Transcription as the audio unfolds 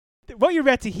What you're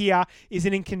about to hear is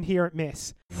an incoherent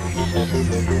mess.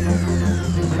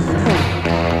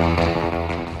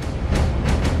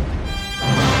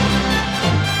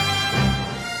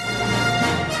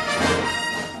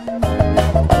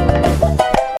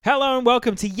 Hello and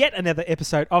welcome to yet another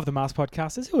episode of the Masked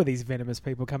Podcasters. Who are these venomous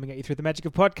people coming at you through the magic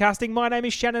of podcasting? My name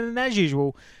is Shannon, and as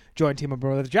usual, joined here my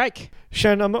brother Jake.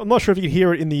 Shannon, I'm not sure if you can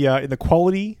hear it in the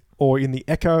quality or in the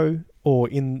echo or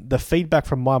in the feedback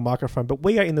from my microphone, but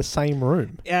we are in the same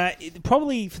room.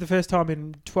 Probably for the first time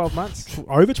in 12 months.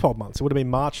 Over 12 months. It would have been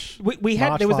March. There was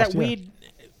that year. weird,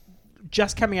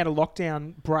 just coming out of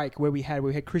lockdown break where we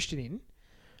had Christian in.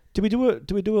 Did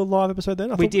we do a live episode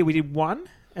then? We did one,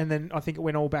 and then I think it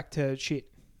went all back to shit.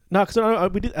 No,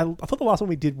 because we did. I thought the last one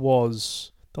we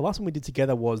did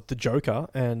together was The Joker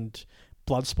and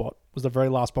Bloodspot was the very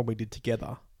last one we did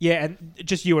together. Yeah, and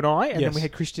just you and I, and Yes. then we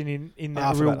had Christian in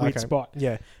that real weird spot.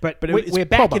 Yeah, but it's we're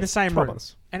back 12 in the months, same 12 room,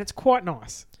 months. and it's quite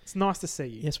nice. It's nice to see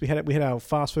you. Yes, we had our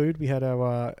fast food. We had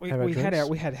our We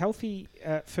drinks. had healthy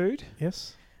food.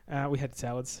 Yes. We had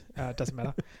salads. Doesn't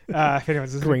matter. If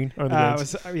anyone's Green, only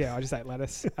greens. I just ate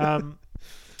lettuce.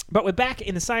 But we're back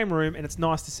in the same room, and it's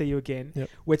nice to see you again. Yep.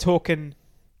 We're talking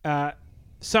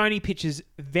Sony Pictures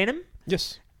Venom,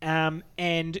 Yes.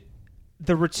 and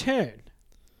the return.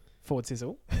 Forward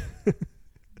sizzle. Can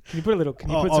you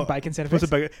put some bacon sound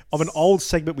effects? Of an old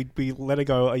segment we let it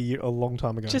go a long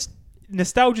time ago. Just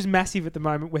nostalgia's massive at the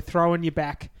moment. We're throwing you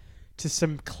back to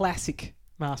some classic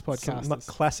Masked Podcasters. Some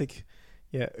classic,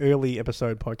 early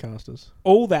episode podcasters.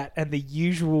 All that and the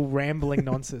usual rambling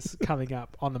nonsense coming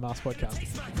up on the Masked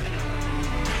Podcast.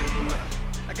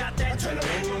 I got that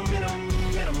adrenaline,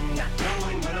 venom, not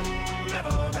knowing when I'm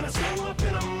never gonna slow up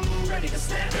in 'em. Ready to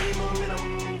snap any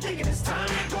momentum, thinking it's time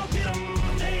to go get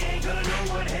 'em. They ain't gonna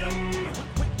know what hit 'em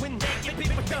when they get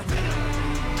beat with the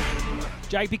venom.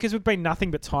 Jake, because we've been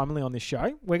nothing but timely on this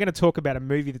show, we're going to talk about a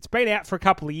movie that's been out for a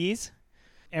couple of years,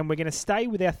 and we're going to stay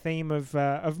with our theme of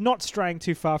not straying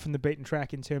too far from the beaten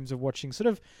track in terms of watching sort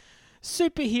of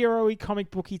superhero-y,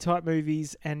 comic booky type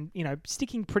movies, and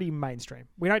sticking pretty mainstream.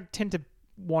 We don't tend to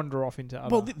wander off into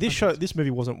other. Well, this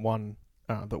movie wasn't one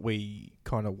that we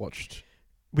kind of watched.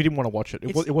 We didn't want to watch it.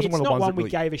 It wasn't one of the it's not ones one that we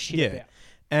really, gave a shit about.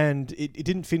 And it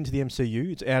didn't fit into the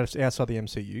MCU. It's outside the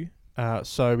MCU,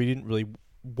 so we didn't really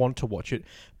want to watch it.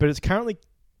 But it's currently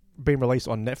been released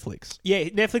on Netflix. Yeah,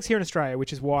 Netflix here in Australia,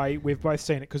 which is why we've both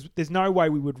seen it, because there's no way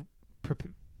we would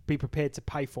be prepared to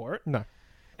pay for it. No.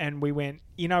 And we went,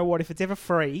 you know what, if it's ever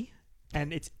free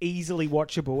and it's easily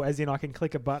watchable, as in I can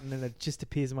click a button and it just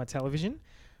appears on my television,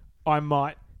 I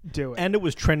might do it. And it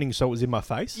was trending, so it was in my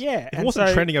face. Yeah. If it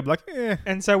wasn't trending, I'd be like, eh.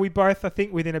 And so we both, I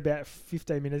think within about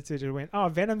 15 minutes, we just went, oh,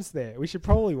 Venom's there. We should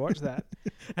probably watch that.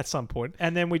 At some point.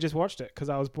 And then we just watched it because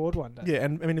I was bored one day. Yeah,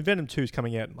 and I mean, Venom 2 is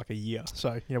coming out in like a year.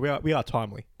 So, we are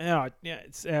timely. Oh, yeah,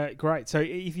 it's great. So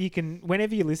if you can,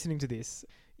 whenever you're listening to this,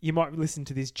 you might listen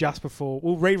to this just before.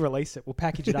 We'll re-release it. We'll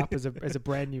package it up as a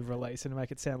brand new release and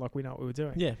make it sound like we know what we were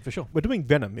doing. Yeah, for sure. We're doing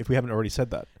Venom, if we haven't already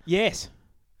said that. Yes.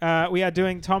 We are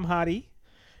doing Tom Hardy.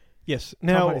 Yes.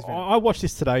 Now, Hardy's Venom. I watched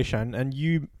this today, Shane, and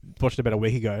you watched it about a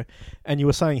week ago, and you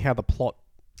were saying how the plot,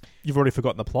 you've already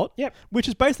forgotten the plot. Yep. Which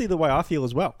is basically the way I feel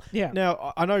as well. Yeah.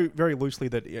 Now, I know very loosely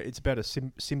that it's about a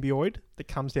symbioid that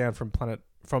comes down from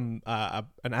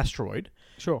an asteroid,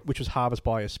 Sure. which was harvested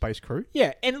by a space crew.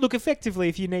 Yeah, and look, effectively,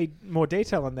 if you need more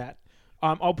detail on that,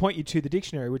 I'll point you to the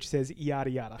dictionary, which says yada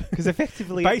yada, because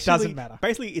effectively it doesn't matter.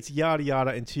 Basically, it's yada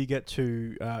yada until you get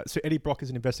to... so Eddie Brock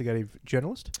is an investigative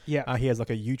journalist. Yeah. He has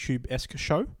like a YouTube-esque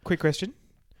show. Quick question.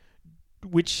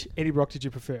 Which Eddie Brock did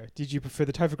you prefer? Did you prefer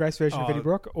the Topher Grace version of Eddie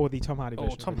Brock or the Tom Hardy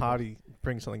version? Tom Hardy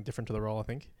brings something different to the role, I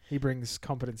think. He brings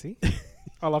competency.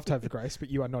 I love Topher Grace,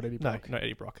 but you are not Eddie Brock. No,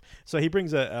 Eddie Brock. So he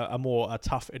brings a more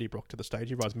tough Eddie Brock to the stage.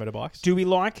 He rides motorbikes. Do we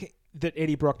like that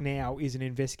Eddie Brock now is an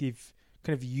investigative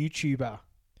kind of YouTuber?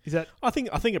 Is that... I think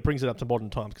it brings it up to modern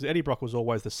times, because Eddie Brock was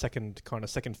always the second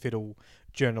fiddle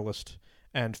journalist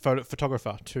and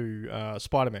photographer to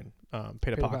Spider-Man,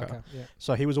 Peter Parker. Yeah.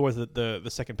 So he was always the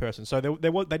second person. So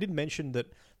they did mention that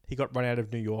he got run out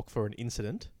of New York for an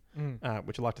incident,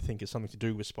 which I like to think is something to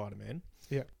do with Spider-Man.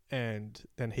 Yeah. And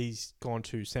then he's gone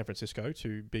to San Francisco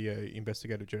to be an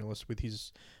investigative journalist with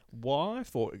his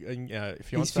wife or fiance.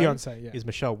 His fiance, yeah. Is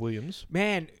Michelle Williams.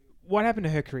 Man, what happened to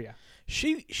her career?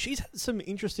 She's had some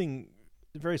interesting,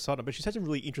 very sudden, but she's had some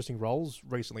really interesting roles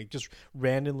recently. Just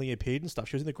randomly appeared and stuff.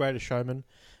 She was in The Greatest Showman.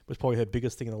 Was probably her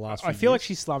biggest thing in the last. I feel like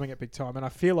she's slumming it big time, and I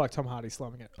feel like Tom Hardy's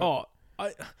slumming it. Oh,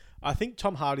 I think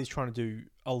Tom Hardy's trying to do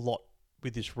a lot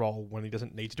with this role when he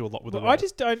doesn't need to do a lot with the role. I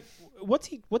just don't. What's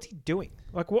he doing?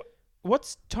 Like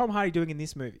what's Tom Hardy doing in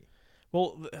this movie?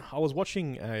 Well, I was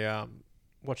watching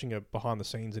watching a behind the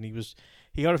scenes, and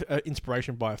he got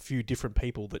inspiration by a few different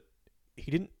people that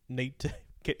he didn't need to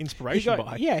get inspiration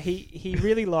by. Yeah, he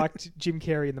really liked Jim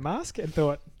Carrey in The Mask and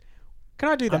thought, can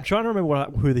I do that? I'm trying to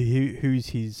remember who he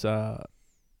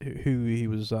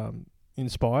was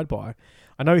inspired by.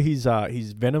 I know his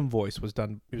Venom voice was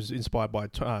done. It was inspired by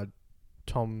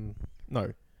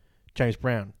James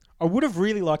Brown. I would have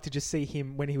really liked to just see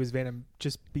him when he was Venom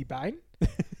just be Bane.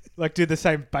 Like do the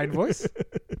same Bane voice.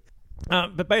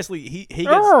 But basically, he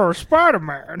gets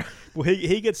Spider-Man. well,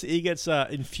 he gets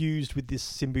infused with this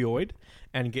symbiote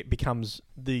and becomes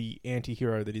the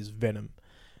anti-hero that is Venom,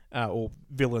 or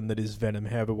villain that is Venom,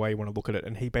 however way you want to look at it.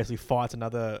 And he basically fights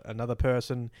another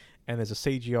person, and there's a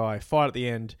CGI fight at the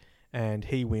end, and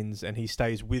he wins, and he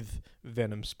stays with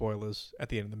Venom. Spoilers at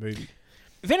the end of the movie.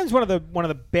 Venom's one of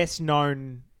the best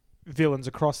known villains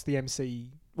across the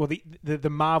MC. Well, the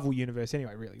Marvel universe,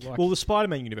 anyway. Really, Well, the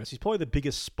Spider-Man universe. He's probably the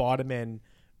biggest Spider-Man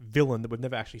villain that we've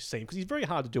never actually seen because he's very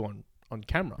hard to do on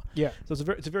camera. Yeah. So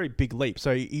it's a very big leap.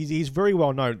 So he's very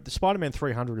well known. The Spider-Man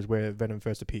 300 is where Venom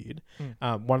first appeared.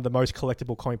 One of the most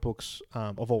collectible comic books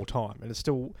of all time, and it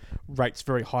still rates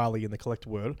very highly in the collector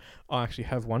world. I actually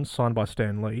have one signed by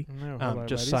Stan Lee. Oh, hello,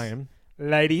 just ladies. saying.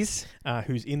 Ladies.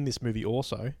 Who's in this movie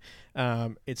also.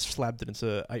 It's slabbed and it's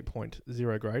a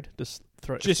 8.0 grade. Just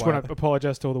want to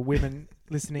apologise to all the women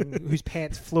listening whose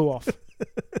pants flew off.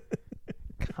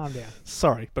 Calm down.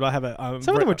 Sorry, but I have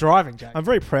Some of them were driving, Jake. I'm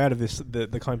very proud of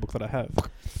the comic book that I have.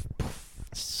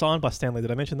 Signed by Stan Lee. Did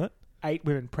I mention that? 8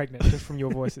 women pregnant just from your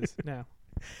voices now.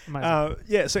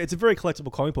 Amazing. So it's a very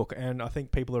collectible comic book, and I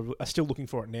think people are still looking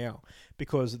for it now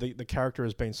because the character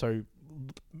has been so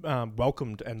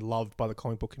welcomed and loved by the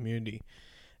comic book community.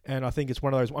 And I think it's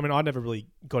one of those. I mean, I never really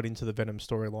got into the Venom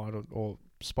storyline or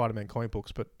Spider-Man comic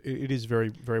books, but it is very,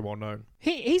 very well known.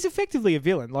 He's effectively a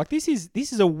villain. Like this is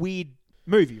a weird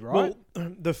movie, right?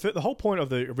 Well, the whole point of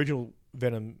the original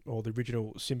Venom or the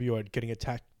original symbiote getting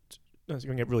attacked. It's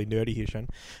going to get really nerdy here, Shane.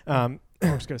 I'm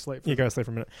just going to sleep. You go to sleep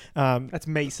for a minute. That's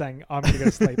me saying I'm going to go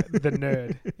to sleep. The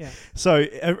nerd. Yeah. So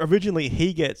originally he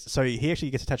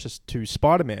actually gets attached to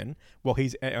Spider-Man while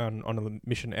he's on a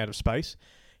mission out of space.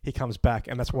 He comes back,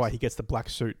 and that's why he gets the black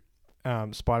suit,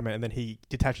 Spider-Man, and then he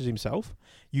detaches himself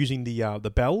using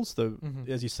the bells,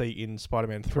 as you see in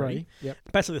Spider-Man 3. Yep.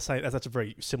 Basically the same. That's a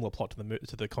very similar plot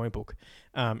to the comic book.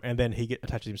 And then he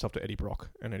attaches himself to Eddie Brock,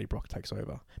 and Eddie Brock takes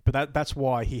over. But that's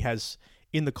why he has.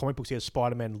 In the comic books, he has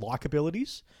Spider-Man-like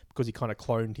abilities because he kind of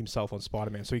cloned himself on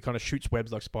Spider-Man. So he kind of shoots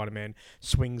webs like Spider-Man,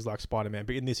 swings like Spider-Man.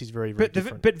 But in this, he's very, very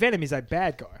different. But Venom is a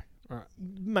bad guy. Right.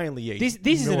 Mainly, yeah. This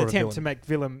is an attempt to make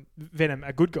Venom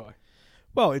a good guy.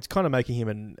 Well, it's kind of making him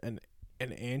an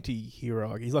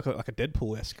anti-hero. He's like a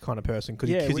Deadpool-esque kind of person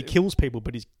because he kills people,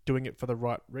 but he's doing it for the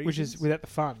right reasons. Which is without the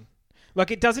fun. Like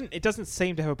it doesn't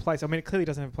seem to have a place. I mean, it clearly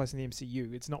doesn't have a place in the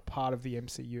MCU. It's not part of the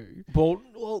MCU.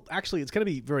 Well, actually, it's going to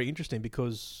be very interesting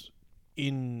because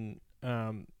in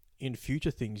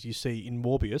future things, you see in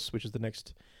Morbius, which is the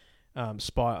next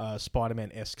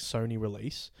Spider-Man-esque Sony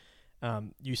release,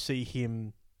 you see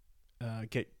him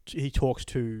he talks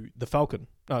to the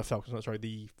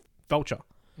the Vulture,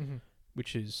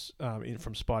 which is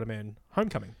from Spider-Man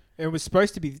Homecoming. It was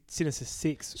supposed to be Sinister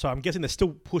Six. So I'm guessing they're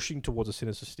still pushing towards a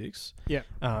Sinister Six. Yeah.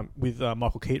 With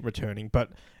Michael Keaton returning, but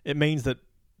it means that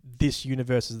this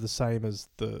universe is the same as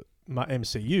the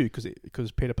MCU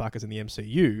because Peter Parker's in the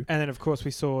MCU. And then of course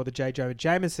we saw the J. Jonah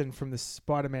Jameson from the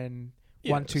Spider-Man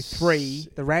 1, 2, 3,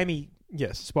 the Raimi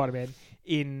Spider-Man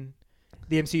in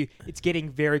the MCU. It's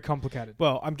getting very complicated.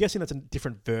 Well, I'm guessing that's a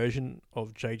different version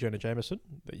of J. Jonah Jameson,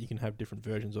 that you can have different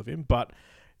versions of him, but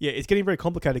yeah, it's getting very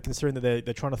complicated considering that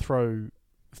they're trying to throw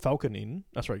Falcon in.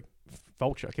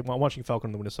 Vulture. I keep watching Falcon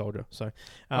and the Winter Soldier. So,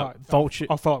 Vulture.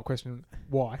 I'll follow up question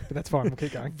why, but that's fine. We'll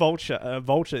keep going. Vulture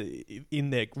in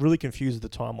there really confuses the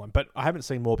timeline. But I haven't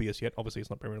seen Morbius yet. Obviously,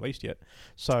 it's not been released yet.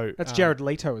 So that's Jared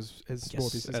Leto as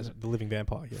Morbius, isn't as it? the living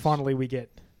vampire. Yes. Finally, we get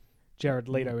Jared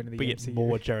Leto into the MCU. We get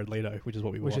more Jared Leto, which is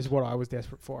what we want. Which is what I was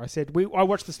desperate for. I said I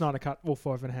watched the Snyder Cut all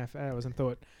 5.5 hours and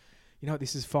thought, you know what,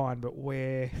 this is fine, but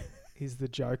where is the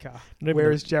Joker? Where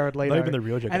is Jared Leto? Not even the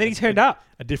real Joker. And then he turned up.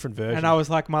 A different version. And I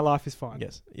was like, my life is fine.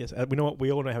 Yes. We know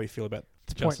we all know how we feel about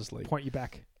Justice League. Point you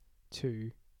back to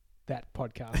that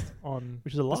podcast on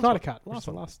which is the last Snyder one.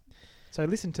 Cut. Last. So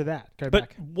listen to that. Go but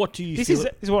back. What do you This feel?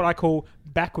 This is what I call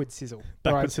backward sizzle.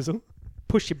 Backward sizzle?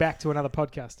 Push you back to another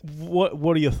podcast.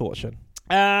 What are your thoughts, Sean?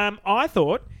 I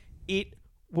thought it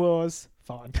was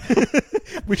fine.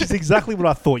 Which is exactly what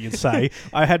I thought you'd say.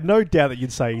 I had no doubt that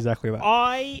you'd say exactly that.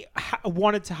 I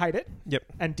wanted to hate it. Yep.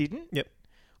 And didn't. Yep.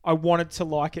 I wanted to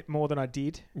like it more than I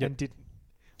did and didn't.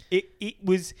 It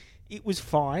was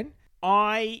fine.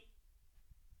 I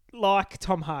like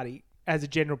Tom Hardy as a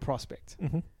general prospect,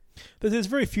 There's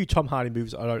very few Tom Hardy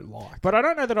movies I don't like. but I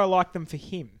don't know that I like them for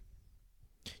him.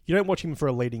 You don't watch him for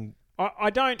a leading. I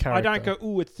don't Character. go,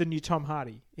 ooh, it's the new Tom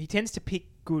Hardy. He tends to pick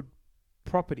good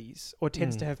properties, or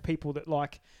tends to have people that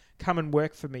like come and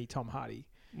work for me, Tom Hardy.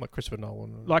 Like Christopher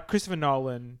Nolan. Like Christopher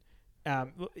Nolan,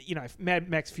 Mad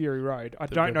Max Fury Road. I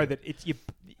don't know that it's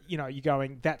you're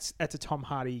going, that's a Tom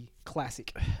Hardy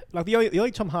classic. Like the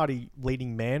only Tom Hardy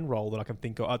leading man role that I can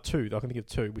think of are two. I can think of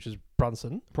two, which is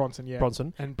Bronson, Yeah.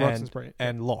 Bronson, And Bronson's brilliant.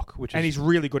 and Locke, which And is he's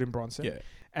really good in Bronson. yeah,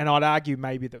 And I'd argue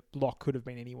maybe that Locke could have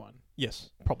been anyone. yes,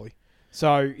 probably.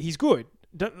 So he's good.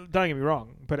 Don't get me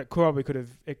wrong, but it probably could have.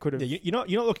 It could have. Yeah, you're not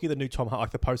looking at the new Tom Hardy,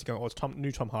 like the poster going, oh, it's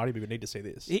new Tom Hardy, but we need to see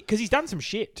this. Because he's done some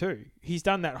shit too. He's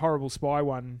done that horrible spy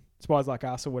one, Spies Like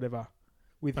Us or whatever,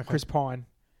 with Chris Pine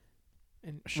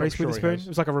and Reese Witherspoon. It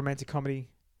was like a romantic comedy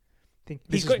thing.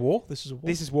 This is War. This is War.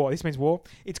 This is War. This means War.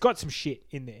 It's got some shit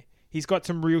in there. He's got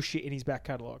some real shit in his back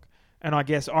catalogue. And I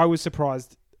guess I was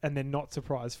surprised and then not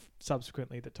surprised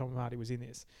subsequently that Tom Hardy was in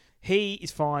this. He is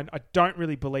fine. I don't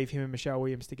really believe him and Michelle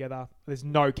Williams together. There's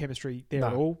no chemistry there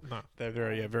at all. No, they're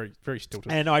very, very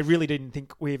stilted. And I really didn't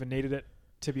think we even needed it,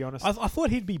 to be honest. I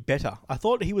thought he'd be better. I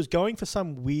thought he was going for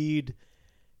some weird.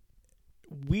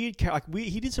 He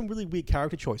did some really weird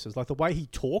character choices. Like the way he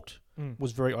talked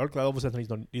was very odd. Like obviously,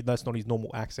 that's not his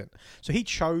normal accent. So he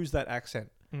chose that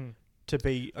accent to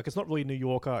be like it's not really New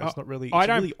Yorker. It's not really. It's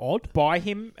really odd. Buy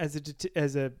him as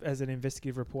an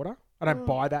investigative reporter. I don't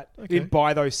buy that. I okay. didn't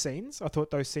buy those scenes. I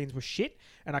thought those scenes were shit,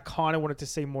 and I kind of wanted to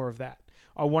see more of that.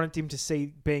 I wanted him to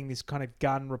see being this kind of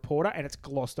gun reporter, and it's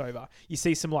glossed over. You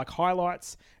see some like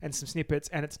highlights and some snippets,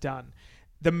 and it's done.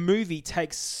 The movie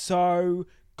takes so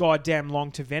goddamn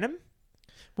long to Venom.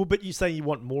 Well, but you say you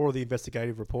want more of the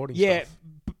investigative reporting Yeah, stuff.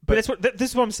 but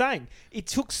this is what I'm saying. It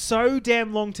took so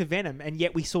damn long to Venom, and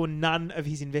yet we saw none of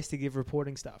his investigative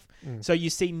reporting stuff. So you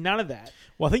see none of that.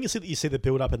 Well, I think you see the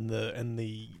build up and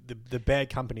the bad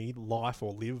company, Life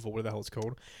or Live or whatever the hell it's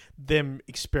called, them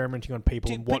experimenting on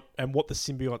people and what the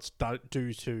symbiotes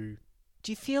do to.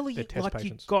 Do you feel their test like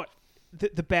patients. you got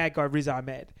the bad guy Riz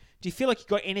Ahmed? Do you feel like you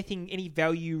got any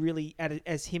value really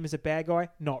as him as a bad guy?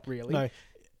 Not really. No.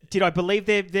 Did I believe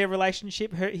their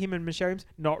relationship, him and Michelle Williams?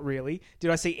 Not really. Did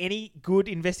I see any good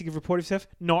investigative reporting stuff?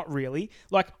 Not really.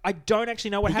 Like, I don't actually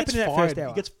know what happened in that first hour.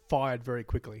 He gets fired very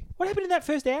quickly. What happened in that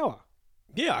first hour?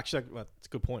 Yeah, actually, that's a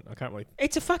good point. I can't really.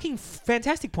 It's a fucking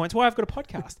fantastic point. It's why I've got a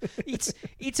podcast.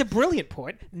 It's a brilliant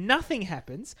point. Nothing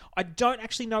happens. I don't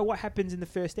actually know what happens in the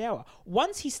first hour.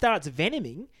 Once he starts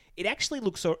venoming, it actually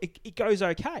looks. It goes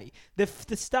okay. The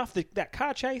stuff that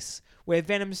car chase where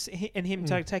Venom's and him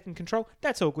taking control.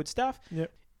 That's all good stuff.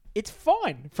 Yep. It's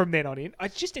fine from then on in.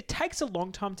 It takes a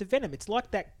long time to Venom. It's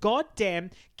like that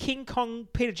goddamn King Kong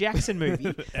Peter Jackson movie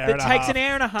that takes an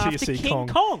hour and a half to King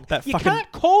Kong. You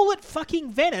can't call it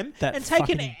fucking Venom and take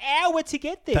an hour to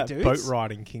get there, dude. That boat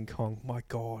riding King Kong, my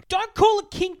God. Don't call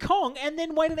it King Kong and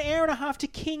then wait an hour and a half to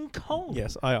King Kong.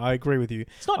 Yes, I agree with you.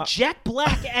 It's not Jack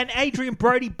Black and Adrian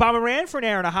Brody bum around for an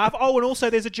hour and a half. Oh, and also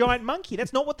there's a giant monkey.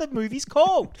 That's not what the movie's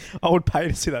called. I would pay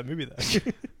to see that movie,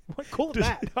 though. What call it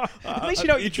that? At least you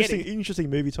know what you're getting. Interesting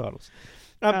movie titles.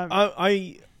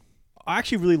 I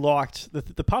actually really liked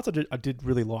the parts I did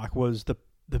really like was the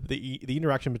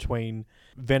interaction between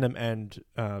Venom and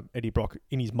Eddie Brock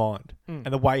in his mind and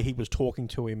the way he was talking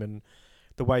to him and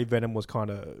the way Venom was kind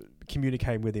of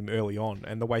communicating with him early on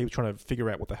and the way he was trying to figure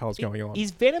out what the hell's going on.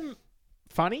 Is Venom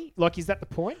funny? Like, is that the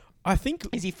point? I think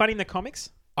is he funny in the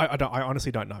comics? I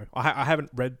honestly don't know. I haven't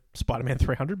read Spider-Man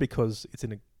 300 because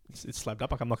it's slabbed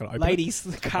up. Like I'm not going to open ladies,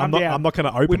 it. calm down. I'm not going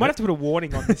to open it. We might have to put a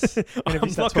warning on this.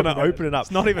 I'm not going to open it up.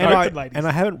 It's not even open, ladies. And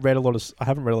I haven't read a lot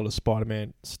of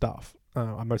Spider-Man stuff.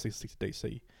 I mostly stick to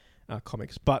DC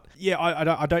comics. But yeah,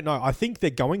 I don't know. I think they're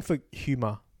going for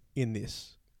humor in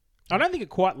this. I don't think it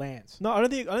quite lands. No, I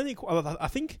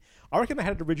reckon they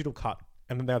had an original cut,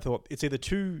 and then they thought it's either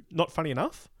too not funny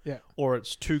enough, or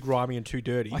it's too grimy and too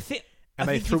dirty. And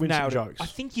they threw in some jokes. I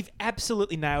think you've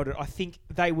absolutely nailed it. I think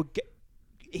they would.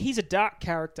 He's a dark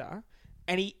character,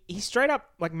 and he straight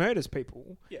up like murders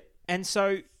people. Yeah. And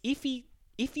so if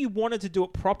you wanted to do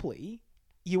it properly,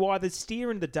 you either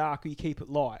steer in the dark or you keep it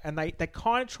light. And they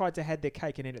kind of tried to have their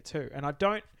cake and eat it too. And I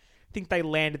don't think they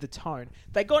landed the tone.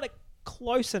 They got it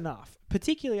close enough,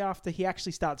 particularly after he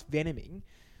actually starts venoming.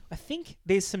 I think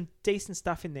there's some decent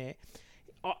stuff in there.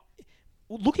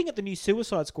 Looking at the new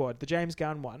Suicide Squad, the James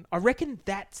Gunn one, I reckon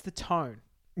that's the tone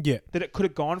that it could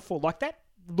have gone for. Like, that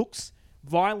looks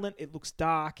violent, it looks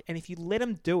dark, and if you let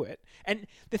them do it... And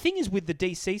the thing is with the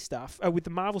DC stuff, with the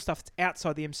Marvel stuff that's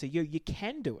outside the MCU, you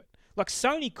can do it. Like,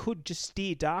 Sony could just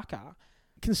steer darker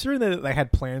considering that they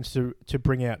had plans to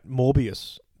bring out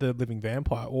Morbius, the living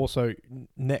vampire, also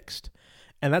next,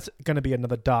 and that's going to be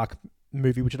another dark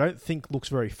movie, which I don't think looks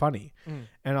very funny.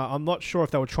 And I'm not sure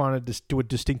if they were trying to just do a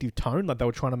distinctive tone, like they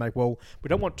were trying to make, well, we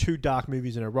don't want 2 dark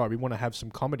movies in a row. We want to have some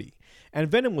comedy.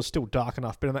 And Venom was still dark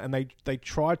enough, but and they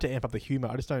tried to amp up the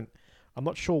humor. I'm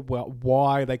not sure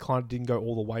why they kind of didn't go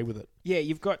all the way with it. Yeah,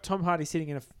 you've got Tom Hardy sitting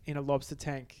in a lobster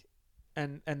tank,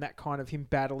 and that kind of him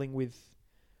battling with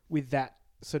that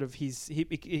sort of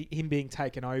him being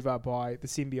taken over by the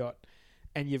symbiote,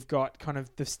 and you've got kind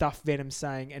of the stuff Venom's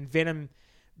saying, and Venom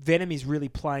is really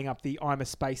playing up the I'm a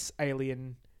space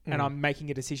alien and I'm making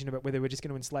a decision about whether we're just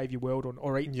going to enslave your world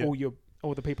or eat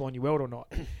all the people on your world or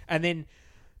not. And then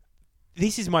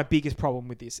this is my biggest problem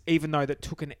with this, even though that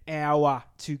took an hour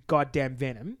to goddamn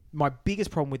Venom. My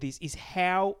biggest problem with this is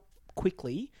how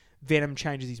quickly Venom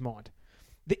changes his mind.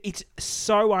 It's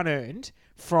so unearned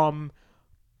from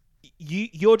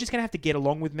you're just going to have to get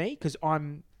along with me because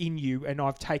I'm in you and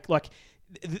I've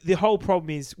the whole problem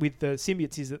is with the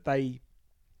symbiotes is that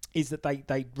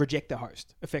they reject the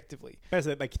host effectively.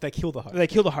 Basically, they kill the host. They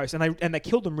kill the host, and they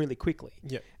kill them really quickly.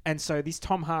 Yeah. And so this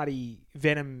Tom Hardy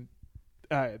Venom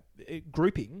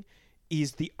grouping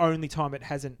is the only time it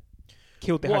hasn't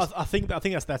killed the host. I think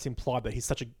that's implied that he's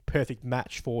such a perfect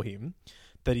match for him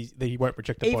that he won't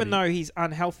reject the body. Even though he's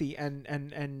unhealthy,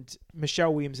 and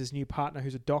Michelle Williams' new partner,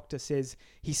 who's a doctor, says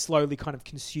he's slowly kind of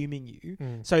consuming you.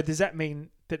 So does that mean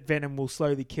that Venom will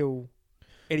slowly kill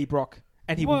Eddie Brock?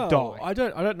 And he will die. I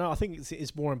don't know. I think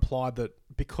it's more implied that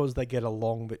because they get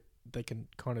along that they can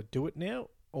kind of do it now,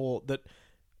 or that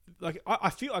like I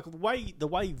feel like the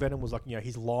way Venom was like,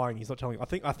 he's lying, he's not telling. I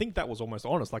think that was almost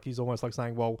honest. Like he's almost like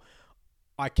saying, well,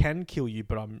 I can kill you,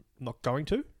 but I'm not going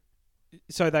to.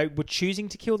 So they were choosing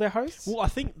to kill their hosts? Well, I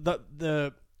think that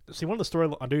one of the story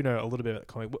I do know a little bit about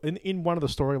the comic. In one of the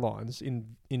storylines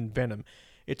in Venom,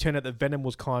 it turned out that Venom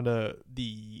was kind of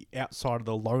the outside of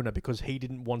the loner because he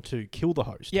didn't want to kill the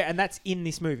host. Yeah, and that's in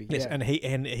this movie. Yes, yeah.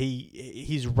 and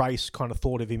his race kind of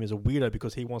thought of him as a weirdo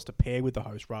because he wants to pair with the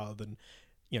host rather than,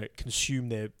 consume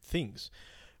their things.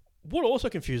 What also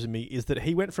confuses me is that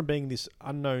he went from being this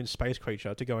unknown space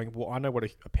creature to going, well, I know what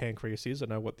a pancreas is, I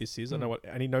know what this is, I know what,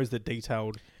 and he knows the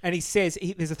detailed. And he says,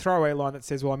 there's a throwaway line that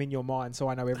says, well, I'm in your mind, so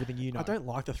I know everything you know. I don't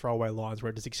like the throwaway lines where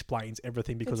it just explains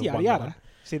everything because it's of one yada. line.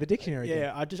 See the dictionary.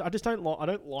 Yeah, again. I just don't like. I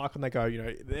don't like when they go.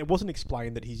 It wasn't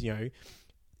explained that he's in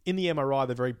the MRI.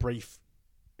 The very brief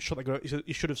shot they got.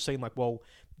 You should have seen like, well,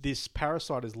 this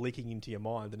parasite is leaking into your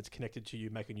mind and it's connected to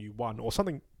you, making you one, or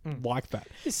something like that.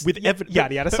 With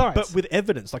evidence, science. But with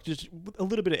evidence, like just a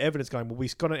little bit of evidence going. Well,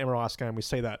 we've got an MRI scan, we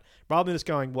see that, rather than just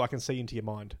going, well, I can see into your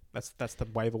mind. That's the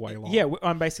wave away line. Yeah,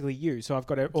 I'm basically you, so I've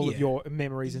got all of your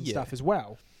memories and stuff as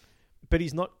well. But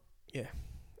he's not. Yeah.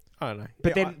 I don't know.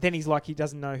 But then he's like, he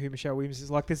doesn't know who Michelle Williams is.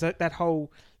 Like, there's that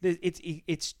whole...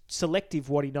 It's selective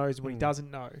what he knows and what he doesn't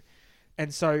know.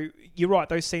 And so, you're right,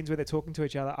 those scenes where they're talking to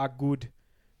each other are good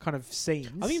kind of scenes.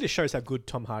 I think it just shows how good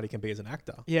Tom Hardy can be as an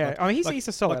actor. Yeah, he's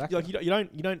a solid actor. Like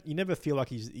you never feel like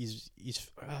he's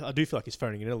I do feel like he's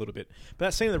phoning it in a little bit. But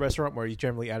that scene in the restaurant where he's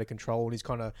generally out of control and he's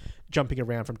kind of jumping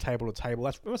around from table to table,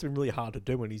 that must have been really hard to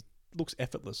do, and he looks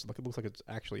effortless. Like it looks like it's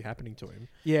actually happening to him.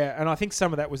 Yeah, and I think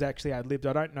some of that was actually ad-libbed.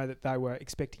 I don't know that they were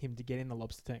expecting him to get in the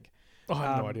lobster tank. I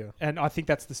have no idea. And I think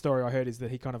that's the story I heard, is that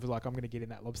he kind of was like, I'm going to get in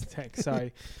that lobster tank. So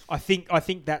I think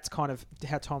that's kind of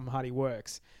how Tom Hardy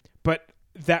works. But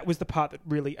that was the part that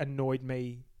really annoyed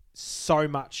me so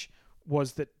much,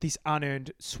 was that this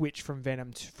unearned switch from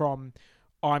Venom from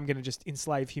I'm going to just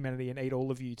enslave humanity and eat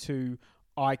all of you to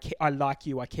I like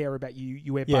you, I care about you,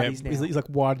 you wear buddies now. He's like,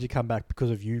 why did you come back?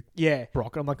 Because of you,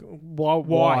 Brock. And I'm like,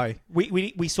 why?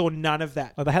 We saw none of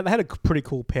that. Like they had a pretty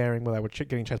cool pairing where they were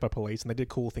getting chased by police and they did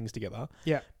cool things together.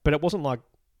 Yeah, but it wasn't like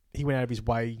he went out of his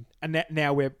way. And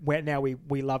now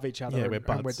we love each other. Yeah, we're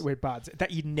buds. And we're buds.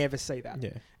 That you never see that.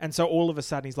 Yeah. And so all of a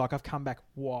sudden he's like, I've come back.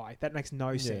 Why? That makes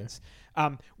no sense.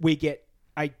 We get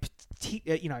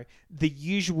the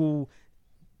usual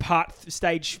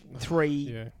stage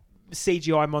 3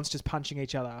 CGI monsters punching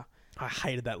each other. I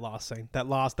hated that last scene. That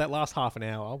last half an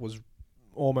hour was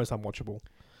almost unwatchable.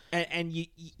 And he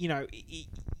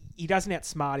doesn't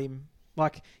outsmart him.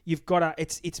 Like, you've got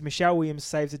it's Michelle Williams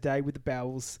saves the day with the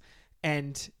bells,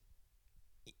 and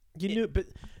as we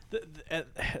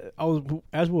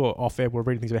were off air, we were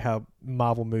reading things about how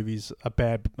Marvel movies are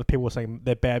bad. People were saying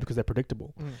they're bad because they're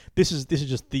predictable. This is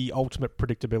just the ultimate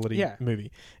predictability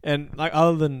movie. And like,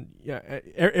 other than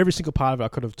every single part of it, I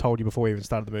could have told you before we even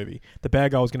started the movie. The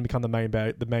bad guy was going to become the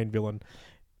main villain.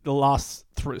 The last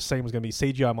scene was going to be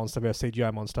CGI monster versus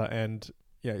CGI monster, and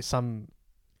some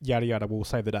yada yada will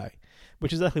save the day,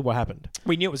 which is exactly what happened.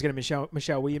 We knew it was going to be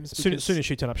Michelle Williams. Soon because- as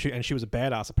she turned up, and she was a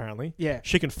badass apparently. Yeah.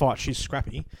 She can fight. She's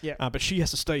scrappy. Yeah. But she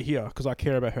has to stay here because I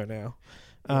care about her now.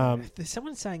 There's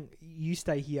someone saying you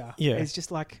stay here. Yeah. It's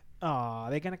just like,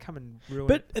 they're going to come and ruin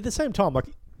But it. at the same time, like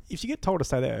if you get told to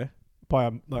stay there by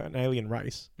an alien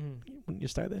race, Mm. wouldn't you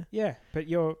stay there? Yeah, but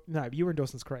you were in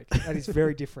Dawson's Creek. That is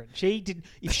very different.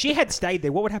 If she had stayed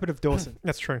there, what would happen to Dawson?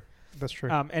 That's true. That's true.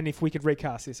 And if we could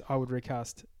recast this, I would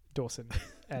recast Dawson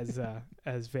as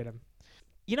Venom.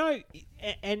 You know,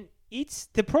 and it's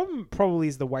the problem. Probably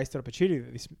is the wasted opportunity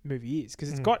that this movie is because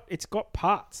it's got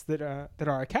parts that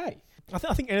are okay. I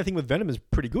think anything with Venom is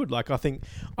pretty good. Like I think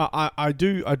I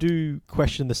do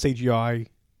question the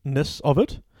CGI-ness of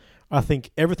it. I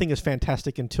think everything is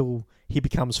fantastic until he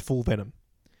becomes full Venom.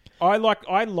 I liked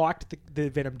the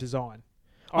Venom design.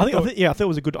 I thought it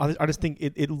was a good. I just think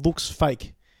it looks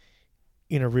fake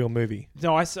in a real movie.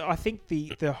 No, I think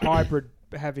the hybrid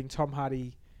having Tom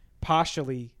Hardy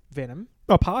partially Venom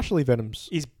Oh, partially Venom's.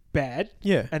 is bad,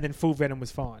 Yeah, and then full Venom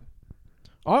was fine.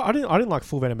 I didn't like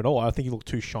full Venom at all. I think he looked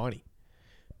too shiny.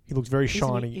 He looks very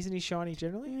shiny. Isn't he shiny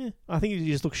generally? Yeah, I think he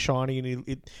just looks shiny, and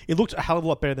it looked a hell of a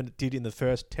lot better than it did in the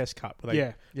first test cut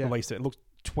where they released it. It looked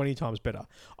 20 times better.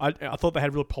 I thought they had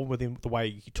a real problem with him the way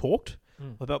he talked. I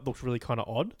thought that looked really kind of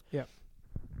odd. Yeah.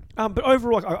 But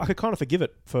overall, I could kind of forgive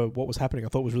it for what was happening. I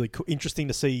thought it was really interesting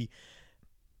to see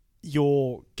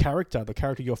your character, the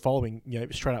character you're following,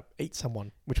 straight up eat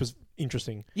someone, which was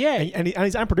interesting. Yeah, and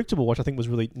he's unpredictable, which I think was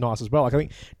really nice as well. Like I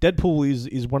think Deadpool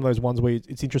is one of those ones where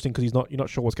it's interesting because you're not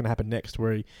sure what's going to happen next.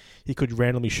 Where he could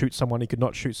randomly shoot someone, he could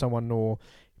not shoot someone,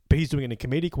 but he's doing it in a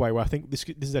comedic way. Where I think this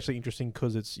is actually interesting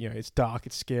because it's it's dark,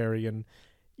 it's scary, and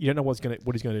you don't know what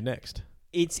he's going to do next.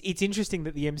 It's interesting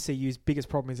that the MCU's biggest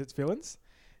problem is its villains,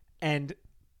 and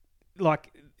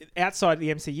like outside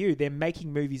the MCU, they're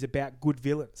making movies about good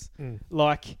villains.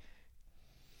 Like,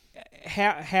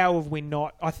 how have we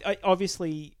not?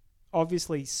 Obviously,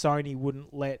 Sony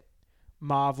wouldn't let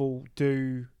Marvel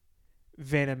do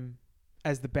Venom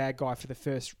as the bad guy for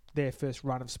their first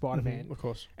run of Spider-Man, Of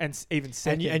course, and even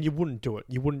second. and you wouldn't do it.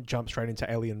 You wouldn't jump straight into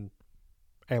alien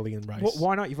race.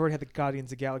 Why not? You've already had the Guardians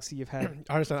of the Galaxy. You've had.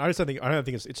 I don't think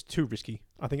it's too risky.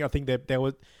 I think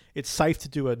it's safe to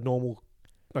do a normal.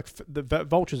 Like the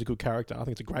Vulture's a good character. I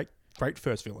think it's a great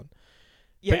first villain.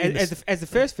 Yeah, But as the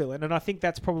first villain, and I think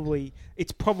that's probably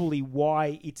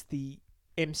why it's the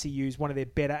MCU's one of their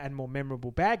better and more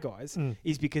memorable bad guys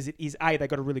is because it is they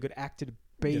got a really good actor to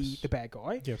be the bad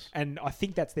guy. Yes. And I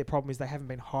think that's their problem is they haven't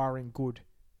been hiring good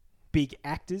big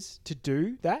actors to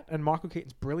do that, and Michael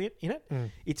Keaton's brilliant in it.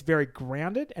 It's very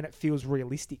grounded and it feels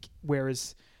realistic,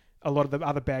 whereas a lot of the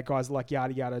other bad guys like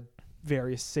yada yada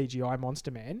various CGI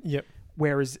Monster Man. Yep.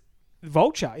 Whereas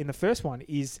Vulture in the first one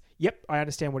is, I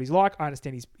understand what he's like. I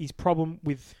understand his problem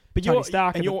with Tony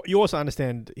Stark. And you also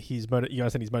understand his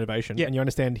motivation, and you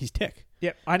understand his tech.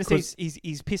 Yeah, I understand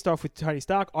he's pissed off with Tony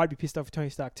Stark. I'd be pissed off with Tony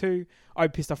Stark too.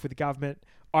 I'd be pissed off with the government.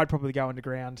 I'd probably go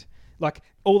underground. Like,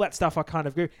 all that stuff I kind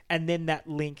of go. And then that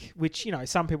link, which,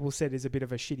 some people said is a bit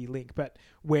of a shitty link, but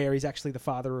where he's actually the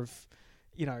father of,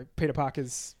 Peter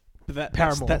Parker's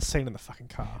Paramore. That scene in the fucking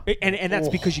car. And that's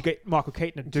because you get Michael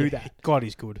Keaton to do that. God,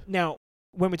 he's good. Now,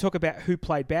 when we talk about who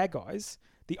played bad guys,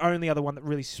 the only other one that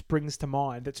really springs to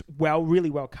mind that's really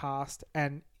well cast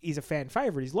and is a fan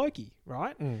favorite is Loki,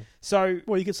 right? So,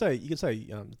 well, you could say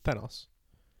Thanos.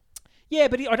 Yeah,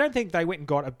 but I don't think they went and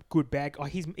got a good bag.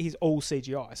 Like he's all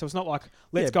CGI, so it's not like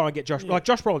let's go and get Josh. Like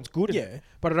Josh Brolin's good, at it,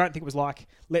 but I don't think it was like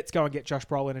let's go and get Josh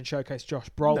Brolin and showcase Josh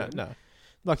Brolin. No.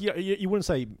 Like you wouldn't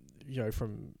say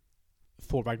from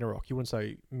Thor Ragnarok. You wouldn't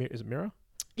say is it Mira?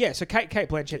 Yeah, so Kate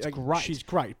Blanchett's great. She's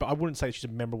great, but I wouldn't say she's a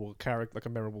memorable character, like a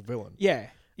memorable villain. Yeah.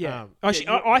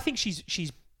 I think she's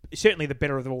certainly the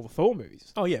better of all the Thor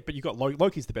movies. Oh yeah, but you got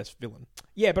Loki's the best villain.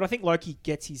 Yeah, but I think Loki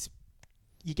gets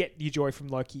you get your joy from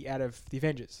Loki out of the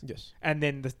Avengers. Yes. And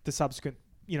then the subsequent,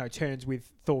 turns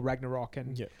with Thor Ragnarok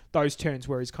and those turns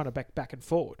where he's kind of back and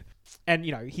forward. And,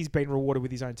 he's been rewarded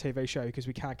with his own TV show because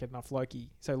we can't get enough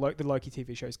Loki. So the Loki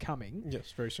TV show is coming.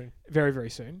 Yes, very soon. Very, very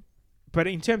soon. But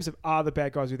in terms of other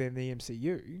bad guys within the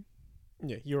MCU...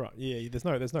 Yeah, you're right. Yeah, there's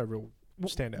no real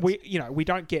standouts. We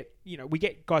don't get... we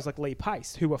get guys like Lee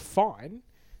Pace who are fine,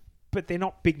 but they're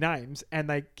not big names and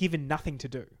they're given nothing to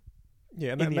do.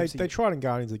 Yeah, and they tried in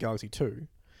Guardians of the Galaxy 2,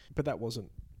 but that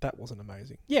wasn't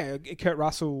amazing. Yeah, Kurt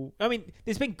Russell. I mean,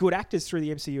 there's been good actors through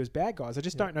the MCU as bad guys. I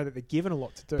just don't know that they're given a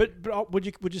lot to do. But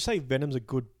would you say Venom's a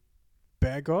good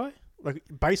bad guy? Like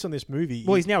based on this movie?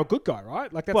 Well, he's now a good guy,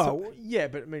 right? Like that's yeah,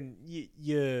 but I mean,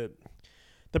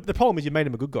 The problem is you made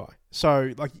him a good guy.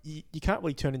 So, like, you can't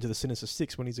really turn into the Sinister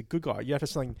Six when he's a good guy. You have to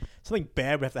something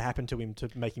bad would have to happen to him to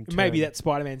make him turn. Maybe that's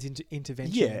Spider-Man's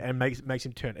intervention. Yeah, and makes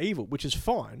him turn evil, which is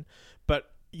fine.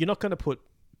 But you're not going to put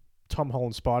Tom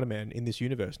Holland Spider-Man in this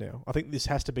universe now. I think this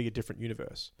has to be a different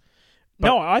universe. But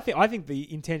no, I think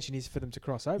the intention is for them to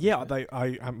cross over. yeah,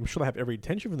 I'm sure they have every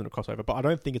intention for them to cross over, but I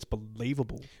don't think it's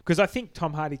believable. Because I think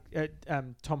Tom Holland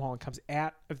comes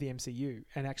out of the MCU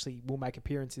and actually will make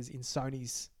appearances in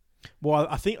Sony's. Well,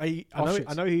 I think I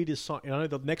Offshoots. know he is. I know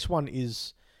the next one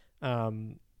is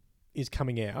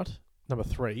coming out, number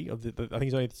 3 of the I think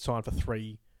he's only signed for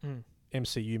 3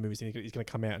 MCU movies, and he's going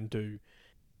to come out and do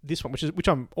this one, which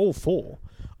I'm all for.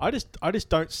 I just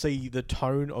don't see the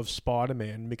tone of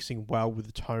Spider-Man mixing well with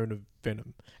the tone of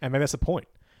Venom, and maybe that's the point.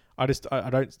 I don't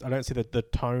see the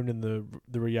tone and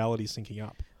the reality syncing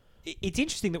up. It's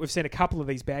interesting that we've seen a couple of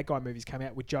these bad guy movies come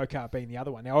out with Joker being the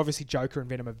other one. Now, obviously, Joker and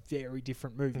Venom are very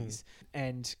different movies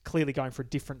and clearly going for a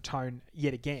different tone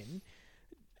yet again.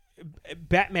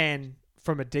 Batman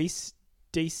from a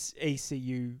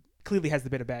DCEU clearly has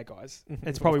the better bad guys. And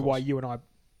it's probably why you and I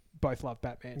both love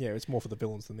Batman. Yeah, it's more for the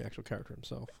villains than the actual character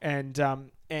himself. And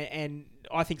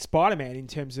I think Spider-Man, in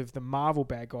terms of the Marvel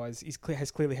bad guys,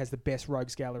 clearly has the best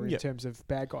rogues gallery in terms of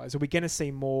bad guys. Are we going to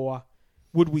see more?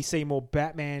 Would we see more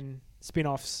Batman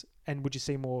spin-offs? And would you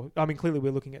see more? I mean, clearly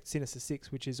we're looking at Sinister Six,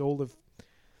 which is all of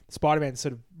Spider-Man's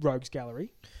sort of rogues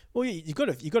gallery. Well, you've got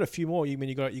a few more.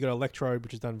 You got Electro,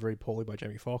 which is done very poorly by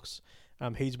Jamie Foxx.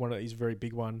 He's a very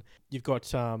big one. You've got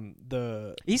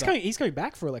He's going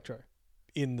back for Electro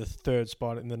in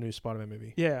the new Spider-Man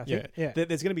movie. Yeah, yeah.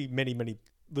 There's going to be many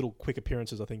little quick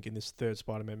appearances, I think, in this third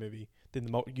Spider-Man movie. Then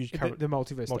the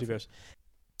multiverse. Multiverse.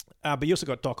 But you also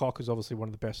got Doc Ock, who's obviously one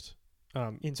of the best.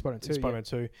 In Spider-Man 2. Spider-Man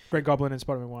 2. Green Goblin and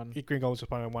Spider-Man 1. Green Goblin and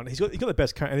Spider-Man 1. He's got the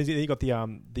best. And then you got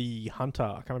the Hunter.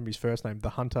 I can't remember his first name. The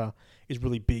Hunter is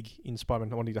really big in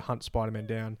Spider-Man, wanting to hunt Spider-Man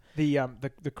down.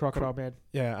 The Crocodile Man.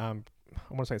 Yeah. I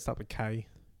want to say it starts with K.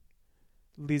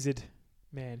 Lizard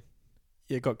Man.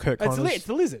 Yeah, got Kirk Connors. It's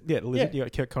the Lizard. Yeah, the Lizard. You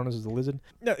got Kirk Connors as the Lizard.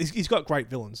 No, he's got great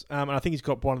villains, and I think he's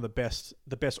got one of the best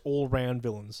all-round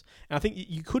villains. And I think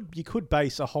you could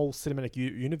base a whole cinematic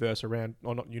universe around,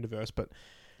 or not universe, but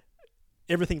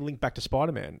everything linked back to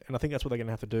Spider-Man. And I think that's what they're going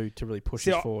to have to do to really push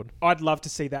this forward. I'd love to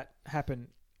see that happen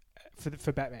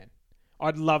for Batman.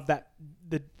 I'd love that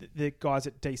the guys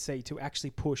at DC to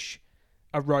actually push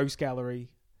a rogues gallery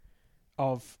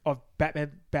of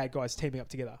Batman bad guys teaming up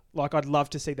together. Like, I'd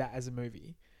love to see that as a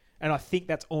movie. And I think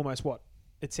that's almost what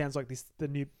it sounds like the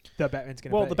Batman's going to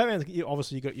be. Well, the Batman's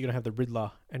obviously you're going to have the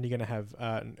Riddler, and you're going to have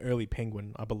an early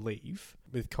Penguin, I believe,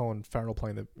 with Colin Farrell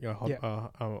playing the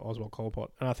Oswald Cobblepot.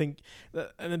 And I think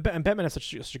and Batman has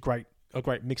such a great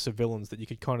mix of villains that you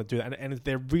could kind of do that, and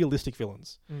they're realistic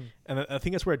villains. And I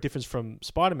think that's where it differs from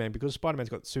Spider-Man, because Spider-Man's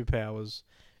got superpowers.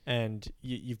 And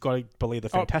you've got to believe they're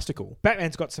fantastical.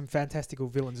 Batman's got some fantastical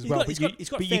villains as well. But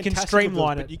you can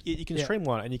streamline it. You can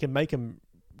streamline it, and you can make them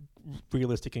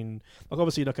realistic. And like,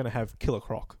 obviously, you're not going to have Killer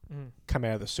Croc come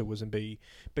out of the sewers and be.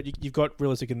 But you've got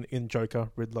realistic in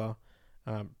Joker, Riddler,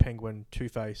 Penguin,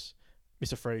 Two-Face,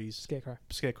 Mr. Freeze,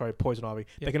 Scarecrow, Poison Ivy.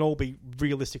 Yep. They can all be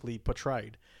realistically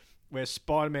portrayed. Whereas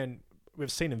Spider-Man,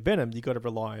 we've seen in Venom, you've got to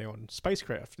rely on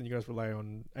spacecraft, and you've got to rely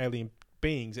on alien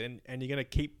beings, and you're going to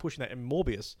keep pushing that. In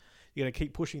Morbius, you're going to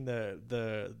keep pushing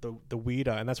the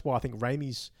weirder, and that's why I think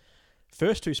Raimi's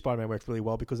first 2 Spider-Man worked really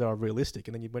well, because they were realistic,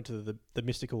 and then you went to the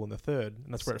mystical in the third,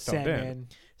 and that's where it fell down.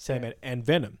 Sandman and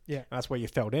Venom, and that's where you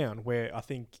fell down. Where I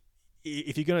think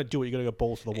if you're going to do it, you're going to go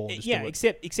balls to the wall. And just do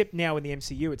it. Except now in the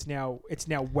MCU, it's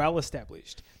now well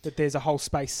established that there's a whole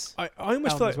space. I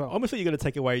almost thought you're going to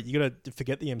take away. You're going to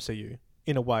forget the MCU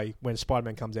in a way when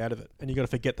Spider-Man comes out of it, and you're going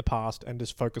to forget the past and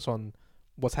just focus on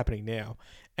what's happening now.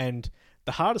 And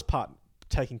the hardest part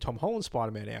taking Tom Holland's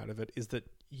Spider-Man out of it is that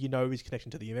his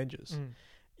connection to the Avengers.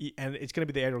 And it's going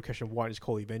to be the annual question of why it's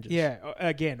called the Avengers. Yeah,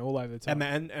 again, all over the time.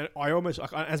 And I almost,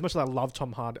 as much as I love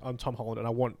Tom Holland and I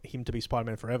want him to be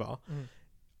Spider-Man forever,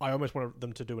 I almost want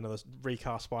them to do another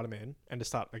recast Spider-Man and to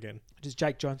start again. Does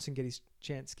Jake Johnson get his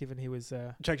chance, given he was...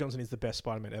 Jake Johnson is the best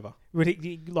Spider-Man ever. Would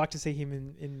you like to see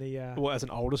him in the... Well, as an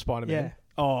older Spider-Man? Yeah.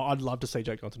 Oh, I'd love to see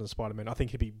Jake Johnson as Spider-Man. I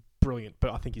think he'd be brilliant,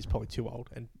 but I think he's probably too old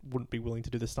and wouldn't be willing to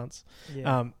do the stunts.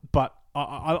 Yeah. But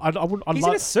I would... He's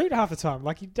in a suit half the time.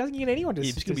 Like, he doesn't get anyone to...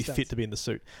 He's going to be fit to be in the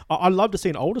suit. I'd love to see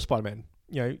an older Spider-Man,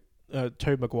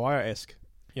 Tobey Maguire-esque.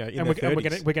 And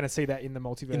we're going to see that in the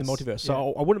multiverse.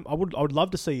 So I would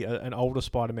love to see an older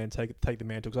Spider-Man take the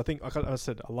mantle, because I think, like I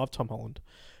said, I love Tom Holland,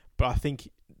 but I think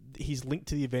his link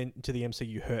to the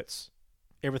MCU hurts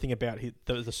everything about the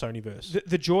Sonyverse.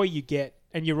 The joy you get,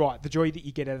 and you're right, the joy that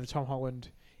you get out of Tom Holland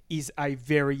is a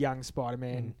very young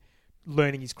Spider-Man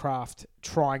learning his craft,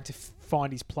 trying to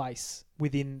find his place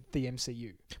within the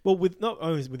MCU. Well, with not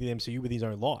only with the MCU, with his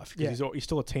own life. Yeah. Because he's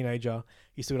still a teenager.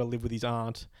 He's still got to live with his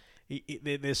aunt.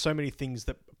 There's so many things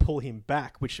that pull him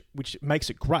back, which makes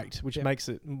it great, which makes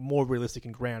it more realistic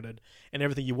and grounded, and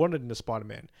everything you wanted in a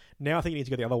Spider-Man. Now I think you need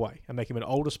to go the other way and make him an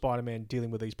older Spider-Man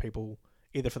dealing with these people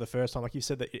either for the first time, like you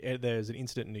said that there's an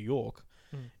incident in New York,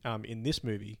 in this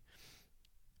movie,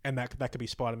 and that could be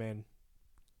Spider-Man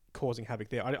causing havoc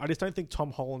there. I just don't think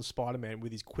Tom Holland's Spider-Man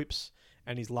with his quips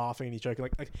and his laughing and his joking,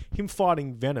 like him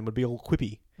fighting Venom would be all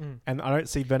quippy, and I don't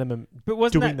see Venom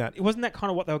doing that. Wasn't that kind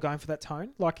of what they were going for, that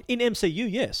tone? Like in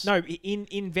MCU, yes. No,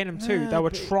 in Venom 2, they were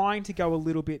trying to go a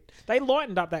little bit. They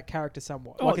lightened up that character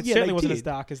somewhat. Oh, like it yeah, certainly they wasn't did. as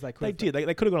dark as they could. They did.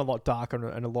 They could have gone a lot darker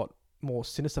and a lot more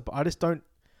sinister. But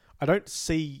I don't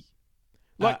see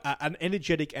an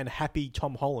energetic and happy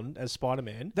Tom Holland as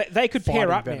Spider-Man. They could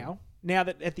pair up Venom. now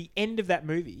that at the end of that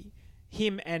movie,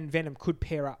 him and Venom could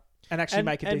pair up and actually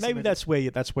make a decent maybe movie.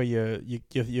 that's where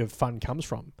your fun comes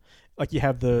from. Like you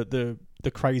have the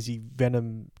crazy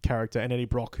Venom character and Eddie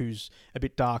Brock, who's a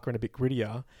bit darker and a bit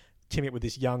grittier, teaming up with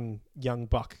this young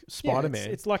buck Spider-Man.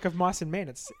 It's like of Mice and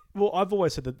Men. Well, I've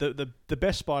always said that the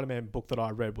best Spider-Man book that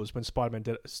I read was when Spider-Man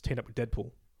teamed up with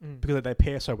Deadpool, because they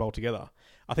pair so well together.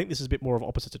 I think this is a bit more of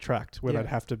opposites attract, where they'd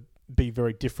have to be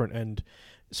very different, and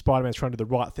Spider-Man's trying to do the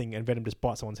right thing, and Venom just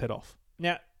bites someone's head off.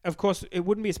 Now, of course, it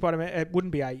wouldn't be a Spider-Man. It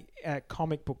wouldn't be a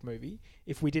comic book movie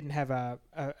if we didn't have a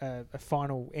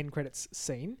final end credits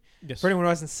scene. Yes. For anyone who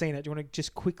hasn't seen it, do you want to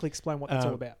just quickly explain what that's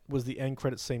all about? Was the end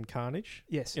credits scene Carnage?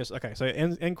 Yes. Yes. Okay. So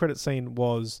end credits scene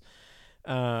was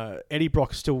Eddie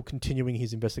Brock still continuing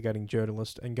his investigating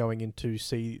journalist and going in to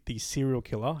see the serial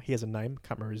killer. He has a name,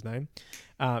 can't remember his name,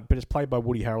 but it's played by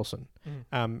Woody Harrelson.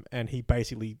 And he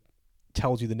basically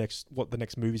tells you what the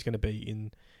next movie is going to be.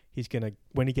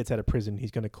 When he gets out of prison,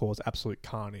 he's going to cause absolute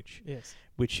carnage. Yes.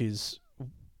 Which is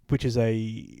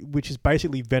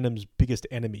basically Venom's biggest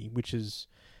enemy, which is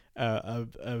a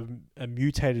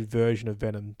mutated version of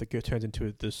Venom that turns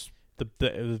into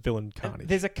the villain Carnage.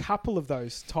 There's a couple of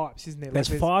those types, isn't there? There's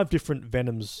 5 different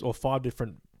Venoms, or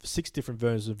 6 different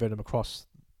versions of Venom across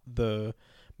the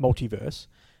multiverse.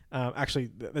 Actually,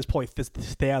 there's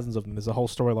thousands of them. There's a whole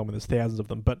storyline where there's thousands of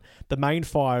them. But the main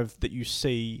 5 that you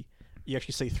see, you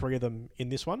actually see 3 of them in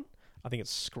this one. I think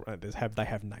they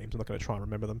have names. I'm not going to try and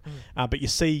remember them. But you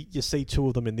see 2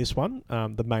 of them in this one.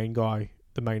 The main guy,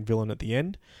 the main villain at the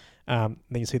end. Then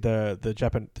you see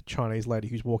the Chinese lady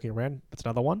who's walking around. That's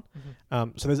another one.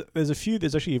 So there's a few.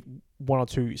 There's actually 1 or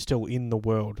 2 still in the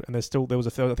world, and I think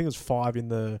there's 5 in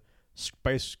the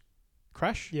space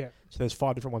crash. Yeah. So there's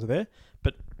 5 different ones there.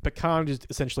 But Carnage is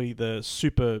essentially the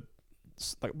super,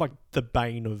 like the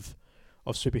bane of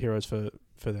superheroes for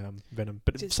Venom,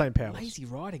 but Just same powers. Lazy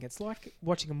writing. It's like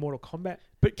watching a Mortal Kombat.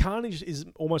 But Carnage is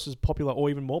almost as popular, or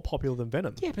even more popular than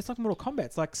Venom. Yeah, but it's like Mortal Kombat.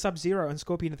 It's like Sub-Zero and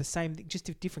Scorpion are the same, just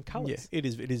different Yeah, colours. it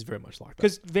is very much like that.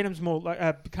 Because Venom's more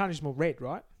like Carnage is more red,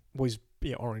 right? Well, he's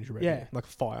orange red, Yeah. like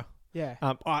fire. Yeah.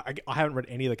 I haven't read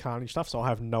any of the Carnage stuff, so I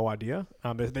have no idea.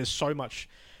 There's so much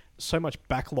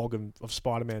backlog of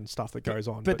Spider-Man stuff that goes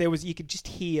on. But you could just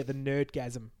hear the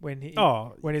nerdgasm when he's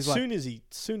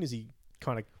soon as he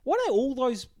kind of. Why do all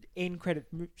those end credit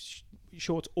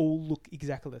shorts all look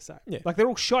exactly the same? Yeah. Like they're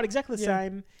all shot exactly the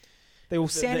same. They all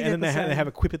sound exactly the same. They have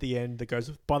a quip at the end that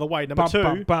goes, by the way, number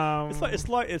 2.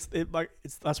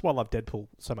 It's that's why I love Deadpool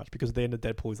so much, because at the end of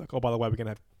Deadpool he's like, oh, by the way, we're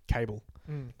gonna have Cable.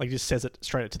 Like he just says it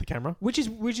straight to the camera. Which is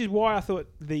why I thought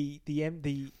the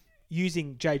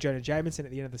using J. Jonah Jameson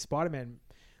at the end of the Spider-Man,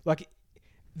 like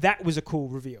that was a cool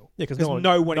reveal. Yeah, because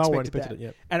no one expected that. it.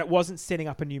 Yeah. And it wasn't setting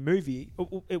up a new movie.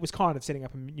 It was kind of setting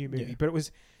up a new movie, but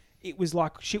it was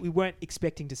like shit. We weren't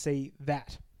expecting to see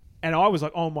that, and I was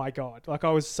like, oh my god! Like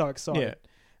I was so excited.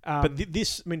 Yeah. But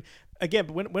this, I mean, again,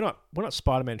 but we're not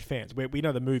Spider-Man fans. We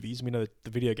know the movies, we know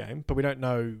the video game, but we don't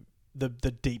know the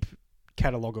deep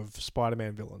catalogue of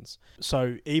Spider-Man villains.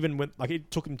 So even when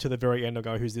it took him to the very end, I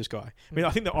go, who's this guy? I mean,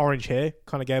 I think the orange hair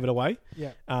kind of gave it away.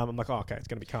 Yeah. I'm like, oh, okay, it's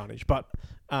going to be Carnage. But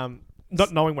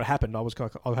not knowing what happened, I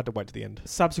had to wait to the end.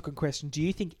 Subsequent question: do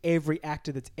you think every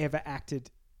actor that's ever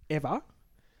acted ever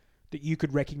that you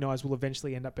could recognise will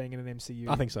eventually end up being in an MCU?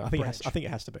 I think so. I think it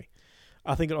has to be.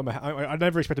 I think I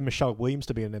never expected Michelle Williams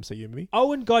to be in an MCU movie.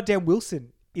 Owen goddamn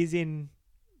Wilson is in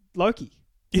Loki.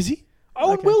 Is he?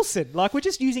 Owen Wilson. Like, we're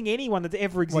just using anyone that's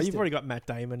ever existed. Well, you've already got Matt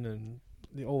Damon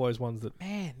and all those ones that...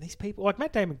 Man, these people... Like,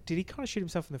 Matt Damon, did he kind of shoot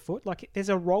himself in the foot? Like, there's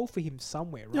a role for him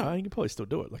somewhere, right? No, he can probably still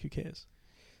do it. Like, who cares?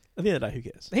 At the end of the day, who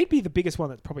cares? He'd be the biggest one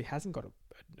that probably hasn't got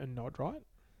a nod, right?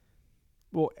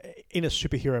 Well, in a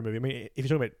superhero movie, I mean, if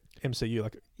you're talking about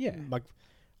MCU, Yeah. like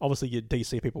Obviously, your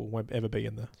DC people won't ever be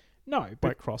in the No, won't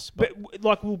but cross.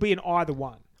 like we'll be in either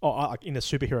one. Like in a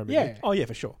superhero movie. Yeah. Oh yeah,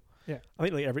 for sure. Yeah. I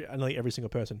think nearly every single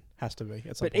person has to be.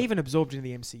 At some But point. even absorbed into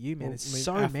the MCU, man, Well, there's I mean,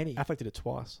 so many. Affleck did it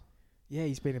twice. Yeah,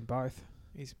 he's been in both.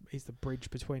 He's the bridge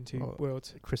between two Oh.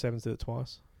 worlds. Chris Evans did it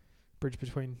twice. Bridge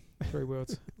between three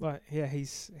worlds. Like, yeah,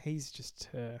 he's just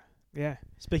yeah.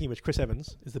 Speaking of which, Chris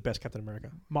Evans is the best Captain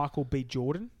America. Michael B.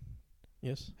 Jordan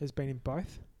Yes. has been in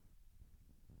both.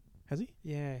 Has he?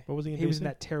 Yeah. What was he in? He was DC? in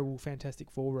that terrible Fantastic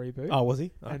Four reboot. Oh, was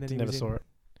he? I And then he never was saw in- it.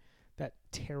 That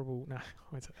terrible. No,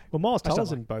 what's it? Well, Miles I just don't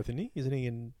Teller's in both, isn't he? Isn't he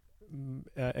in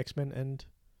X-Men and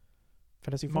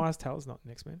Fantastic Four? Miles Teller's not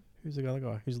an X-Men. Who's the other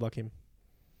guy? Who's like him?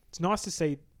 It's nice to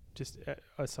see. Just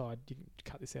aside, you can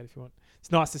cut this out if you want.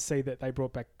 It's nice to see that they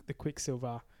brought back the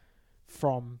Quicksilver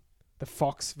from the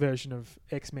Fox version of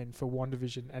X-Men for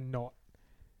WandaVision and not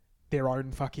their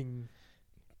own fucking.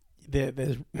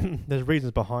 There's there's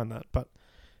reasons behind that, but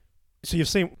so you've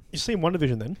seen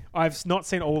WandaVision then? I've not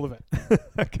seen all of it.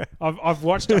 Okay. I've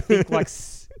watched I think like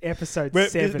episode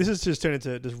 7. This has just turned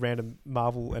into just random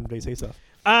Marvel and DC stuff.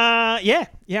 Yeah.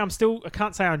 I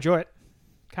can't say I enjoy it.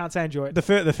 Can't say I enjoy it.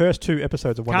 The first 2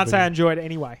 episodes of WandaVision. Can't say I enjoy it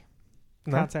anyway.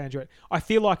 No? Can't say I enjoy it. I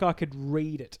feel like I could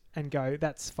read it and go,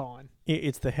 that's fine.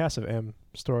 It's the House of M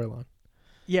storyline.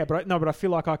 Yeah, but I feel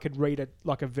like I could read it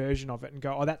like a version of it and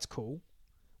go, oh, that's cool,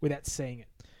 without seeing it.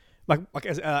 Like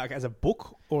as a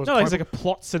book or as No, it's like a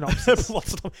plot synopsis.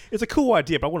 It's a cool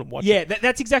idea, but I wouldn't watch Yeah, it.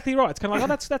 that's exactly right. It's kind of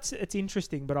like, oh, it's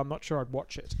interesting, but I'm not sure I'd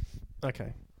watch it.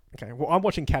 Okay. Well, I'm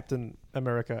watching Captain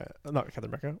America. Not Captain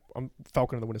America. I'm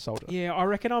Falcon and the Winter Soldier. Yeah, I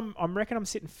reckon I'm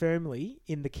sitting firmly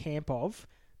in the camp of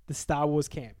the Star Wars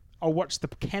camp. I'll watch the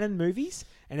canon movies,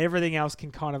 and everything else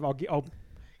can kind of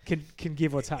can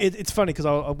give or take. It's funny because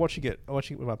I'm watching it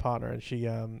with my partner, and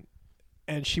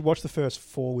she watched the first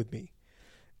 4 with me,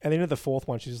 and then at the 4th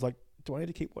one, she's like, "Do I need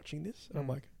to keep watching this?" And I'm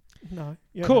like, "No."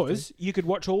 Because you could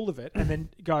watch all of it and then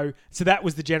go, so that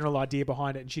was the general idea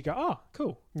behind it, and she'd go, oh,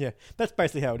 cool. Yeah, that's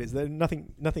basically how it is.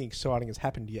 Nothing exciting has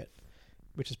happened yet,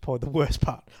 which is probably the worst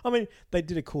part. I mean, they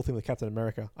did a cool thing with Captain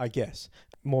America, I guess.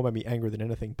 More made me angry than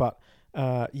anything, but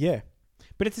yeah.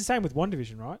 But it's the same with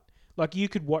WandaVision, right? Like, you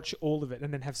could watch all of it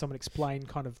and then have someone explain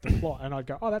kind of the plot, and I'd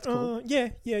go, oh, that's cool. Yeah,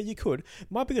 you could.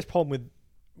 My biggest problem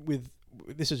with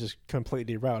this is just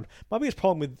completely derailed. My biggest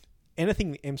problem with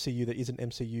anything in the MCU that isn't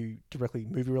MCU directly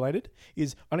movie related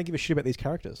is I don't give a shit about these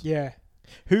characters. Yeah.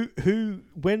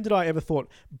 When did I ever thought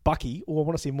Bucky, or I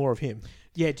want to see more of him?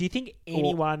 Yeah, do you think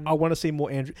anyone... Or I want to see more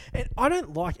Andrew. And I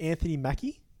don't like Anthony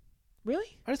Mackie.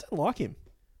 Really? I just don't like him.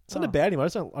 It's not about him. I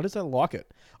just don't like it.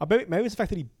 Maybe it's the fact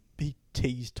that he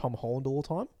teased Tom Holland all the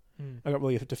time. I got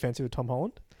really defensive with Tom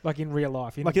Holland. Like in real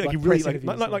life. Like he really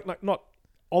not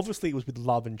obviously it was with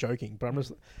love and joking, but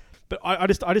I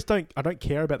don't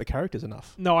care about the characters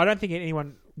enough. No, I don't think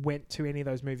anyone went to any of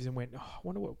those movies and went, oh, I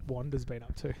wonder what Wanda's been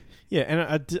up to. Yeah,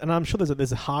 and I'm sure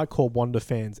there's a hardcore Wanda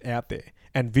fans out there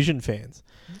and Vision fans.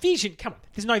 Vision, come on.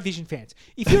 There's no Vision fans.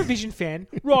 If you're a Vision fan,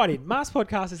 write in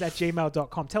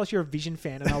masspodcasters@gmail.com. Tell us you're a Vision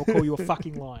fan and I will call you a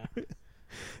fucking liar.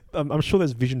 I'm sure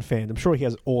there's Vision fans. I'm sure he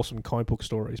has awesome comic book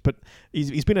stories, but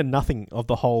he's been a nothing of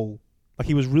the whole. Like,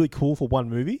 he was really cool for one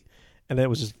movie, and then it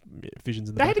was just Visions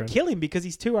in the background. They had to kill him because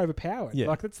he's too overpowered. Yeah.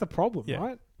 Like, that's the problem, Yeah.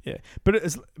 right? Yeah,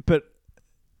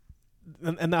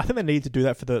 and I think they need to do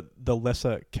that for the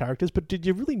lesser characters. But did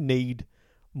you really need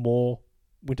more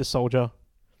Winter Soldier?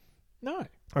 No.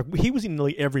 Like, he was in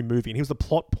nearly every movie, and he was the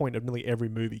plot point of nearly every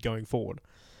movie going forward.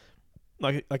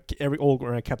 Like all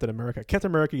around Captain America. Captain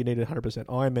America, you needed 100%.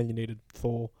 Iron Man, you needed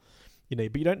Thor.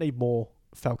 But you don't need more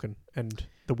Falcon and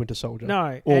the Winter Soldier.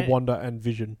 No. Or Wanda and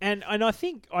Vision. And I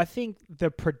think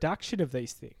the production of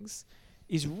these things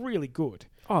is really good.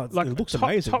 Oh, Like, it looks top,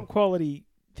 amazing. top quality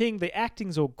thing. The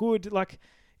acting's all good. Like,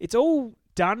 it's all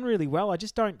done really well. I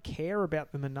just don't care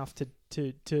about them enough to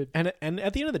And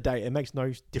at the end of the day, it makes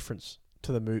no difference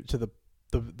to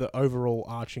the overall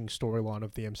arching storyline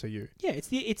of the MCU. Yeah,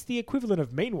 it's the equivalent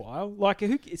of meanwhile. Like,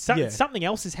 something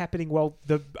else is happening while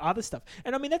the other stuff.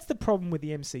 And I mean, that's the problem with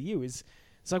the MCU is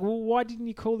it's like, well, why didn't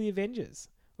you call the Avengers?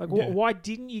 Like, why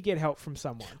didn't you get help from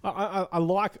someone? I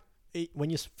like it, when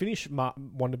you finish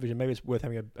WandaVision, maybe it's worth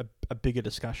having a bigger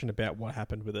discussion about what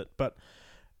happened with it. But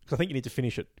cause I think you need to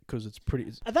finish it because it's pretty.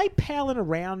 Are they palling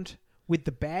around with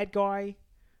the bad guy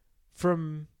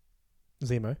from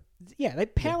Zemo. Yeah, they're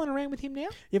palling around with him now.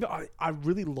 Yeah, but I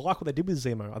really like what they did with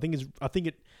Zemo. I think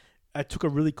it took a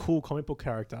really cool comic book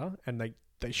character and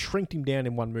they shrinked him down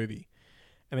in one movie,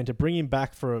 and then to bring him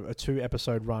back for a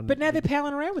 2-episode run. But now they're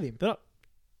palling around with him. They're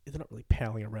not really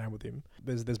palling around with him.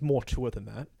 There's more to it than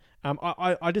that.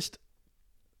 I just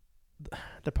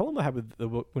the problem I have with the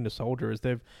Winter Soldier is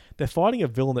they're fighting a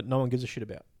villain that no one gives a shit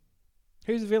about.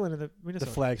 Who's the villain of the Winter The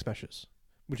Soldier? Flag Smashers,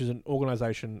 which is an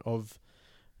organization of,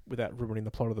 without ruining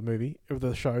the plot of the movie of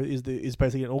the show, is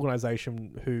basically an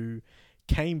organization who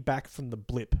came back from the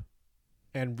blip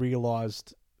and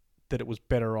realized that it was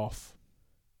better off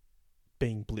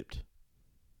being blipped.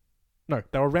 No,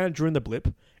 they were around during the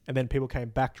blip, and then people came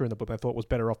back during the blip. They thought it was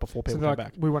better off before So people they're came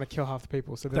like, back. we want to kill half the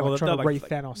people, so they're They're like trying to like-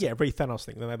 re-Thanos. Yeah, re-Thanos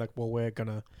thing. Then they're like, well, we're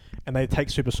gonna, and they take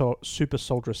super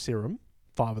soldier serum,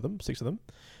 5 of them, 6 of them,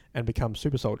 and become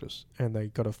super soldiers. And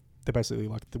they're basically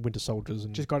like the Winter Soldiers,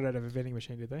 and Just got it out of a vending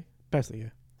machine, did they? basically, yeah.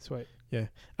 Sweet.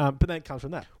 But then it comes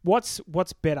from that. What's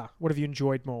better? What have you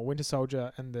enjoyed more, Winter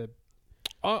Soldier and the?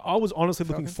 I was honestly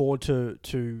looking Falcon? forward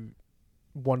to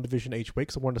one division each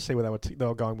week, so I wanted to see where they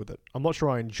were going with it. I'm not sure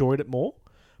I enjoyed it more,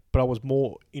 but I was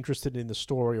more interested in the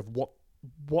story of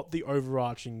what the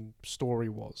overarching story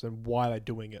was and why they're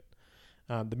doing it,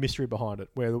 the mystery behind it.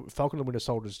 Where Falcon and the Winter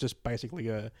Soldier is just basically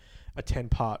a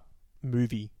 10-part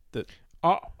movie that.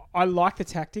 I like the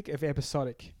tactic of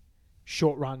episodic,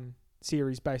 short run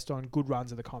series based on good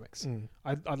runs of the comics.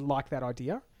 I like that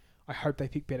idea. I hope they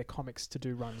pick better comics to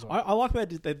do runs on. I like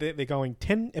that they're going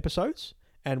 10 episodes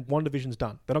and one division's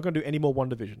done. They're not going to do any more one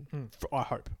division. I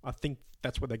hope. I think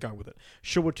that's where they're going with it.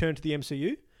 She'll return to the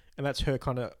MCU, and that's her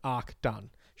kind of arc done.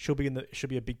 She'll be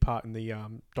a big part in the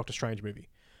Doctor Strange movie.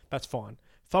 That's fine.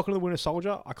 Falcon and the Winter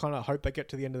Soldier, I kind of hope they get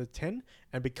to the end of the 10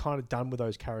 and be kind of done with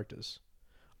those characters.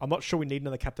 I'm not sure we need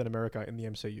another Captain America in the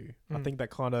MCU. I think that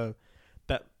kind of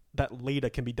that leader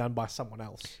can be done by someone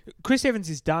else. Chris Evans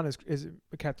is done as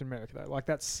Captain America though. Like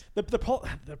that's The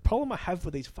problem I have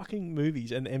with these fucking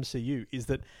movies and the MCU is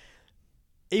that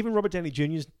even Robert Downey Jr.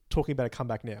 is talking about a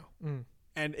comeback now.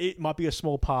 And it might be a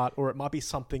small part, or it might be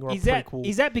something, or a prequel.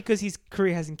 Is that because his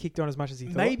career hasn't kicked on as much as he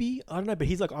thought? Maybe, I don't know, but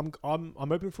he's like, I'm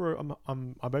open for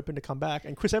I'm open to come back.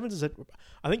 And Chris Evans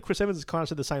I think Chris Evans has kind of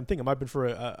said the same thing. I'm open for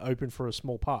a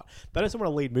small part. They don't want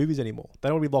to lead movies anymore. They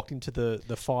don't want to be locked into the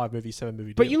 5-movie,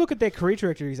 7-movie. But deal. you look at their career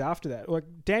trajectories after that. Like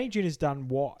Downey Jr.'s done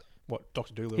what?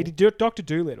 Doctor Dolittle. He did Doctor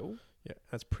Dolittle. Yeah,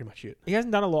 that's pretty much it. He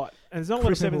hasn't done a lot, and there's not a lot of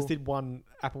Chris people. Evans did one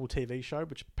Apple TV show,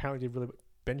 which apparently did really.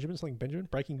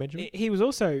 Breaking Benjamin. He was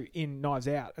also in Knives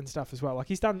Out and stuff as well. Like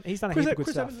he's done a heap of good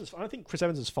stuff. I think Chris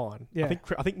Evans is fine. Yeah.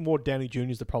 I think more Downey Jr.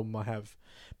 is the problem I have,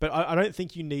 but I don't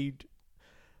think you need.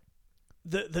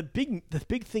 The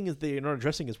big thing is they're not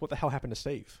addressing is what the hell happened to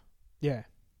Steve, Yeah,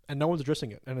 and no one's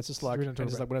addressing it, and it's just like We don't talk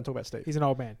we don't talk about Steve. he's an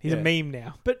old man. He's a Yeah. meme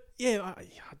now. But yeah, I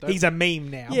don't, He's a meme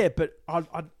now. yeah, but I'd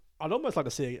almost like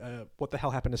to see what the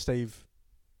hell happened to Steve.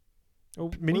 Well,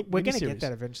 Mini- we're going to miniseries. get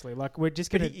that eventually. Like we're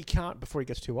just But going he can't before he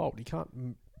gets too old. He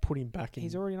can't put him back in.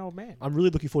 He's already an old man. I'm really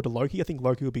looking forward to Loki. I think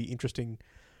Loki will be interesting.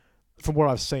 From what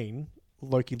I've seen,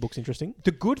 Loki looks interesting.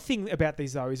 The good thing about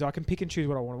these though is I can pick and choose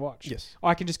what I want to watch. Yes.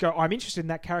 I can just go, I'm interested in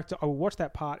that character. I will watch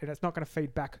that part, and it's not going to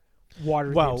feed back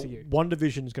wider Well, in the MCU. One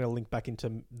Division is going to link back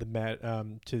into the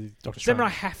to Doctor So then Strange. I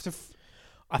have to.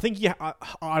 I think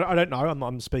I don't know.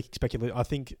 I'm speculating. I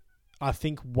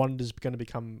think Wanda's going to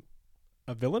become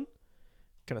a villain.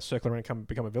 Going to circle around and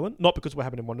become a villain. Not because what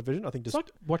happened in One Division. I think It's just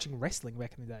like watching wrestling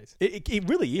back in the days. it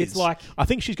really is. It's like I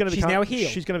think she's going to she's become now a heel.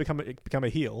 She's going to become a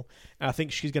heel, and I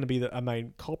think she's going to be a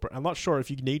main culprit. I'm not sure if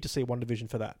you need to see One Division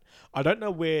for that. I don't know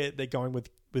where they're going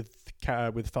with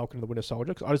Falcon and the Winter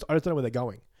Soldier. 'Cause I just don't know where they're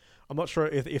going. I'm not sure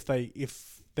if they're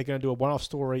going to do a one-off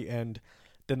story and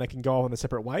then they can go off in the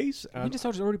separate ways. Winter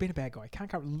Soldier's already been a bad guy. Can't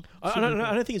come. I don't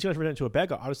think he's going to return to a bad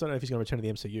guy. I just don't know if he's going to return to the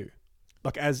MCU,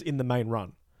 like as in the main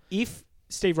run. If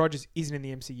Steve Rogers isn't in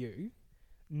the MCU,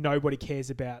 nobody cares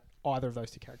about either of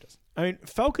those two characters. I mean,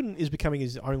 Falcon is becoming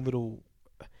his own little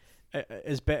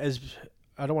as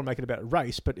I don't want to make it about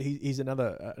race, but he's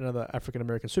another African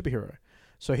American superhero.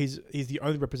 So he's the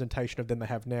only representation of them they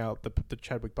have now. The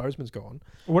Chadwick Boseman's gone.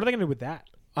 What are they going to do with that?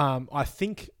 I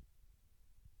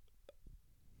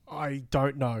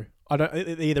don't know.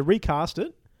 They either recast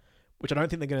it, which I don't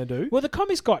think they're going to do. Well, the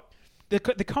comics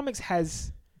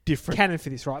has Different. canon for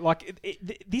this, right? Like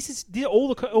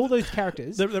all those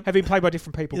characters have been played by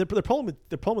different people. The problem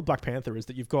with Black Panther is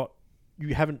that you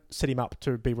haven't set him up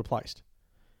to be replaced.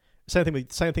 Same thing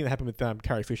that happened with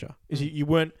Carrie Fisher. Is you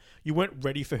weren't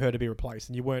ready for her to be replaced,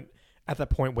 and you weren't at that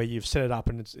point where you've set it up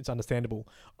and it's understandable.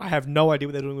 I have no idea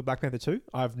what they're doing with Black Panther 2.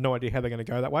 I have no idea how they're going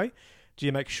to go that way. Do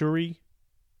you make Shuri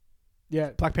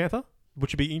Black Panther,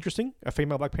 which would be interesting, a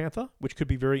female Black Panther, which could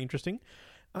be very interesting.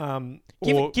 Given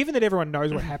that everyone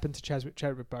knows what happened to Chadwick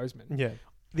Boseman, Yeah,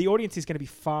 the audience is going to be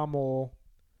far more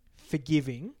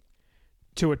forgiving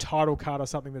to a title card or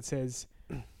something that says,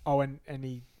 "Oh, and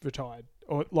he retired,"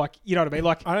 or like, you know what I mean?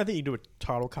 Like, I don't think you do a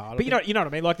title card. but you know what I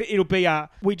mean? Like, it'll be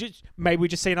we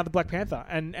just see another Black Panther,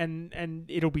 and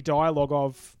it'll be dialogue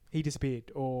of he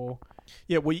disappeared, or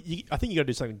Yeah, well, I think you got to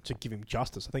do something to give him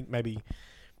justice. I think maybe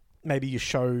you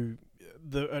show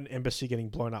an embassy getting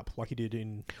blown up like you did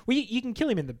in. well, you can kill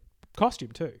him in the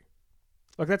costume too.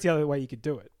 Like, that's the other way you could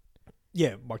do it.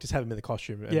 Yeah, like just have him in the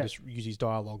costume and Yeah. just use his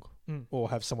dialogue, Mm. or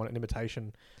have someone an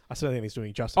imitation. I still don't think he's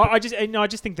doing justice. I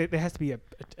just think that there has to be a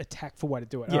tactful way to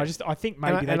do it. And Yeah. I think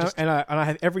maybe I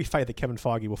have every faith that Kevin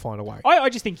Feige will find a way. I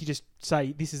just think you just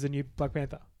say this is the new Black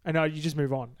Panther, and you just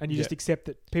move on, and you Yeah. just accept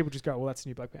that people just go, well, that's the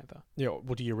new Black Panther. Yeah,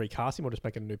 well, do you recast him or just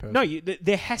make it a new person? No,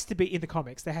 there has to be in the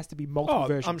comics. There has to be multiple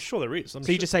versions. I'm sure there is. So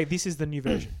you just say this is the new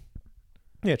version.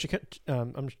 Yeah,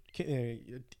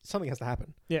 something has to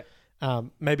happen. Yeah.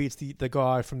 Maybe it's the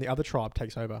guy from the other tribe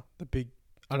takes over. The big,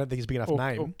 I don't think he's a big enough or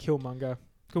name. Killmonger.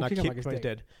 No, Killmonger's Killmonger's dead.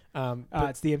 dead. But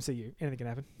It's the MCU. Anything can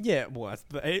happen. yeah, well,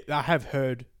 I have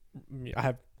heard.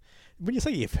 When you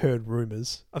say you've heard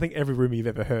rumors, I think every rumor you've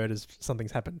ever heard is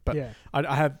something's happened. But yeah.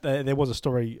 I have. There was a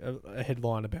story, a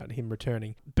headline about him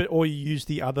returning. But or you use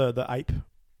the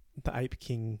ape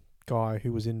king guy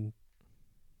who was in.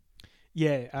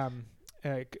 Yeah.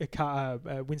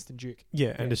 Winston Duke.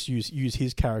 Yeah, and just use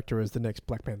his character as the next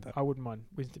Black Panther. I wouldn't mind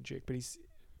Winston Duke, but he's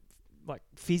like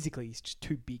physically he's just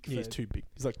too big. He's too big.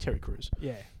 He's like Terry Crews.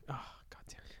 Yeah. Oh God,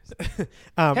 Terry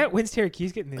Crews. When's Terry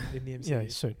Crews getting in the MCU? Yeah,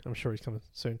 soon. I'm sure he's coming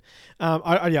soon.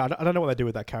 I don't know what they do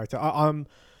with that character. I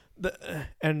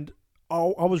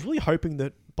was really hoping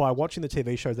that by watching the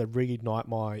TV shows, they'd reignite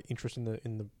my interest in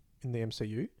the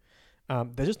MCU.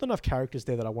 There's just not enough characters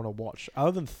there that I want to watch,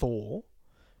 other than Thor,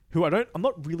 who I'm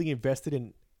not really invested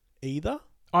in either.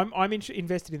 I'm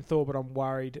invested in Thor, but I'm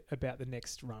worried about the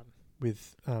next run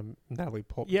With Natalie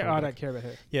Portman. Yeah, I don't care about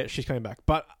her. Yeah, she's coming back,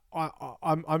 but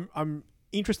I'm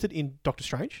interested in Doctor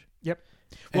Strange. Yep.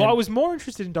 Well, I was more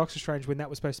interested in Doctor Strange when that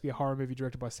was supposed to be a horror movie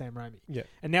directed by Sam Raimi. Yeah,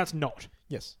 and now it's not.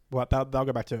 Yes. Well, they'll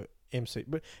go back to MC,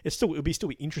 but it'll still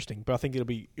be interesting. But I think it'll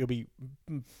be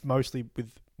mostly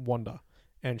with Wanda,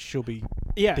 and she'll be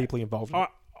deeply involved. In it.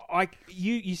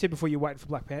 You said before you're waiting for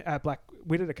Black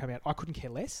Widow to come out. I couldn't care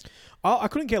less. I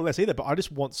couldn't care less either, but I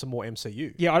just want some more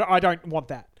MCU. Yeah, I don't want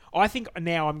that. I think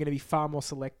now I'm going to be far more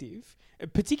selective,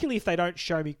 particularly if they don't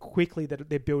show me quickly that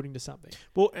they're building to something.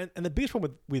 Well, and the biggest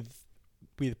problem with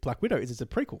Black Widow is it's a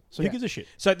prequel, so who gives a shit?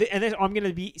 So I'm going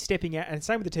to be stepping out, and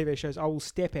same with the TV shows. I will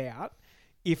step out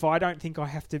if I don't think I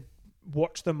have to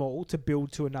watch them all to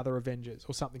build to another Avengers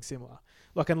or something similar.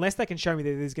 Like, unless they can show me that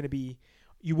there's going to be,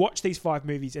 you watch these 5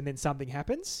 movies and then something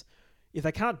happens. If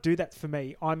they can't do that for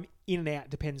me, I'm in and out.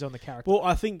 Depends on the character. Well,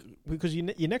 I think because your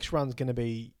next run's going to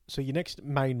be, so your next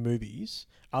main movies,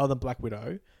 other than Black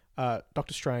Widow,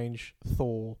 Doctor Strange,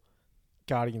 Thor,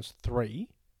 Guardians 3,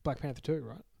 Black Panther 2,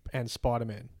 right? and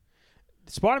Spider-Man.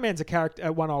 Spider-Man's a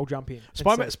character, one I'll jump in.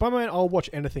 Spider-Man, I'll watch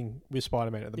anything with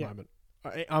Spider-Man at the moment.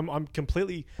 I'm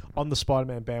completely on the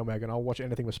Spider-Man bandwagon. I'll watch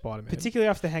anything with Spider-Man. Particularly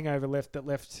after the Hangover left.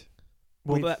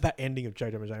 Well, that ending of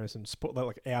J. Jonah Jameson,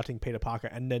 like outing Peter Parker,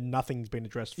 and then nothing's been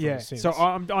addressed for since. So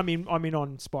I'm in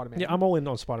on Spider-Man. Yeah, I'm all in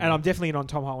on Spider-Man. And I'm definitely in on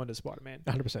Tom Holland as Spider-Man.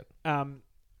 100%.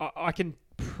 I can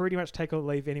pretty much take or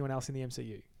leave anyone else in the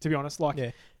MCU, to be honest.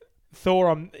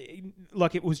 Thor,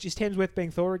 it was just Hemsworth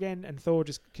being Thor again, and Thor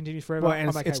just continues forever. Well, and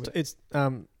I'm okay with it. It's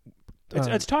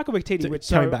Taika Waititi, which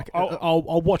coming back.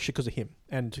 I'll watch it because of him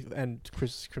and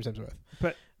Chris Hemsworth.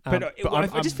 But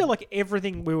I just feel like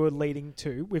everything we were leading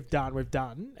to, we've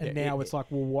done, and now it's like,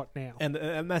 well, what now? And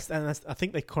that's I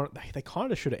think they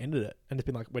kind of should have ended it and just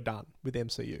been like, we're done with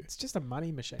MCU. It's just a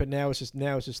money machine. But now it's just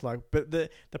like, but the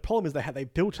problem is they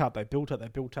built up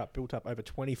over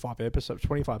 25 episodes,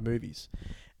 25 movies,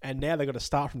 and now they've got to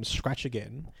start from scratch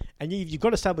again. And you've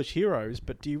got established heroes,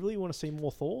 but do you really want to see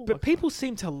more Thor? But people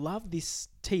seem to love this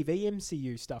TV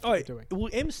MCU stuff that they're doing.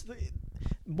 Well,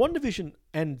 WandaVision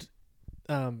and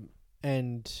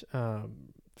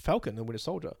Falcon and Winter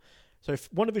Soldier. So if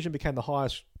WandaVision became the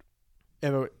highest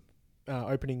ever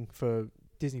opening for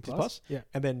Disney Plus, yeah,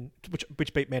 and then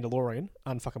which beat Mandalorian,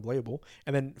 unfucking believable,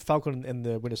 and then Falcon and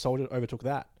the Winter Soldier overtook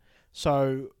that.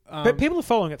 So, but people are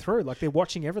following it through, like they're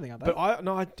watching everything, aren't they? But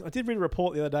I did read a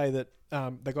report the other day that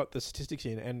they got the statistics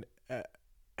in, and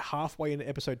halfway into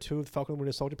episode 2 of Falcon and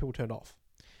Winter Soldier, people turned off.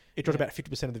 It dropped about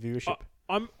 50% of the viewership.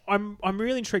 I'm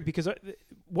really intrigued because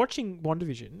watching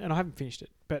WandaVision, and I haven't finished it,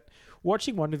 but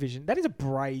watching WandaVision, that is a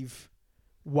brave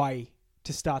way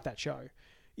to start that show.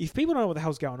 If people don't know what the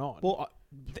hell's going on, well,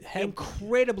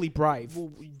 incredibly brave.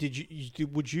 Well,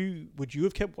 would you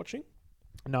have kept watching?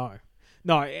 No,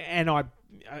 and I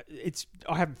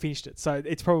haven't finished it, so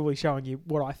it's probably showing you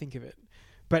what I think of it.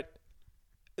 But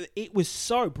it was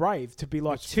so brave to be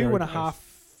like It's two very and a brave.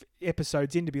 half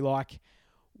episodes in to be like,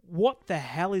 what the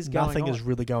hell is going on? Nothing is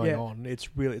really going Yeah. on.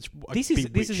 It's really This is a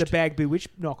Bewitched. Bag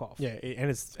Bewitched knockoff. Yeah, and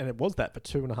it was that for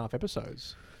 2.5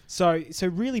 episodes. So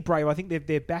really brave. I think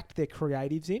they've backed their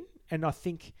creatives in, and I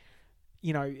think,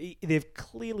 you know, they're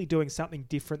clearly doing something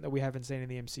different that we haven't seen in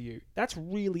the MCU. That's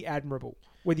really admirable,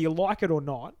 whether you like it or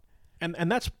not. And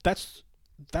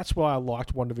that's why I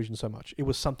liked WandaVision so much. It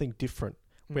was something different.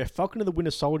 Where Falcon and the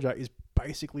Winter Soldier is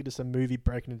basically just a movie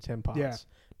breaking into 10 parts. Yeah.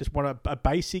 Just want a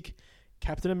basic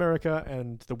Captain America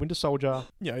and the Winter Soldier.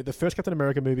 You know, the first Captain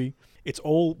America movie. It's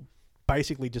all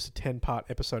basically just a 10-part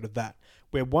episode of that.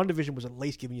 Where WandaVision was at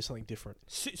least giving you something different.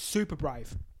 Super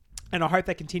brave. And I hope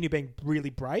they continue being really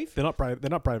brave They're not brave. They're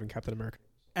not brave in Captain America.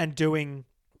 and doing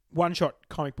one-shot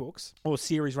comic books or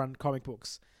series-run comic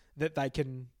books that they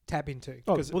can tap into.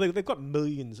 Oh, 'Cause- well, they've got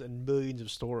millions and millions of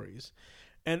stories.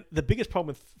 And the biggest problem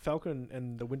with Falcon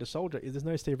and the Winter Soldier is there's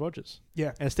no Steve Rogers.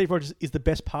 yeah. And Steve Rogers is the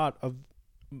best part of...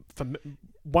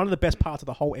 one of the best parts of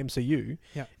the whole MCU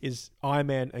Yeah. is Iron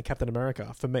Man and Captain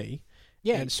America, for me.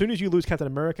 Yeah. And as soon as you lose Captain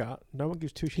America, no one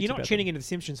gives two shits You're not about tuning them. into The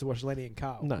Simpsons to watch Lenny and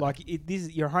Carl. No. Like,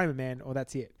 you're a Homer man, or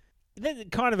that's it. Then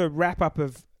kind of a wrap-up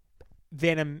of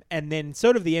Venom and then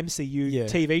sort of the MCU Yeah.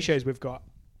 TV shows we've got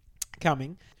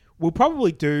coming. We'll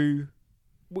probably do...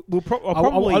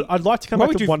 I'd like to come back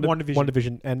probably to do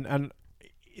WandaVision, and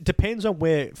it depends on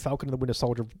where Falcon and the Winter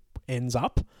Soldier ends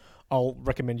up. I'll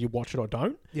recommend you watch it or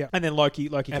don't. Yeah. And then Loki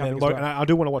And coming then as well. and I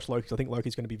do want to watch Loki because I think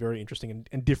Loki's going to be very interesting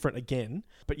and different again.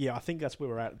 But yeah, I think that's where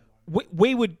we're at.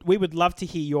 We would love to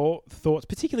hear your thoughts,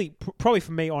 particularly probably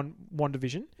from me on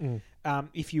WandaVision.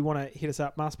 If you want to hit us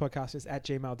up,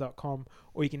 masterpodcasters@gmail.com,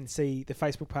 or you can see the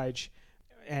Facebook page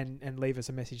and leave us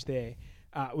a message there.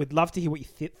 We'd love to hear what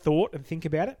you thought and think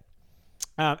about it.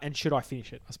 And should I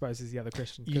finish it, I suppose, is the other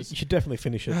question. You 'Cause should definitely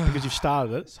finish it because you've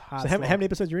started it. So hard how slog. many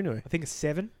episodes are you into it? I think it's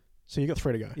 7. So you got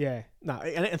 3 to go. Yeah, No,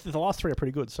 and the last 3 are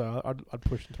pretty good. So I'd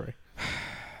push the 3.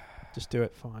 Just do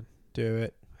it. fine. Do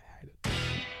it. I hate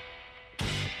it.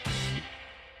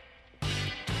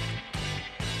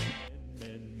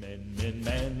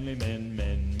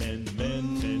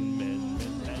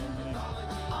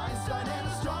 Einstein and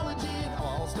astrology, it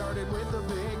all started with the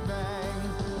Big Bang.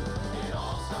 It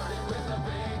all started with the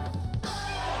Big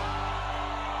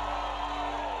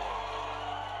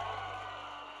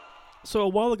So a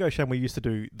while ago, Shane, we used to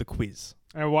do the quiz.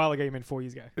 And a while ago, you meant 4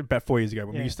 years ago. About 4 years ago,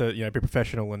 when Yeah. we used to, be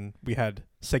professional and we had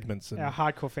segments. And Our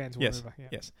hardcore fans will yes, remember. Yeah.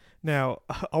 yes. Now,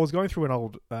 I was going through an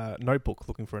old notebook,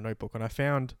 looking for a notebook, and I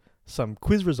found some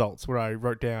quiz results where I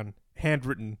wrote down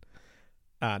handwritten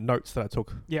notes that I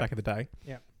took Yeah. back in the day.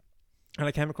 Yeah. And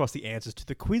I came across the answers to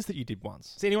the quiz that you did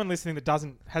once. So anyone listening that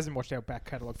hasn't watched our back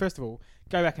catalogue, first of all,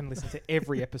 go back and listen to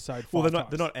every episode. Well, five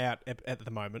they're not times. out at the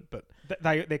moment, but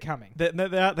They're coming.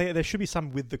 there should be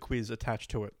some with the quiz attached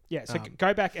to it Yeah, so Um,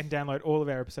 go back and download all of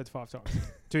our episodes 5 times.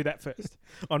 Do that first.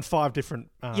 on 5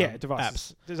 different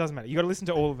Devices. It doesn't matter. You got to listen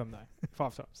to all of them though,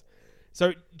 5 times.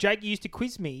 So Jake used to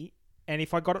quiz me, and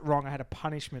if I got it wrong, I had a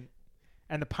punishment,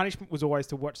 and the punishment was always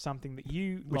to watch something that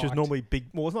you which is liked. normally big.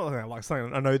 Well, it's not something I like.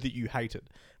 Something I know that you hated,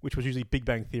 which was usually Big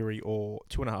Bang Theory or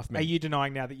 2.5 Men. Are you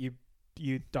denying now that you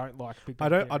don't like Big Bang I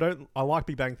don't. Theory? I don't. I like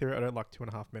Big Bang Theory. I don't like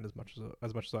 2.5 Men as much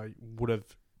as I would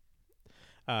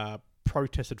have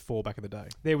protested for back in the day.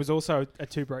 There was also a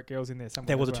Two Broke Girls in there somewhere.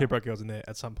 There was as a well. Two Broke Girls in there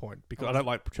at some point because I don't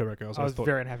like Two Broke Girls. I was thought,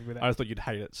 very unhappy with that. I just thought you'd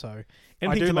hate it. So I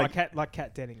anything do to like make.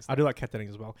 Kat Dennings. I do like Kat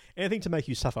Dennings as well. Anything to make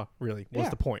you suffer, really, was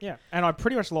the point. Yeah, and I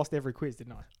pretty much lost every quiz,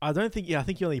 didn't I? I don't think. Yeah, I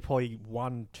think you only probably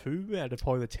 1, 2 out of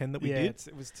probably the 10 that we did.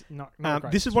 It was not a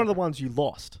great This is one of the struggle. ones you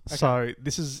lost. Okay. So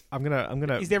this is. I'm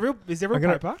gonna. Is there real I'm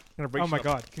gonna- paper? I'm gonna reach Oh my up-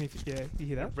 god! Can you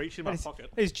hear that? reach in That my is-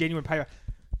 pocket. That is genuine paper.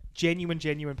 Genuine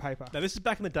paper. Now, this is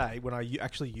back in the day when I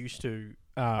actually used to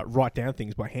write down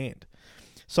things by hand.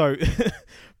 So,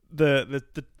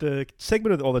 the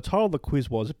segment or the title of the quiz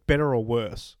was "Better or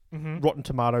Worse: Mm-hmm. Rotten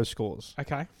Tomatoes Scores."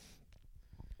 Okay.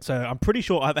 So I'm pretty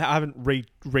sure I haven't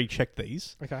rechecked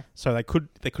these. Okay. So they could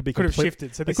be Could have complete-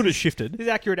 shifted. So They this could have is, shifted this is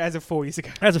accurate as of 4 years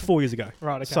ago. as of 4 years ago.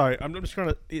 Right. Okay. So I'm just trying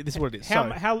to. This is what it is.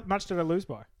 how much did I lose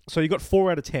by? So you got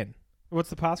 4 out of 10. What's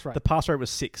the pass rate? The pass rate was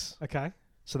 6. Okay.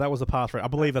 So that was the pass rate. I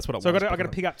believe that's what it So was. I got to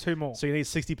pick up 2 more. So you need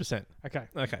 60%. Okay.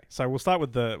 Okay, so we'll start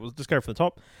with we'll just go from the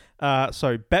top.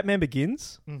 So Batman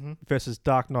Begins Mm-hmm. versus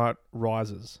Dark Knight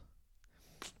Rises.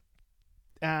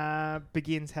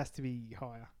 Begins has to be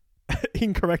higher.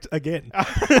 Incorrect again.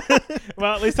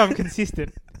 Well, at least I'm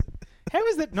consistent. How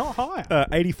is that not higher?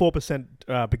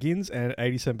 84% Begins and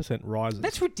 87% Rises.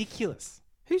 That's ridiculous.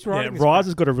 Who's yeah, writing this?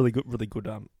 Rises got a really good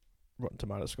Rotten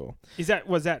Tomato score.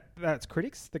 That's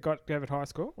critics that gave it high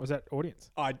score? Or was that audience?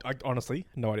 I honestly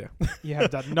no idea. You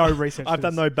have done no research. I've for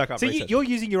done this. no backup So research. you're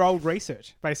using your old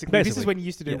research, basically. This is when you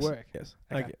used to do yes, work. Yes.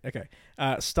 Okay. Okay.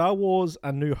 Star Wars: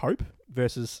 A New Hope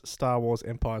versus Star Wars: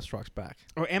 Empire Strikes Back.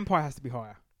 Or Empire has to be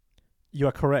higher. You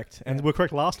are correct, and Yeah. we're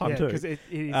correct last time Yeah, too. because it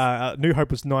is. New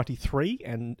Hope was 93,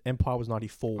 and Empire was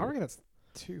 94 I reckon that's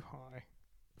too high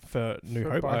for New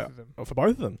for Hope. both of them. For both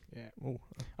of them. Yeah. Ooh.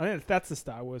 I think that's the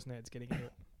Star Wars nerds getting into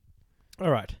it.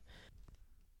 All right.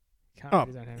 Can't Oh,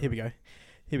 you don't have Here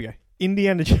it. we go.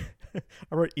 Indiana. I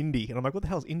wrote Indy, and I'm like, what the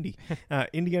hell is Indy?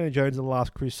 Indiana Jones and the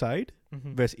Last Crusade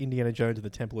Mhm. versus Indiana Jones and the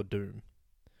Temple of Doom.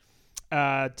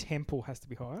 Temple has to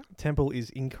be higher. Temple is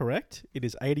incorrect. It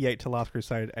is 88 to Last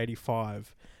Crusade,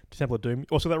 85 to Temple of Doom.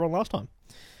 Also, that wrong last time.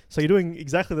 So you're doing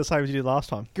exactly the same as you did last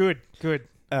time. Good. Glad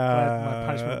my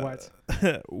punishment waits.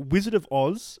 Wizard of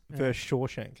Oz Yeah. versus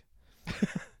Shawshank.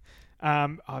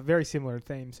 Very similar in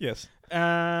themes. Yes.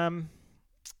 I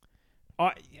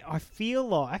feel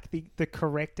like the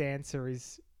correct answer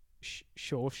is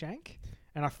Shawshank,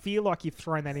 and I feel like you've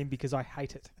thrown that in because I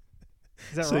hate it.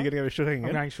 Is that So right? you're going to go with Shawshank I'm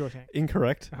again? going Shawshank.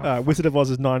 Incorrect. Oh, fuck. Wizard of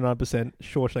Oz is 99%.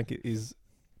 Shawshank is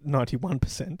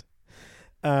 91%.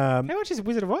 How much is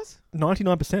Wizard of Oz?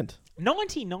 99%.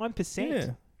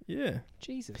 99%. Yeah.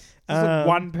 Jesus. There's like Um,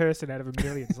 one person out of a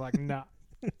million. It's like, nah,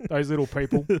 those little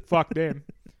people, fuck them.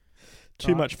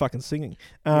 Too Right. much fucking singing.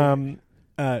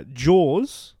 Yeah.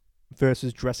 Jaws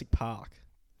versus Jurassic Park.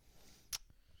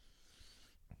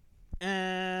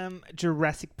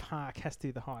 Jurassic Park has to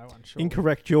be the higher one, sure.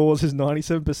 Incorrect. Jaws is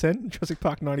 97%. Jurassic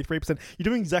Park 93%. You're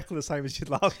doing exactly the same as you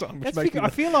did last time. Which That's makes because me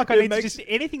I feel like I it need to makes- just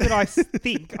anything that I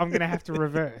think I'm going to have to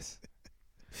reverse.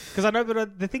 Because I know,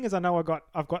 but the thing is, I know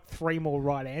I've got 3 more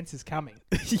right answers coming,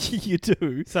 you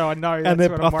do. so I know And that's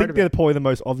what I I'm think worried they're about. probably the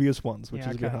most obvious ones, which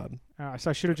Yeah, is a bit okay. hard. So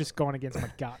I should have just gone against my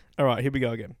gut. All right, here we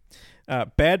go again.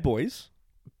 Bad Boys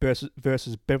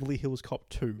versus Beverly Hills Cop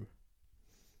 2.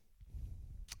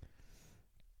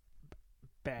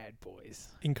 Bad Boys.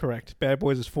 Incorrect. Bad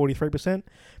Boys is 43%.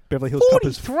 Beverly Hills Cop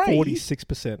is 43?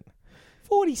 46%.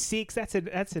 46. That's an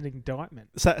indictment.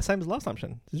 Same as last time,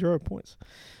 Shen. 0 points.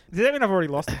 Does that mean I've already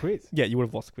lost the quiz? Yeah, you would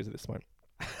have lost the quiz at this point.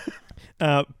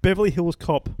 Beverly Hills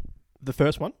Cop, the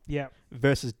first one, Yeah.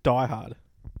 versus Die Hard.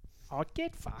 I'll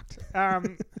get fucked.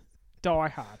 Die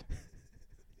Hard.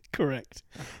 Correct.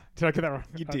 Did I get that wrong?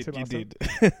 You That's did. it You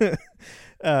last time.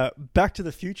 did. Back to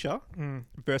the Future Mm.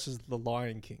 versus The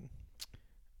Lion King.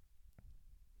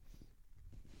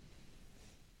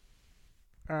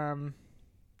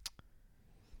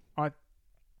 I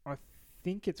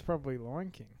think it's probably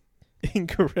Lion King.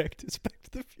 Incorrect. It's Back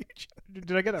to the Future.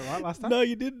 Did I get that right last time? No,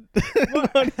 you didn't.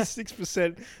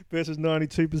 96% versus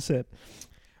 92%.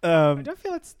 I don't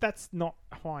feel that's not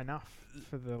high enough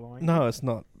for the Lion No, it's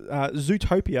not.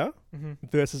 Zootopia King.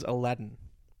 Mhm. versus Aladdin,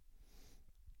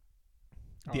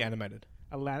 the Oh, animated.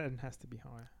 Aladdin has to be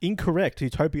higher. Incorrect.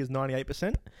 Zootopia is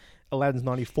 98%. Aladdin's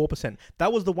 94%.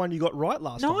 That was the one you got right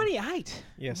last time. 98?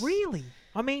 Yes. Really?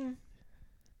 I mean,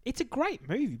 it's a great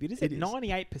movie, but is It it is.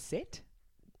 98%?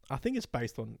 I think it's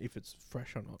based on if it's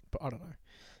fresh or not, but I don't know.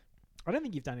 I don't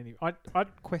think you've done any.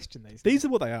 I'd question these. These are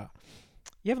what they are.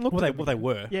 You haven't looked What at they them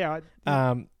were. yet.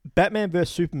 Yeah. Batman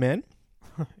versus Superman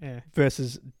Yeah.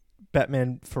 versus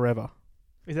Batman Forever.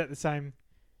 Is that the same?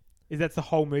 Is that the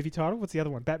whole movie title? What's the other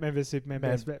one? Batman vs Superman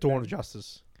versus Dawn of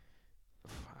Justice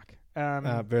Fuck.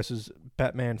 versus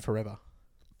Batman Forever.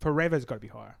 Forever's got to be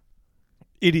higher.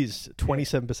 It is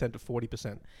 27% to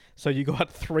 40%. So you got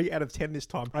 3 out of 10 this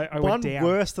time. I One went down.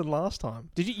 worse than last time.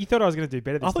 Did you thought I was going to do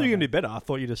better this I thought time? you were going to mate? do better. I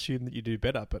thought you'd assume that you do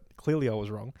better, but clearly I was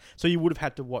wrong. So you would have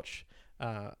had to watch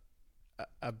a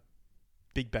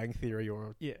Big Bang Theory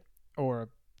or Or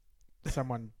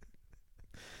someone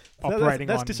That's operating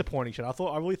on disappointing shit.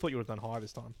 I really thought you would have done higher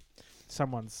this time.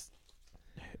 someone's,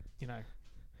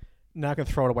 Now I can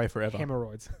throw it away forever.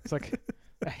 hemorrhoids. It's like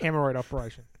a hemorrhoid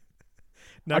operation.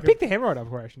 Now I I can picked the hemorrhoid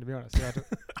operation, to be honest. Yeah,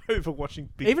 over watching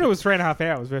Big even if it was 3.5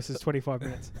 hours versus 25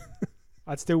 minutes,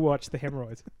 I'd still watch the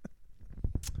hemorrhoids.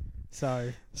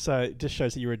 So, So it just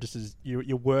shows that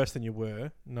you're worse than you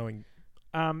were, knowing.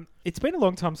 it's been a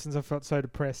long time since I felt so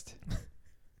depressed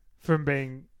from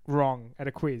being wrong at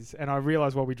a quiz, and I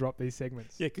realised why we dropped these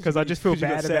segments. Yeah, because I just feel 'cause you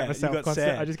got bad sad. about You myself. got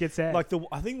Constantly. sad. I just get sad. Like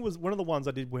I think it was one of the ones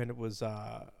I did when it was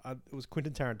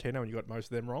Quentin Tarantino, and you got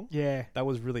most of them wrong. yeah. That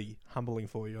was really humbling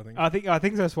for you, I think. I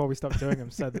think that's why we stopped doing them,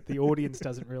 so that the audience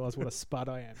doesn't realise what a spud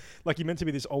I am. Like you're meant to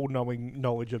be this all-knowing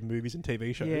knowledge of movies and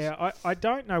TV shows. Yeah, I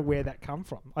don't know where that come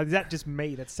from. Is that just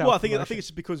me? That's Well, I think self-promotion? it's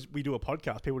just because we do a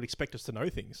podcast, people would expect us to know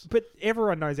things. But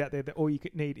everyone knows out there that all you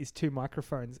could need is 2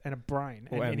 microphones and a brain,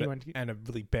 and anyone. And a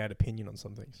really bad opinion on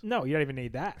some things. No, you don't even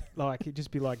need that. Like, it'd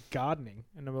just be like gardening.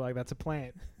 And they'll be like, that's a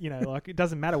plant. You know, like, it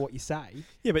doesn't matter what you say.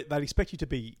 Yeah, but they'd expect you to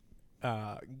be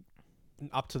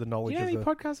up to the Do knowledge you know how of many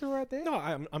podcasts are right there? No,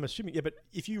 I'm assuming. Yeah, but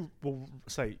if you will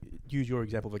say use your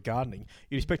example of a gardening,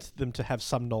 you'd expect them to have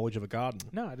some knowledge of a garden.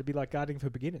 No, it'd be like gardening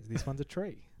for beginners. This one's a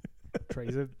tree.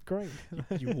 Trees are green.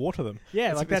 You water them.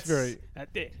 Yeah, It's- like it's that's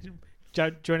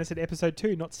very. join us at episode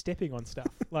 2, not stepping on stuff.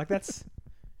 Like that's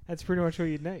pretty much all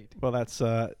you'd need. Well, that's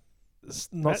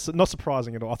not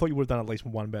surprising at all. I thought you would have done at least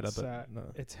one better, So, but no.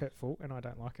 it's hurtful, and I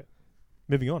don't like it.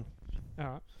 Moving on. All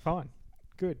right, fine,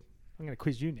 good. I'm going to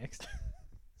quiz you next.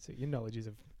 So your knowledge is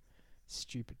of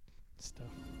stupid stuff.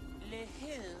 Le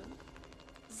who?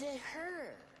 The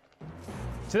her.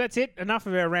 So that's it. Enough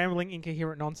of our rambling,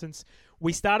 incoherent nonsense.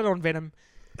 We started on Venom.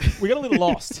 We got a little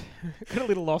lost. Got a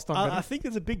little lost on Venom. I think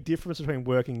there's a big difference between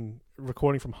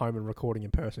recording from home and recording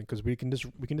in person because we can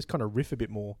just kind of riff a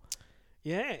bit more.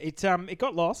 Yeah, it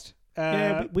got lost.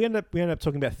 But we ended up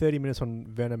talking about 30 minutes on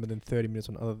Venom and then 30 minutes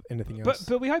on anything else.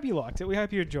 But we hope you liked it. We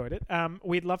hope you enjoyed it.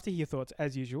 We'd love to hear your thoughts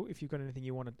as usual. If you've got anything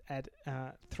you want to add,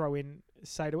 throw in,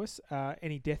 say to us.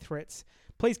 Any death threats,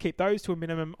 please keep those to a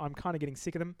minimum. I'm kind of getting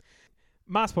sick of them.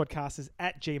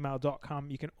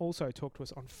 MarsPodcasters@gmail.com. You can also talk to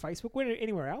us on Facebook.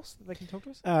 Anywhere else that they can talk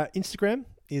to us? Instagram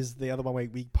is the other one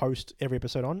we post every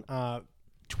episode on.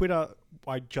 Twitter,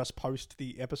 I just post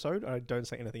the episode. I don't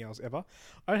say anything else ever.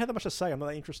 I don't have that much to say. I'm not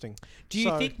that interesting. Do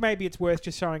you think maybe it's worth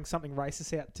just showing something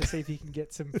racist out to see if you can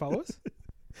get some followers?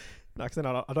 No, because then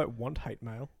I don't want hate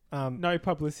mail. No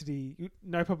publicity.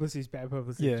 No publicity is bad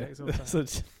publicity. Yeah, Jake's all the time. so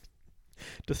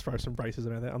just throw some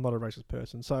racism out there. I'm not a racist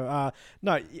person. So,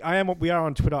 no, I am. We are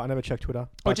on Twitter. I never check Twitter.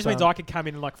 Oh, it just means I could come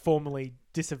in and like formally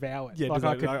disavow it. Yeah, like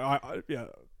I could. yeah.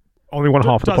 Only one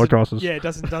half of the podcasters. Yeah, it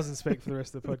doesn't speak for the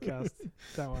rest of the podcast.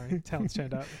 Don't worry, talent's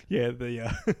turned up. Yeah,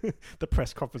 the the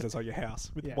press conference at your house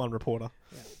with one reporter.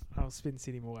 Yeah, I'll spin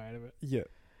City more out of it. Yeah.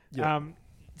 Yeah.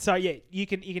 So yeah, you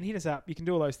can hit us up. You can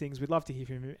do all those things. We'd love to hear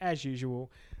from you as usual.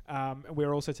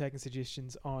 We're also taking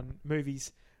suggestions on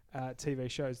movies, TV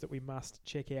shows that we must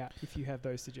check out if you have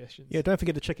those suggestions. Yeah, don't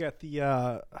forget to check out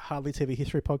the Hardly TV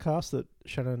History podcast that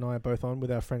Shannon and I are both on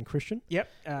with our friend Christian. Yep.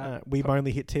 We've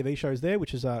only hit TV shows there,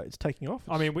 which is it's taking off.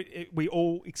 I mean, we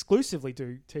all exclusively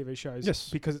do TV shows Yes.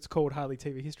 because it's called Hardly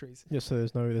TV Histories. Yes, so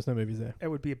there's no movies there. It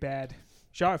would be a bad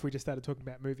show if we just started talking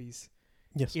about movies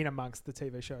Yes. in amongst the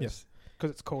TV shows. Yes.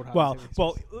 Because it's called Hardly TV Histories.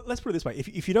 Well, let's put it this way: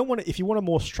 if you don't want if you want a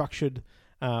more structured,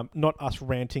 not us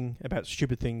ranting about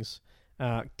stupid things,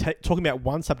 talking about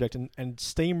one subject and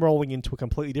steamrolling into a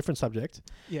completely different subject.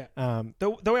 Yeah.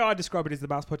 The way I describe it is the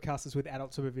Mars Podcasters with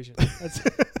adult supervision.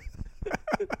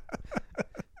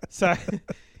 So,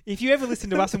 if you ever listen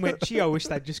to us and went, gee, I wish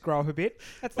they'd just grow up a bit,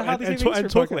 that's the Hardly TV History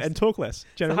podcast. And talk less.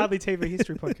 It's the Hardly TV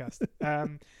History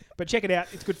podcast. But check it out.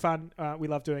 It's good fun. We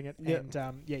love doing it. Yeah.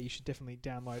 And you should definitely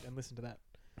download and listen to that.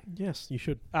 Yes, you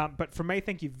should. But from me,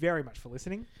 thank you very much for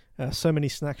listening. So many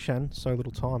snacks, Shan. So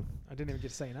little time. I didn't even get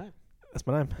to say your name. That's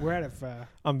my name. We're out of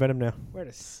I'm Venom now. we're at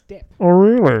a step. Oh,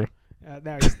 really?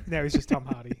 Now he's just Tom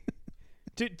Hardy.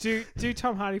 Do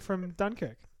Tom Hardy from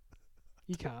Dunkirk.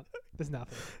 You can't. There's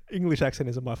nothing. English accent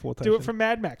isn't my forte. Do it from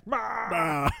Mad Max.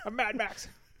 I'm Mad Max.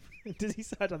 Does he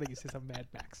say? I don't think he says I'm Mad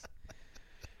Max.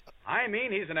 I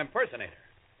mean, he's an impersonator.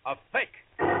 A fake.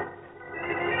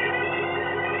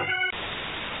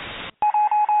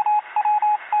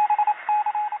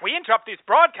 We interrupt this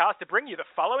broadcast to bring you the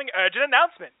following urgent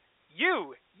announcement.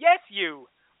 You, yes you,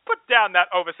 put down that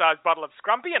oversized bottle of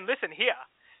Scrumpy and listen here.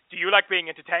 Do you like being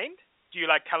entertained? Do you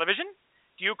like television?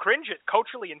 Do you cringe at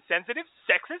culturally insensitive,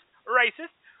 sexist,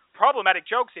 racist, problematic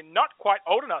jokes in not quite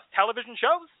old enough television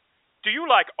shows? Do you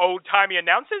like old-timey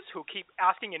announcers who keep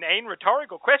asking inane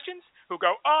rhetorical questions, who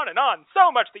go on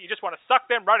so much that you just want to suck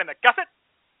them right in the gusset?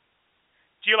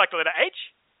 Do you like the letter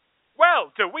H?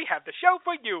 Well, do we have the show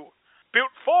for you?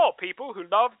 Built for people who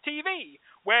love TV,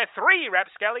 where 3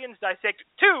 rapscallions dissect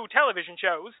 2 television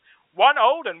shows, one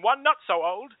old and one not so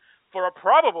old, for a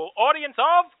probable audience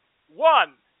of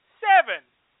 1-7.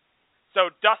 So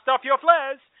dust off your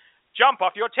flares, jump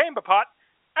off your chamber pot,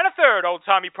 and a third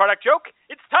old-timey product joke.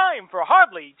 It's time for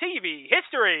Hardly TV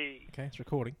History. Okay, it's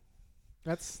recording.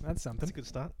 That's something. That's a good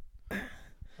start.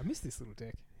 I miss this little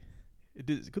deck. It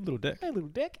is a good little deck. Hey, little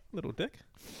deck. Little deck.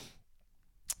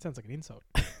 Sounds like an insult.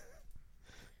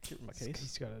 Give me my keys.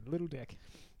 He's got a little deck.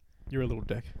 You're a little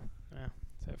deck. Yeah,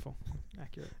 it's hurtful.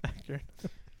 Accurate. Accurate.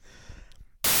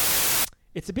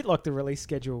 It's a bit like the release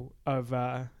schedule of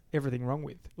Everything Wrong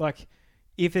With. Like,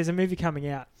 if there's a movie coming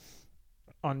out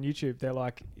on YouTube, they're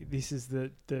like, this is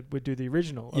we do the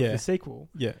original of the sequel.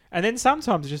 Yeah. And then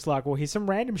sometimes it's just like, well, here's some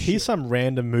random shit. Here's some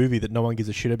random movie that no one gives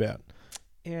a shit about.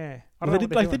 Yeah. I Well, don't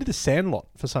they know did the Sandlot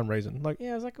for some reason. Like,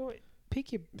 Yeah, I was like, oh,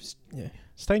 pick your...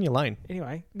 stay in your lane.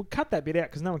 Anyway, we'll cut that bit out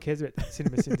because no one cares about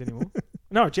Cinema Sins anymore.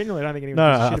 No, genuinely, I don't think anyone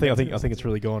No, gives a I shit think about I Cinema think it's Sins.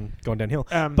 really gone downhill.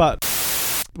 But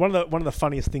But one of the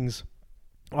funniest things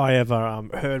I ever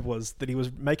heard was that he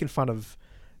was making fun of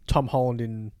Tom Holland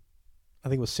in, I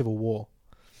think it was Civil War,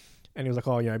 and he was like,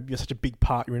 "Oh, you're such a big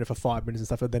part. You're in it for 5 minutes and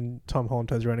stuff." And then Tom Holland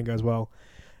turns around and goes, "Well,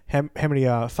 how many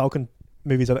Falcon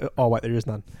movies are there?" "Oh, wait, there is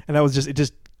none." And that was it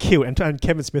just killed. And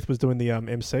Kevin Smith was doing the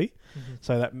MC,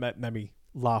 so that made me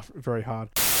laugh very hard.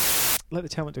 let the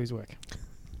talent do his work.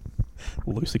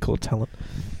 Loosely called talent.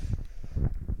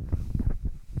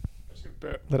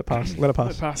 Let it pass. Let it pass.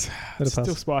 Let it pass. Let it It's pass.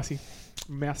 still spicy.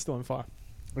 Mouth's still on fire.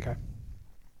 Okay.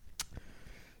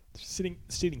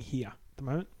 Sitting here at the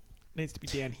moment. Needs to be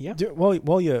down here.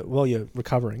 While you're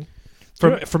recovering,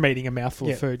 From eating a mouthful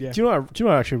of food, yeah. Do you know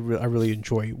what actually I really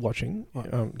enjoy watching,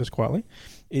 just quietly,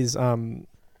 is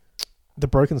the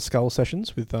Broken Skull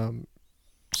sessions with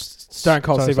Stone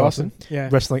Cold Steve Austin. Yeah.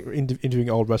 wrestling, interviewing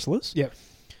old wrestlers. Yep.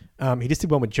 He just did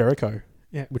one with Jericho,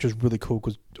 Yeah. which was really cool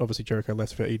because obviously Jericho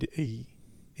left for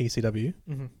ECW,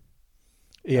 Mm-hmm.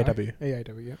 EAW.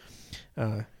 EAW,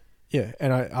 yeah. Yeah,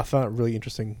 and I found it really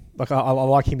interesting. Like I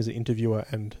like him as an interviewer,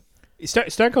 and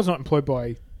Stone Cold's not employed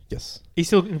by... yes, He's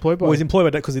still employed by... well, he's employed by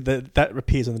that because that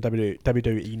appears on the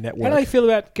WWE network. How do they feel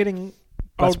about getting...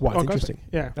 That's old- why it's old guys interesting. back?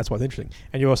 Yeah. That's why it's interesting.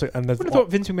 And you also and I would have thought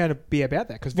Vince McMahon would be about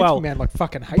that because Vince Well- McMahon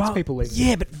fucking hates people leaving.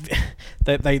 Yeah,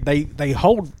 but they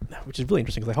hold, which is really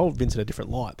interesting because they hold Vince in a different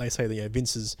light. They say that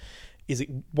Vince is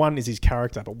one is his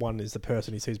character, but one is the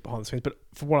person he sees behind the scenes. But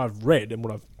from what I've read and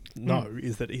what I've know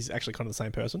is that he's actually kind of the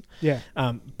same person. Yeah.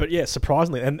 But yeah,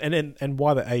 surprisingly, and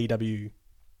why the AEW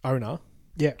owner,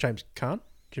 Yeah. Jim Khan,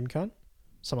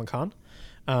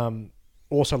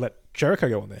 also let Jericho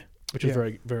go on there, which is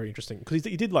very, very interesting because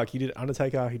he did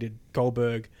Undertaker, he did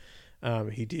Goldberg,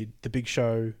 he did The Big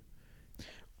Show.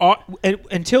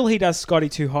 Until he does Scotty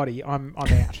Too Hottie, I'm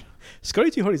out. Scotty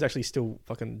Too Hottie is actually still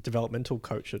fucking developmental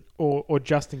coach at. Or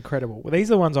just incredible. Well, these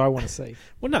are the ones I want to see.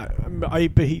 Well, no,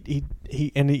 but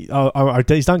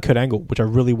he's done Kurt Angle, which I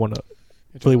really want to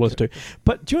do.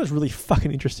 But do you know what's really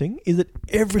fucking interesting is that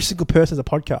every single person has a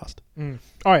podcast. Mm.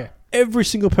 Oh yeah, Every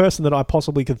single person that I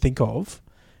possibly could think of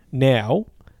now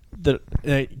that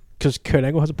because Kurt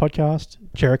Angle has a podcast,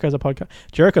 Jericho has a podcast.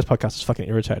 Jericho's podcast is fucking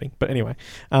irritating. But anyway,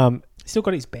 still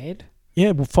got his band.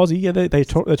 yeah, well, Fozzy, yeah, they're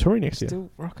touring next year. Still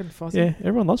rocking Fozzy. Yeah,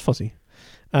 everyone loves Fozzy.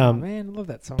 Oh man, I love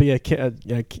that song. But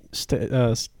yeah,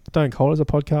 Stone Cold has a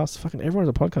podcast. Fucking everyone has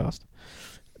a podcast.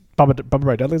 Bubba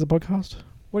Ray Dudley has a podcast.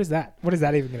 What is that? What is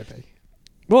that even going to be?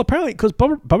 Well, apparently, because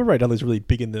Bubba Ray Dudley's really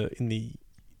big in the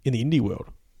indie world.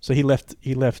 So he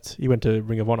went to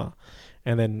Ring of Honor,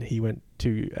 and then he went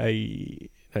to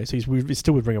so he's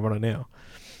still with Ring of Honor now.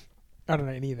 I don't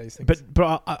know any of these things.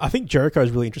 But I think Jericho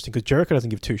is really interesting because Jericho doesn't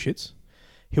give two shits.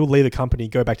 He'll leave a company,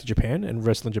 go back to Japan, and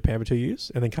wrestle in Japan for 2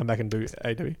 years, and then come back and do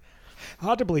AEW.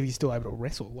 Hard to believe he's still able to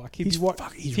wrestle. Like he's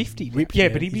 50 now. ripped, Yeah,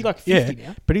 man. but he'd be He's- like 50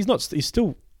 now. But he's not. He's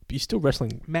still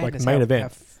wrestling Madness like main how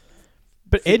event.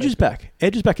 But fit Edge they is feel. back.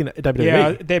 Edge is back in WWE.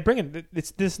 Yeah, they're bringing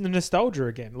it's this nostalgia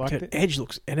again. Like Dude, Edge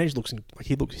looks like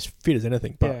he looks as fit as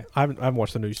anything. But Yeah. I haven't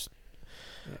watched the news.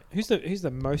 who's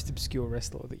the most obscure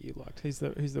wrestler that you liked? Who's the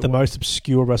The one? most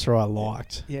obscure wrestler I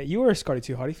liked. Yeah, you were a Scotty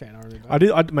Too Hottie fan. I remember. I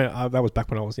did. I mean, that was back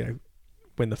when I was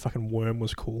when the fucking Worm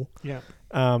was cool. Yeah.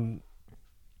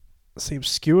 See,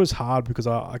 obscure is hard because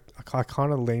I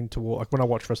kind of lean toward like when I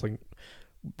watch wrestling,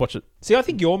 watch it. See, I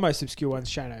think your most obscure one's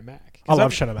Shane O'Mac. I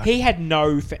love Shane O'Mac. He had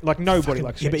no nobody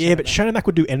like Shane. But Shane O'Mac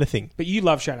would do anything. But you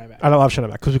love Shane O'Mac. I love Shane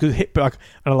O'Mac because and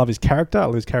I love his character. I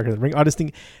love his character in the ring. I just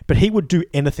think, but he would do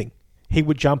anything. He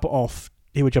would jump off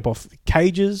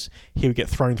cages. He would get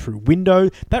thrown through window.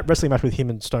 That wrestling match with him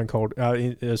and Stone Cold, Kurt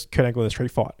Angle in the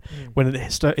street fight, when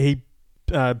he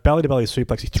belly to belly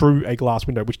suplexed through a glass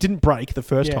window, which didn't break the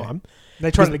first time.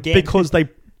 They tried it again because they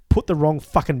put the wrong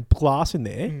fucking glass in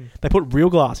there. They put real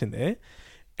glass in there.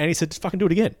 And he said, just fucking do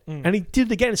it again. And he did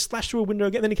it again and slashed through a window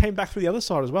again. Then he came back through the other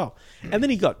side as well. And then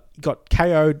he got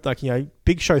KO'd.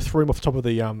 Big Show threw him off the top of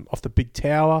the big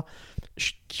tower.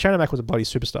 Shane O'Mac was a bloody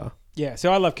superstar. Yeah,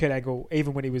 so I love Kurt Angle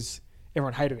even when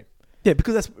everyone hated him. Yeah,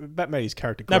 because that made his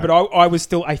character great. No, but I was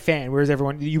still a fan, whereas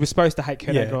you were supposed to hate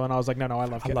Kurt Angle, and I was like, no, I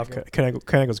love Kurt Angle. Kurt Angle.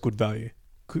 Kurt Angle's good value.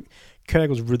 Kurt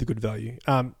Angle's really good value.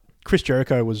 Chris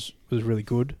Jericho was really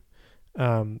good.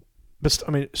 But as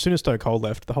soon as Stone Cold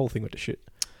left, the whole thing went to shit.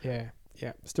 Yeah.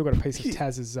 Still got a piece of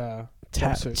Taz's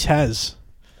jumpsuit.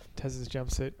 Taz's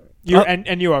jumpsuit.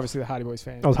 And you're obviously the Hardy Boys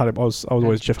fan. I was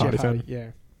always Jeff Hardy fan.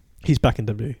 Yeah. He's back in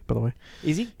WWE, by the way.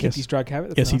 Is he? Kept Yes. his drug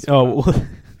habit? Yes, That's nice.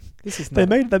 This is They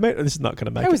not. made this is not going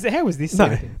to make How was this? no,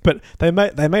 anything? but they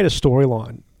made a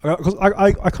storyline because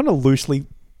I kind of loosely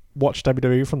watch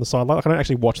WWE from the sideline. I don't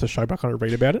actually watch the show, but I kind of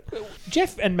read about it.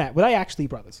 Jeff and Matt, were they actually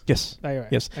brothers? Yes, They were.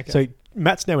 yes. Okay. So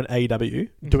Matt's now in AEW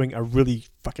doing a really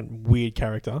fucking weird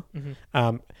character,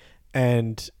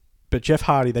 but Jeff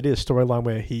Hardy, they did a storyline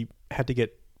where he had to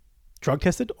get drug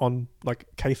tested on like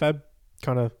kayfabe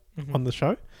kind of on the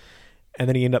show, and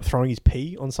then he ended up throwing his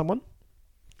pee on someone.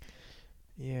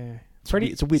 Yeah.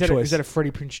 It's a weird choice. Is that a Freddie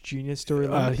Prinze Jr.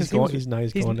 storyline? He's gone. He's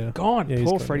gone now. Gone. Yeah, he's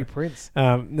Poor gone Freddie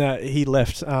now. Prinze. No, he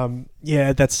left.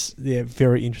 That's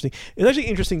very interesting. It's actually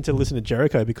interesting to listen to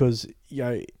Jericho because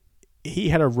he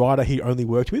had a writer he only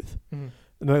worked with.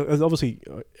 And obviously,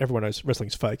 everyone knows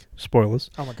wrestling's fake. Spoilers.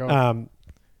 Oh my god.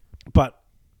 But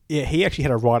yeah, he actually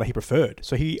had a writer he preferred,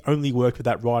 so he only worked with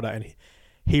that writer, and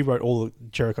he wrote all the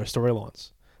Jericho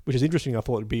storylines, which is interesting. I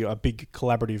thought it'd be a big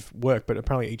collaborative work, but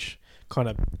apparently each kind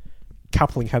of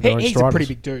coupling had their own He's striders. a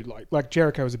pretty big dude. Like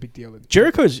Jericho was a big deal.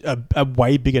 Jericho's a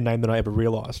way bigger name than I ever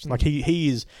realised. Like he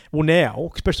is now,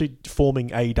 especially forming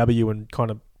AEW and kind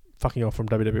of fucking off from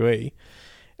WWE.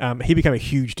 He became a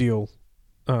huge deal.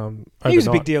 He was a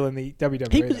overnight. big deal in the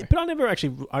WWE. He was, though. but I never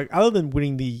actually, other than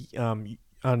winning the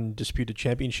Undisputed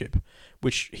Championship,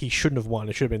 which he shouldn't have won.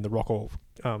 It should have been The Rock or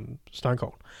Stone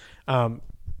Cold.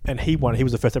 And he won. He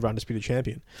was the first ever Undisputed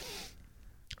Champion.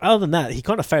 Other than that, he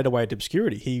kind of faded away into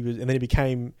obscurity. He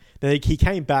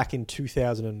came back in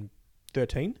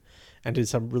 2013 and did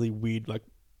some really weird, like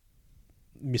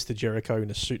Mr. Jericho in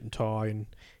a suit and tie. And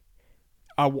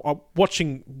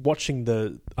watching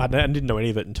the, I didn't know any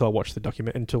of it until I watched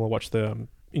the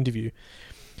interview.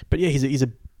 But yeah, he's a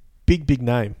big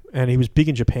name, and he was big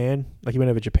in Japan. Like he went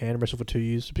over to Japan and wrestled for 2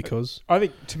 years because. I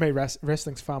think to me,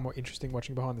 wrestling's far more interesting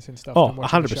watching behind the scenes stuff. Oh, than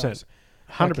watching the 100%. shows.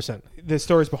 100%. The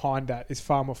stories behind that is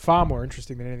far more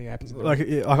interesting than anything that happens. In the Like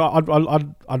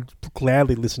I'd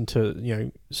gladly listen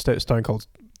to Stone Cold's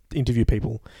interview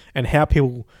people, and how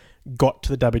people got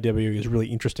to the WWE is really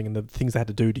interesting, and the things they had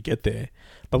to do to get there.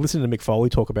 But listening to Mick Foley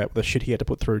talk about the shit he had to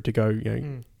put through to go,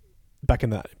 back in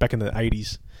the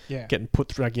 80s, yeah, getting put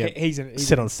through, he's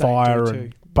set on insane fire dude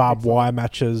and too. barbed Mick Foley. wire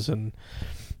matches and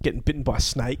getting bitten by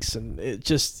snakes, and it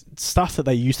just stuff that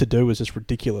they used to do was just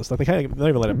ridiculous. Like they don't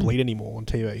even let it bleed anymore on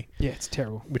TV, Yeah, it's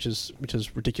terrible. which is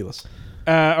ridiculous.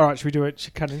 All right, should we do a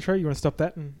cut intro? You want to stop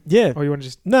that? Yeah. Or you want to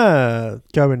just... Nah,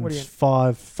 go in What do you-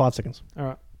 5 seconds. All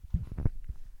right.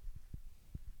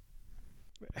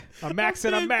 I'm Max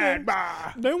and I'm mad.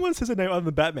 Bah! No one says a name other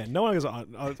than Batman. No one goes,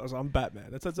 I'm Batman.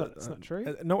 That's not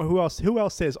true. No, who else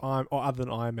says I'm other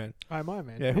than Iron Man? I'm Iron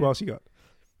Man. Yeah, who else you got?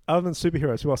 Other than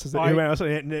superheroes, who else is there? Who else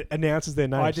announces their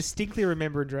names? I distinctly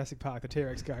remember in Jurassic Park the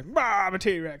T-Rex going, "Bah, I'm a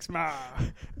T-Rex, bah."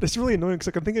 That's really annoying because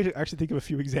I should actually think of a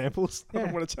few examples. I Yeah.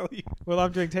 don't want to tell you. Well,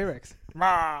 I'm doing T-Rex.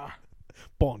 Bah.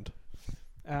 Bond.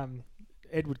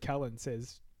 Edward Cullen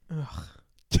says, "Ugh."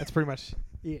 That's pretty much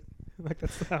it. Like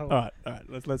that's the whole. All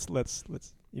right. Let's.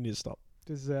 You need to stop.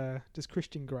 Does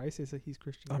Christian Grey says that he's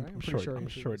Christian Grey? I'm pretty sure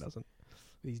he does. doesn't.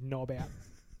 With his knob out.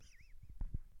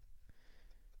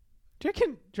 Do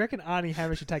you reckon Arnie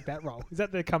Hammer should take that role? Is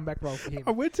that the comeback role for him?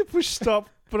 I went to push stop,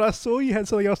 but I saw you had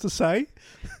something else to say.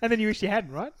 And then you wish you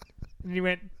hadn't, right? And you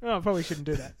went, "Oh, I probably shouldn't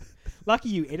do that." Lucky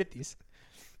you edit this.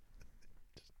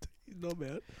 Not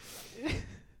bad.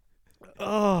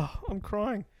 Oh, I'm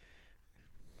crying.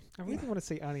 I really want to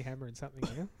see Arnie Hammer in something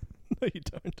now. No, you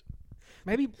don't.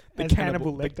 Maybe The as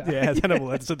Hannibal Lecter. Yeah, as Hannibal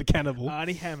Lecter. So the cannibal.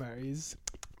 Arnie Hammer is...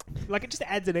 Like, it just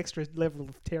adds an extra level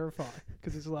of terrifying.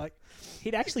 Because it's like,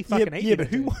 he'd actually fucking eat me. Yeah, but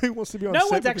that dude. who wants to be on No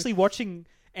set one's with actually watching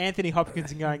Anthony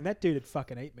Hopkins and going, "That dude would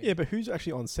fucking eat me." Yeah, but who's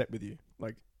actually on set with you?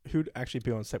 Like, who'd actually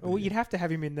be on set with Well, you? you'd have to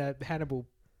have him in the Hannibal...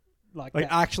 Like Like,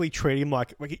 that. actually treat him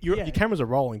like your Yeah. cameras are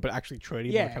rolling, but actually treat him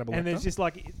like Yeah, Hannibal and Lecter. there's just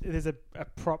like... There's a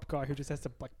prop guy who just has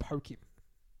to like poke him.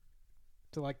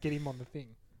 To like get him on the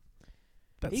thing.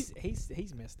 That's,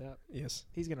 He's messed up. yes,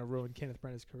 He's going to ruin Kenneth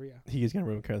Branagh's career. he is going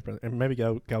to ruin Kenneth Branagh. And maybe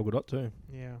Gal Gadot too.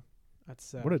 Yeah.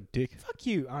 That's... What a dick. Fuck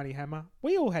you, Arnie Hammer.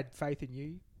 We all had faith in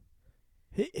you.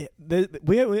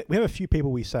 We have a few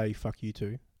people we say fuck you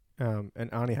to, and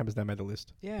Arnie Hammer's now made the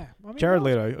list. Yeah. I mean, Jared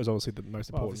well, Leto is obviously the most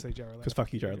important. obviously Jared Leto. Because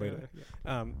fuck you, Jared Leto.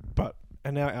 Yeah.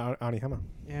 And now Arnie Hammer.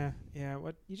 Yeah.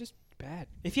 What? You're just bad.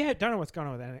 If you don't know what's going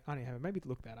on with Arnie Hammer, maybe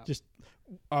look that up. Just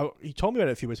he told me about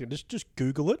it a few weeks ago. Just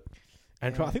Google it,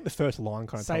 and Yeah. I think the first line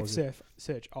kind of Safe tells you.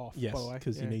 search off. Yes, by the way.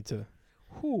 because you need to.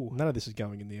 Whew. None of this is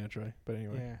going in the outro, but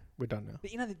anyway, Yeah. we're done now.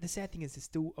 But you know, the sad thing is, there's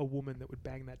still a woman that would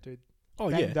bang that dude. Oh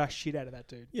bang yeah, the shit out of that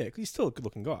dude. yeah, because he's still a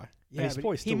good-looking guy. Yeah, and he's but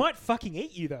probably he still, might fucking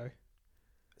eat you though.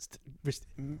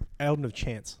 element of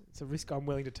chance. It's a risk I'm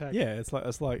willing to take. Yeah, it's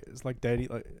like dating.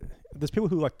 Like, there's people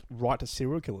who like write to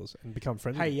serial killers and become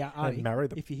friends. Hey, with them Arnie, and marry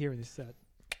them. if you're hearing this,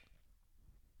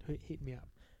 hit me up.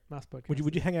 Mass podcast.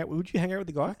 Would you hang out? Would you hang out with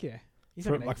the guy Fuck yeah. He's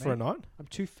for not gonna like eat for a me. night? I'm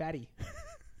too fatty.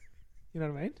 You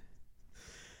know what I mean?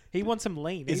 He wants some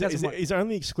lean. He Is doesn't it want-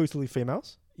 only exclusively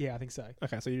females? Yeah, I think so.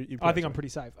 Okay, so you I think I'm pretty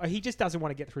safe. He just doesn't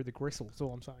want to get through the gristle. That's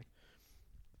all I'm saying.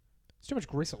 It's too much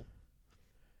gristle.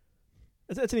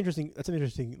 That's an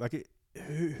interesting. Like,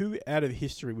 who out of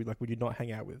history would you not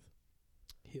hang out with?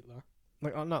 Hitler.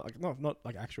 Like, not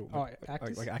like actual. Oh, Like,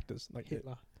 actors? like actors. Like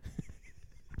Hitler.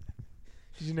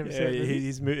 Did you never Yeah, see it?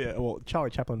 he's well,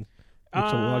 Charlie Chaplin.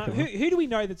 looks alike, who, doesn't he? who do we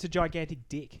know that's a gigantic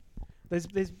dick?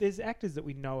 There's actors that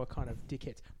we know are kind of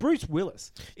dickheads. Bruce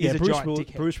Willis is a giant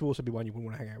dickhead. Bruce Willis would be one you wouldn't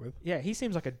want to hang out with. Yeah, he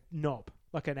seems like a knob,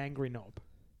 like an angry knob.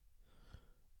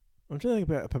 I'm trying to think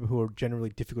about people who are generally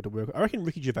difficult to work with. I reckon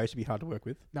Ricky Gervais would be hard to work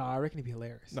with. No, I reckon he'd be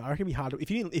hilarious. No, I reckon he'd be hard. If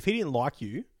he didn't like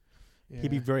you, Yeah.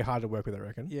 he'd be very hard to work with. I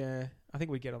reckon. Yeah, I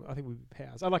think we get on. I think we'd be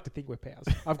pals. I like to think we're pals.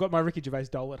 I've got my Ricky Gervais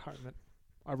doll at home that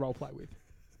I role play with.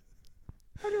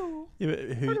 Hello. Yeah,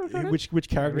 but which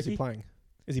character is he Ricky? playing?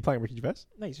 Is he playing Ricky Gervais?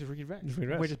 No, he's just Ricky Gervais. Just Ricky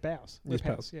Gervais. We're just pals. We're Just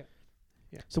pals. pals.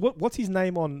 Yeah. So what's his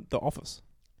name on The Office?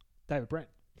 David Brent.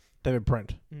 David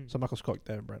Brent. Mm. So Michael Scott,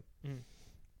 David Brent. Mm.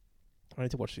 I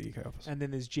need to watch the UK Office. And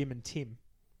then there's Jim and Tim.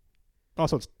 Oh,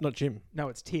 so it's not Jim. No,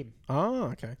 it's Tim. Oh,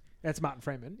 okay. That's Martin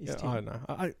Freeman. Is Yeah, Tim. I don't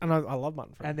know. I love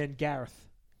Martin Freeman. And then Gareth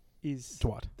is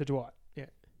Dwight. the Dwight. Yeah.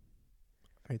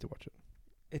 I need to watch it.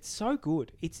 It's so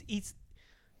good. It's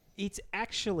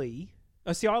actually.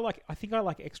 I think I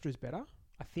like extras better.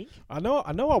 I think. I know.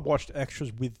 I watched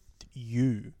extras with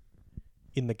you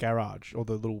in the garage or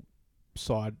the little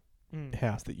side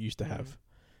house that you used to have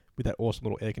with that awesome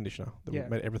little air conditioner that Yeah.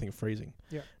 made everything freezing.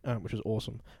 Yeah. Which was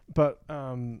awesome. But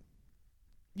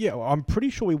yeah, well, I'm pretty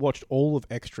sure we watched all of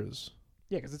extras.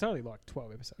 Yeah, because it's only like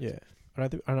 12 episodes. Yeah.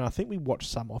 And I think we watched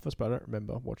some Office, but I don't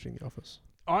remember watching The Office.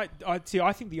 I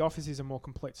think The Office is a more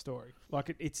complete story.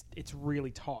 Like it's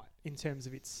really tight in terms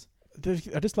of its.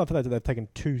 I just love that they've taken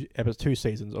two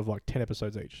seasons of like 10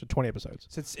 episodes each, so 20 episodes.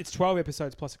 So it's 12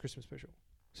 episodes plus a Christmas special.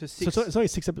 So six So it's only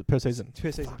 6 per season.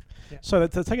 per season. Yeah. So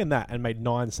they've taken that and made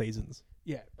 9 seasons.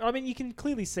 Yeah, I mean you can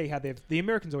clearly see how the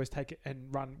Americans always take it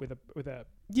and run with a.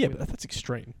 Yeah, with but that's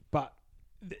extreme. But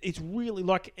it's really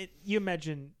like you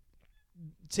imagine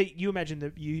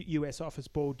the US Office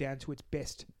boiled down to its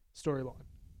best storyline.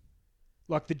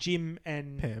 Like the Jim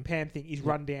and Pam thing is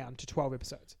run down to 12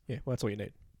 episodes. Yeah, well, that's all you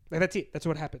need. Like that's it. That's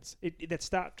what happens. That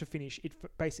start to finish, it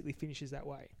basically finishes that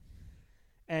way.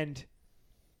 And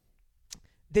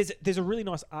there's a really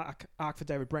nice arc for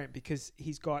David Brent because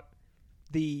he's got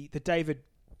the David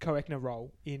Koechner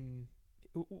role in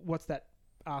what's that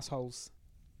asshole's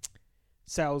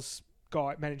sales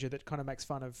guy manager that kind of makes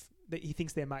fun of that he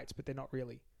thinks they're mates but they're not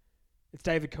really. It's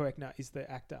David Koechner is the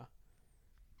actor.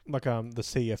 Like the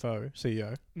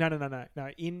CEO. No.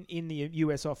 In the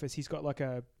US office, he's got like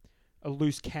a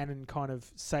loose cannon kind of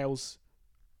sales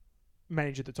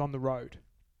manager that's on the road.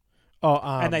 Oh,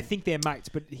 and they think they're mates,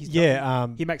 but he's yeah.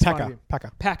 not, he makes fun of him.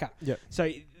 Packer. Yeah.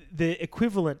 So there's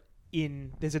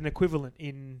an equivalent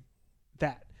in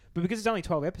that, but because it's only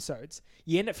 12 episodes,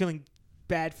 you end up feeling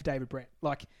bad for David Brent.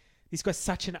 Like this guy's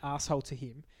such an asshole to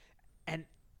him, and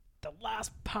the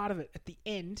last part of it at the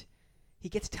end, he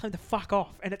gets to tell him to fuck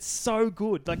off, and it's so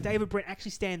good. Like David Brent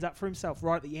actually stands up for himself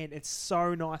right at the end. It's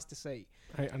so nice to see.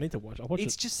 I need to watch. I'll watch it.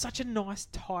 It's just such a nice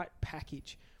tight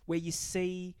package where you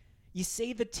see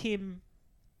the Tim.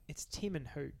 It's Tim and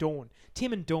who? Dawn.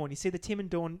 Tim and Dawn. You see the Tim and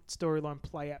Dawn storyline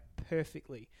play out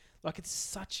perfectly. Like it's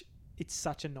such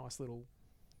a nice little,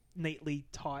 neatly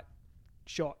tight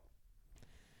shot.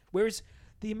 Whereas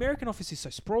the American Office is so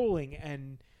sprawling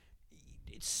and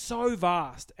it's so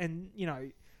vast, and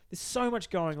there's so much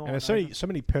going on. And there's so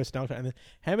many personality. And then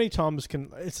how many times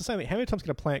it's the same thing. How many times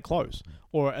can a plant close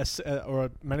or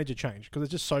a manager change? Because there's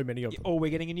just so many of them. Or we're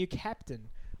getting a new captain.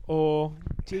 Or,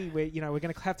 we're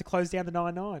going to have to close down the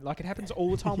 9-9. Like, it happens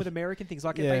all the time with American things.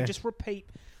 Like, they just repeat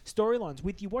storylines.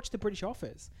 You watch the British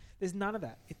Office, there's none of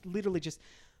that. It literally just...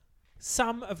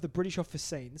 Some of the British Office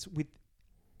scenes with...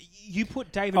 You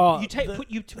put David...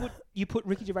 you put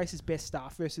Ricky Gervais's best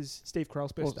staff versus Steve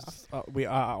Carell's best staff.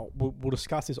 We'll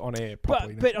discuss this on air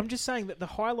properly. But I'm just saying that the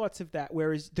highlights of that,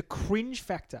 whereas the cringe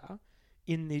factor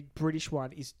in the British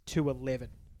one is 211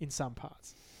 in some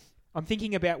parts. I'm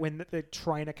thinking about when the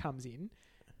trainer comes in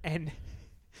and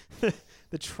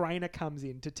the trainer comes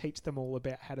in to teach them all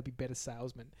about how to be better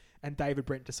salesmen, and David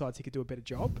Brent decides he could do a better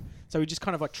job. So he just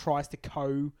kind of like tries to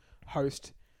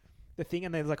co-host the thing,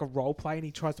 and there's like a role play, and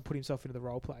he tries to put himself into the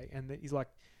role play, and he's like,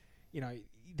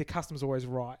 the customer's always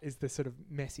right is the sort of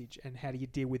message, and how do you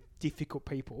deal with difficult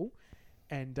people.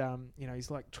 And he's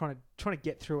like trying to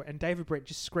get through it, and David Brent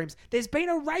just screams, "There's been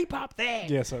a rape up there!"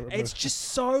 Yes, I remember. It's just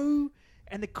so,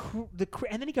 and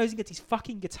and then he goes and gets his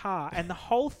fucking guitar, and the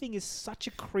whole thing is such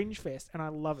a cringe fest, and I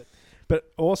love it.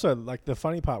 But also, like, the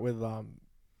funny part with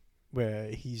where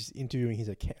he's interviewing his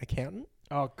accountant.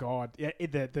 Oh God, yeah,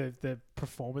 the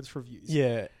performance reviews.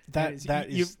 Yeah, that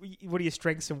is what are your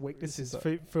strengths and weaknesses?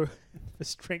 For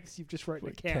strengths, you've just wrote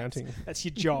accounting. That's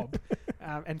your job,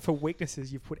 and for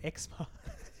weaknesses, you've put eczema.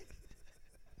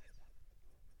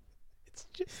 It's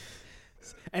just,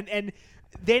 and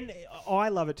then I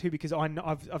love it too because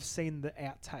I've seen the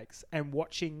outtakes and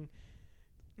watching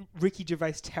Ricky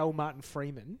Gervais tell Martin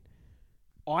Freeman,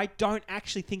 I don't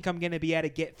actually think I'm going to be able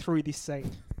to get through this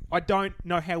scene. I don't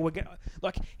know how we're going to...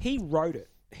 Like, he wrote it.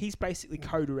 He's basically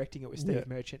co-directing it with Steve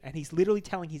Merchant, and he's literally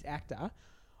telling his actor,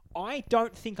 I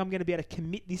don't think I'm going to be able to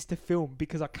commit this to film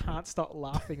because I can't stop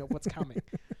laughing at what's coming.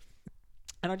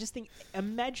 And I just think,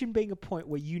 imagine being a point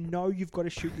where you know you've got to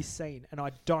shoot this scene, and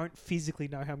I don't physically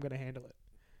know how I'm going to handle it.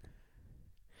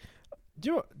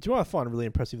 Do you know what I find really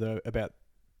impressive, though, about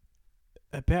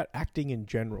acting in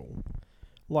general?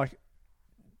 Like,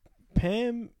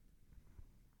 Pam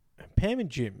and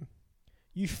Jim,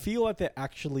 you feel like they're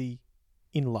actually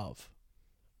in love.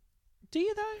 Do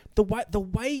you though? The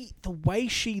way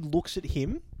she looks at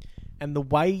him, and the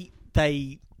way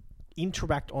they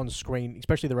interact on screen,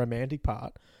 especially the romantic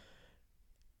part.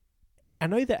 I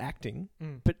know they're acting,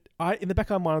 but in the back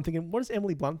of my mind, I'm thinking, what does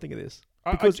Emily Blunt think of this?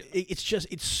 Because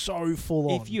it's so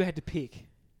full on. If you had to pick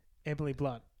Emily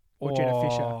Blunt or Jenna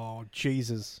Fisher, oh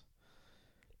Jesus,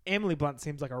 Emily Blunt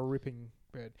seems like a ripping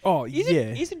bird. Oh,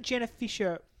 Isn't Jenna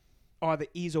Fisher either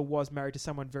is or was married to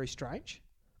someone very strange?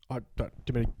 I don't.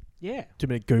 Do you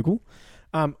mean Google?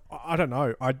 I don't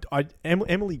know.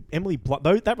 Emily Blunt,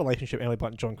 though, that relationship, Emily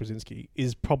Blunt and John Krasinski,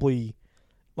 is probably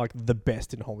like the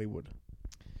best in Hollywood.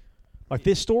 Like,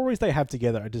 their stories they have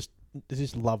together are just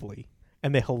lovely,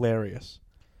 and they're hilarious.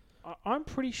 I'm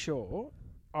pretty sure.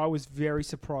 I was very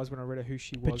surprised when I read who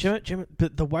she was.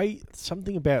 But the way,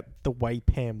 something about the way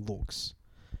Pam looks,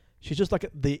 she's just like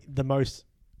the most,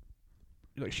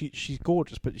 like she's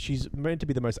gorgeous, but she's meant to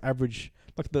be the most average.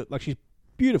 Like she's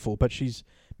beautiful, but she's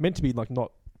meant to be like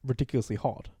not ridiculously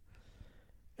hot.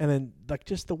 And then like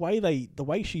just the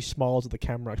way she smiles at the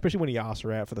camera, especially when he asks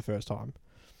her out for the first time.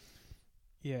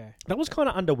 Yeah, that was kind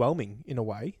of underwhelming in a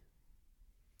way.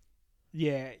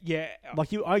 Yeah.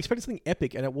 Like I expected something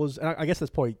epic, and it was. And I guess that's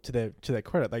probably to their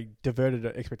credit. They diverted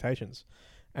expectations,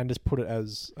 and just put it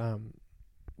as.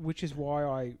 Which is why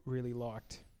I really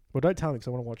liked. Well, don't tell me because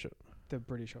I want to watch it. The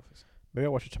British Office. Maybe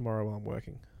I'll watch it tomorrow while I'm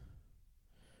working.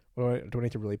 Or do I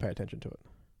need to really pay attention to it?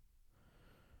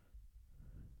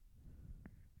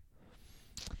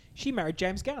 She married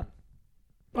James Gunn.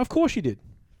 Of course she did.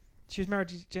 She was married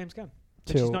to James Gunn.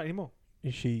 But she's not anymore.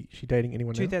 Is she dating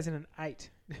anyone 2008.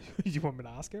 Do you want me to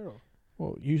ask her? Or?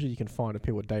 Well, usually you can find if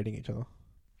people are dating each other.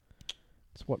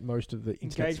 It's what most of the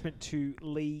engagement to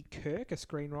Lee Kirk, a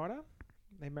screenwriter.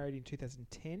 They married in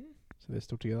 2010. So they're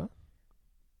still together?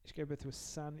 She gave birth to a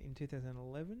son in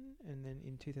 2011, and then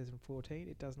in 2014,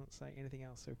 it does not say anything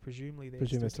else. So presumably they're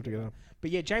still together.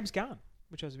 But yeah, James Gunn,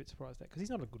 which I was a bit surprised at because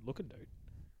he's not a good-looking dude.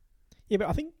 Yeah, but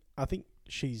I think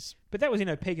she's. But that was in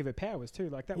her peak of her powers too.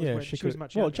 Like that was when she was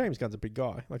much younger. Well, James Gunn's a big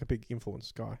guy, like a big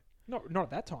influence guy. Not at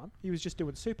that time. He was just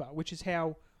doing Super, which is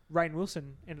how Rainn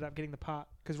Wilson ended up getting the part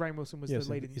because Rainn Wilson was the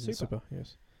lead in Super.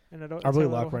 Yes. And I really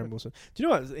like Rainn Wilson. Do you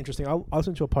know what's interesting? I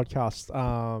listened to a podcast.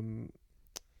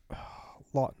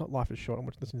 Not Life is Short. I'm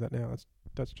listening to that now.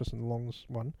 That's Justin Long's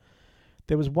one.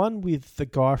 There was one with the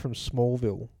guy from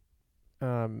Smallville.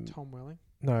 Tom Welling?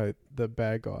 No, the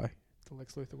bad guy. The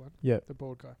Lex Luthor one? Yeah. The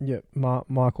bald guy? Yeah.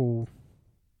 Michael...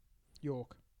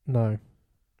 York? No.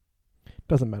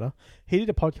 Doesn't matter. He did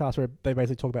a podcast where they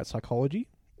basically talk about psychology,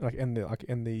 and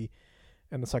the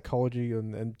psychology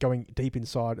and going deep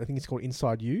inside. I think it's called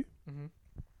Inside You. Mm-hmm.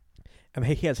 And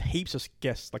he has heaps of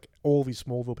guests, like all these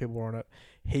Smallville people were on it.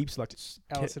 Heaps like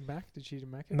Alison Mack, did she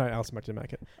make it? No, Alison Mack didn't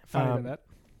make it. Funny about that.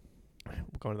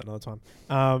 We'll go into that another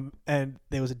time. And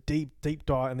there was a deep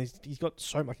dive, and he's got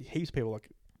so much heaps of people, like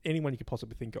anyone you could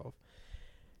possibly think of.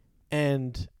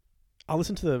 And I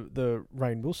listened to the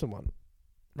Rainn Wilson one.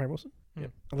 Rainn Wilson? Mm. Yeah.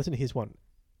 I listened to his one,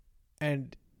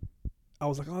 and I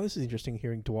was like, oh, this is interesting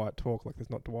hearing Dwight talk like there's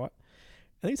not Dwight.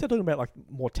 And then he started talking about like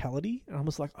mortality, and I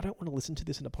was like, I don't want to listen to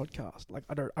this in a podcast. Like,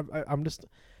 I'm just,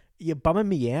 you're bumming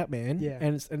me out, man. Yeah.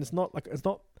 And it's not.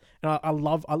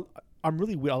 And I'm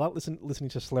really weird. I like listening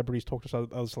to celebrities talk to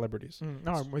other celebrities.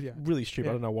 No, I'm with you. Really stupid.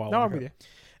 Yeah. I don't know why. No, I'm with you.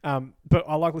 But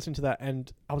I like listening to that,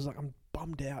 and I was like, I'm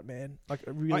bummed out, man. Like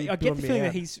really, I get the bummed me feeling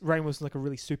out. that Rainn Wilson's like a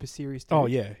really super serious dude. Oh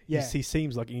yeah, Yeah. He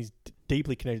seems like he's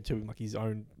deeply connected to like his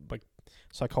own like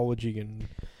psychology and.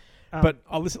 Um, But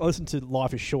I listen to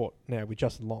Life is Short now with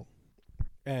Justin Long,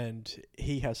 and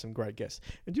he has some great guests.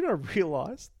 And do you know, I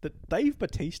realised that Dave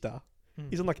Bautista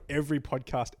is on like every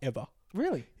podcast ever.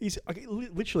 really? He's like,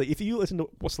 literally, if you listen to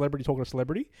what celebrity talking to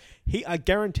celebrity, I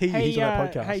guarantee you he's on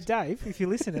that podcast. Hey Dave, if you're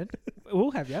listening,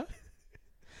 we'll have you.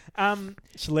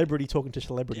 Celebrity talking to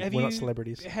celebrity. Have We're not you-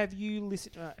 celebrities. Have you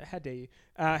listened? How dare you?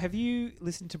 Have you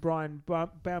listened to Brian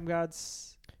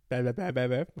Baumgart's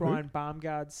Brian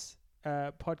Baumgart's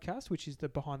podcast, which is the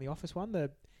Behind the Office one?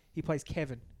 He plays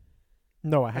Kevin,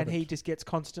 No, I and haven't. he just gets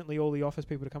constantly all the Office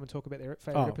people to come and talk about their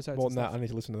favorite episodes. well, and no, stuff. I need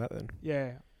to listen to that then.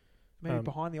 Yeah, maybe Um,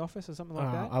 Behind the Office or something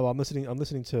like that. I'm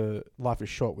listening to Life is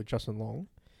Short with Justin Long,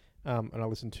 and I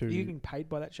listen to. Are you getting paid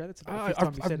by that show? That's about the I fifth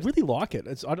time you said it. really like it.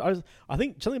 I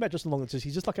think something about Justin Long. It's just,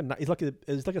 he's like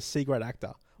a C grade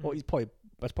actor. Well, that's probably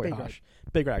B-grade. harsh.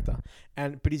 B grade actor,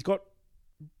 but he's got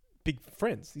big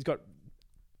friends. He's got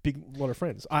lot of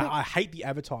friends. I hate the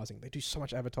advertising. They do so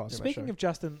much advertising. Speaking on that of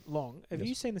Justin Long, have Yes.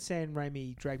 you seen the Sam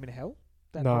Raimi Drag Me to Hell?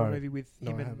 That No. horror movie with No,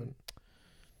 him I and haven't.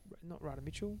 not Ryder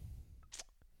Mitchell.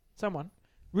 Someone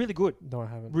really good, show. No, I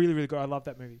haven't. really really good. I love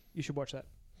that movie. You should watch that.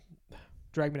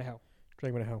 Drag Me to Hell.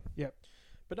 Drag Me to Hell. Yep.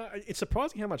 But no, it's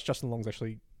surprising how much Justin Long's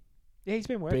actually. Yeah, he's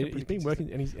been working. He's pretty been consistent.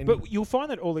 working, and But you'll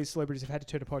find that all these celebrities have had to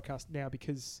turn to podcast now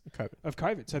because COVID. of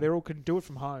COVID. So they're all can do it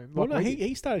from home. Well, like no, we he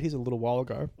did. started his a little while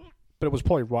ago, but it was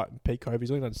probably right in peak COVID.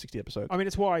 He's only done 60 episodes. I mean,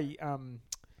 it's why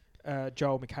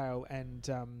Joel McHale and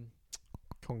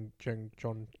Kong Jeng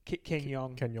John Ken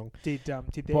Jeong Ken Yong. did theirs.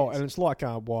 Well, and it's like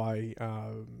why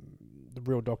the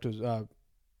Real Doctors,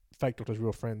 Fake Doctors,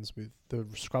 Real Friends with the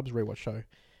Scrubs rewatch show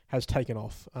has taken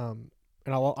off. And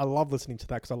I love listening to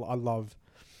that because I love.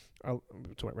 I'm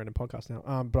talking about random podcast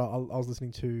now. But I was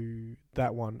listening to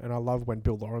that one, and I love when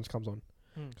Bill Lawrence comes on.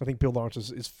 I think Bill Lawrence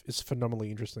is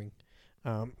phenomenally interesting.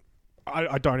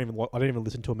 I don't even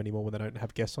listen to him anymore when they don't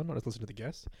have guests on. I just listen to the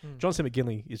guests. John C.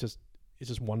 McGinley is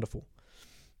just wonderful.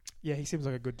 Yeah, he seems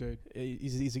like a good dude.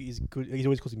 He's good. He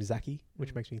always calls him Zachy,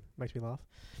 which makes me laugh.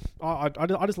 I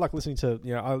just like listening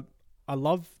to I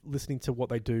love listening to what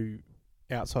they do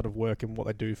outside of work and what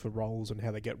they do for roles and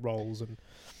how they get roles and.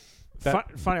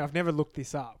 Funny, I've never looked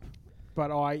this up,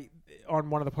 but on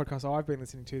one of the podcasts I've been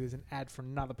listening to, there's an ad for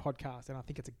another podcast, and I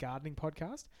think it's a gardening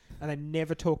podcast, and they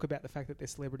never talk about the fact that they're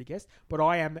celebrity guests, but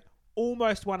I am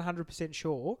almost 100%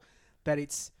 sure that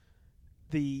it's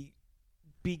the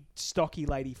big stocky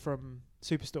lady from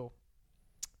Superstore.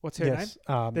 What's her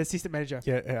name? The assistant manager.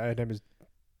 Yeah, her name is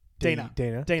Dina.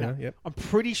 Dina. Yep. I'm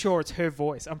pretty sure it's her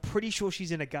voice. I'm pretty sure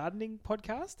she's in a gardening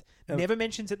podcast. Never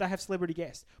mentions that they have celebrity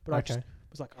guests, but I just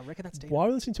was like, I reckon that's Dina. Why are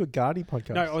you listening to a gardening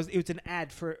podcast? No, it was an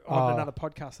ad on another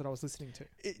podcast that I was listening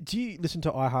to. Do you listen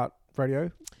to iHeart Radio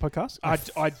podcast? I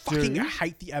fucking do.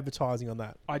 hate the advertising on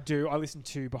that. I do. I listen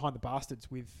to Behind the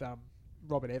Bastards with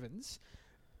Robert Evans,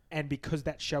 and because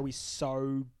that show is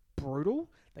so brutal,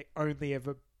 they only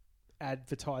ever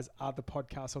advertise other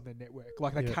podcasts on their network.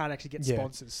 Like they can't actually get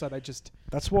sponsors, so they just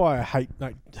That's why I hate. No,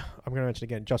 I'm going to mention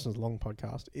again. Justin's Long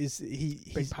podcast is being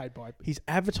he's paid by. he's He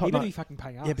advertising. better be fucking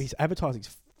paying us. Yeah, but his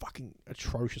advertising's fucking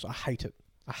atrocious. I hate it.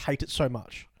 I hate it so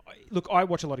much. Look, I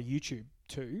watch a lot of YouTube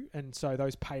too, and so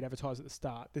those paid advertisers at the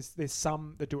start, there's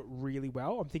some that do it really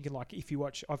well. I'm thinking like if you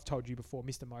watch, I've told you before,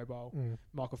 Mr. Mobile,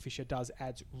 Michael Fisher does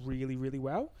ads really, really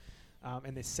well,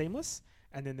 and they're seamless.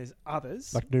 And then there's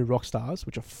others Like New Rock Stars,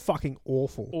 which are fucking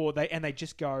awful. or they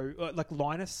just go like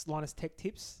Linus Tech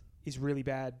Tips is really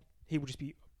bad. He will just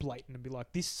be blatant and be like,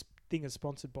 this thing is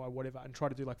sponsored by whatever, and try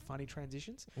to do like funny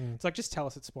transitions. It's like, just tell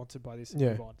us it's sponsored by this and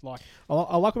move on. Like,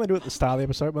 I like when they do it at the start of the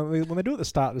episode. When they do it at the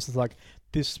start, this is like,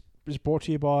 this is brought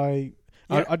to you by.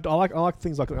 Yeah. I like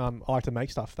things like I like to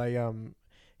make stuff. They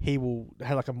he will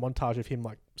have like a montage of him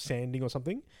like sanding or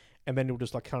something, and then he'll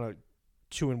just like kind of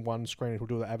 2-in-1 screen. He'll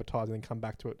do the advertising and come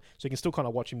back to it, so you can still kind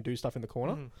of watch him do stuff in the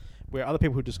corner. Where other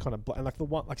people who just kind of and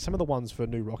like some of the ones for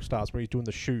New Rock Stars where he's doing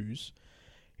the shoes,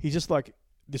 he's just like,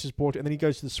 this is brought, and then he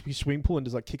goes to the swimming pool and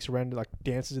just like kicks around and like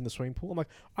dances in the swimming pool. I'm like,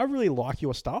 I really like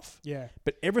your stuff, yeah,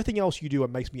 but everything else you do, it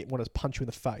makes me want to punch you in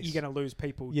the face. you're going to lose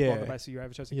people on the basis of your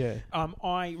advertising. Yeah.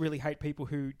 I really hate people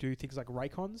who do things like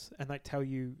Raycons and they tell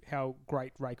you how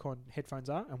great Raycon headphones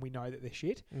are, and we know that they're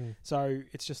shit. So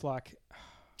it's just like,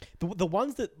 The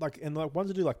ones that ones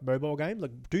that do like mobile games,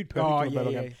 like Dude Perfect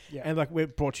mobile game, and like we're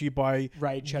brought to you by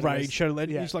Raid Shadow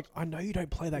Legends. Yeah. It's like, I know you don't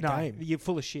play that No, game. you're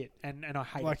full of shit, and I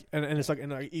hate it. And it's like,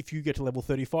 and if you get to level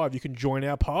 35, you can join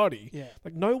our party. Yeah.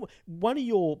 Like, no, one of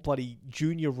your bloody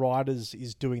junior riders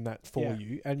is doing that for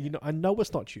you, and you know, I know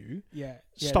it's not you. Yeah.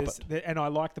 Stop And I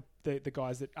like the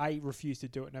guys that refuse to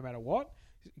do it no matter what.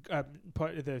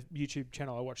 The YouTube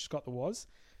channel I watch, Scott the Woz,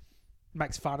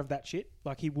 makes fun of that shit.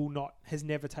 Like, he has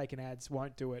never taken ads,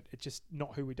 won't do it. It's just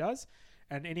not who he does.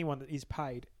 And anyone that is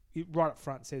paid, right up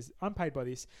front says, I'm paid by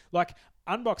this. Like,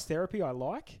 Unbox Therapy I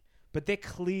like, but they're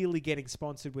clearly getting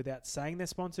sponsored without saying they're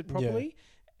sponsored properly.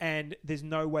 And there's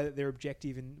no way that they're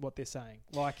objective in what they're saying.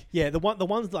 Like, the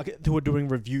ones like who are doing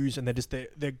reviews and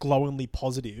they're glowingly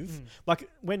positive. Like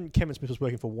when Kevin Smith was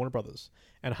working for Warner Brothers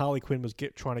and Harley Quinn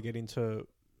Smith was trying to get into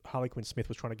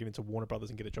Warner Brothers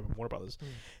and get a job at Warner Brothers.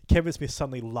 Kevin Smith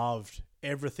suddenly loved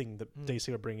everything that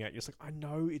DC were bringing out. You're just like, I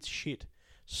know it's shit.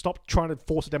 Stop trying to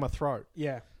force it down my throat.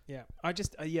 Yeah. I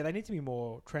just, they need to be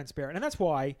more transparent. And that's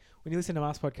why when you listen to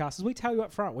Mars Podcasts, we tell you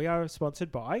up front, we are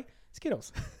sponsored by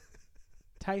Skittles.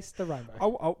 Taste the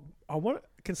rainbow. I want.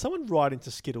 Can someone write into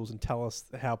Skittles and tell us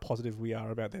how positive we are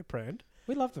about their brand?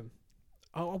 We love them.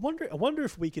 I wonder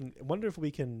if we can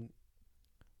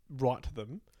write to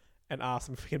them and ask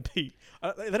them if we can be.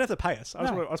 They don't have to pay us. I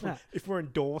just want if we're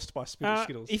endorsed by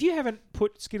Skittles. If you haven't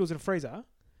put Skittles in a freezer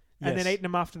and then eaten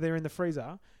them after they're in the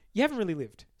freezer, you haven't really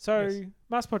lived. So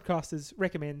Mars Podcasters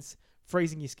recommends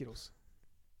freezing your Skittles.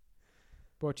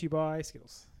 Brought to you by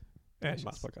Skittles. And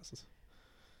Mars Podcasters.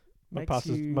 Makes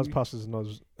Mars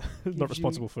Podcasters is not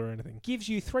responsible for anything. Gives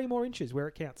you 3 more inches where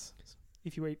it counts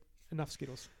if you eat enough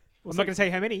Skittles. I'm not going to tell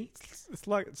you how many. It's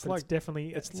like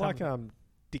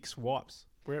Dick's wipes.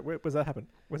 Where does that happen?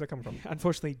 Where's that come from?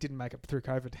 Unfortunately, didn't make it through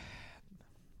COVID.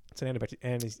 It's an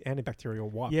antibacterial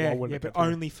wipe. Yeah, but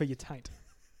only for your taint.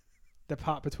 The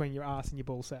part between your ass and your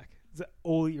ball sack. That's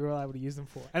all you're able to use them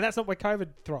for. And that's not where COVID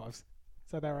thrives.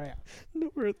 So they're out.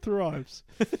 Not where it thrives.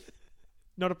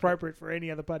 Not appropriate for any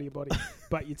other part of your body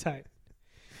but your taint.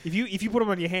 If you put them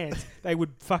on your hands, they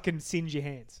would fucking singe your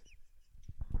hands.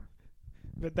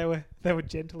 But they were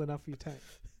gentle enough for your taint.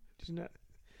 Did you know?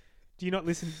 Do you not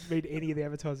read any of the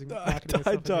advertising? I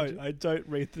don't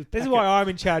read the. This is why I'm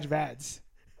in charge of ads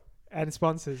and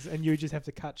sponsors, and you just have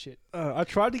to cut shit. I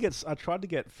tried to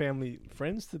get family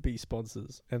friends to be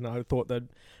sponsors, and I thought they'd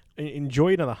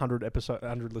enjoy another 100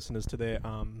 listeners to their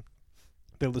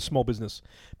small business,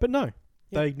 but no.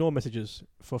 They ignore messages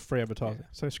for free advertising.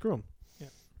 So screw them. Yeah.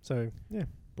 So, yeah.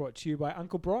 Brought to you by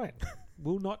Uncle Brian.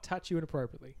 Will not touch you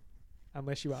inappropriately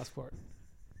unless you ask for it.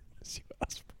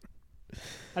 I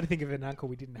had to think of an uncle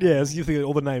we didn't have. Yeah, you think of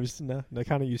all the names. No,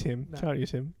 can't use him. No. Can't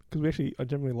use him. Because I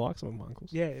generally like some of my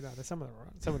uncles. Yeah, there's some of them are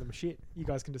right. Some of them are shit. You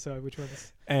guys can decide which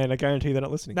ones. And I guarantee they're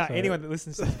not listening. No, anyone that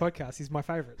listens to this podcast is my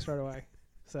favourite straight away.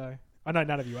 So, I know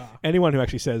none of you are. Anyone who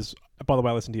actually says, by the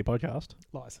way, I listen to your podcast.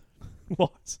 Lies.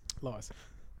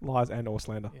 Lies and or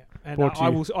slander. Yeah. And I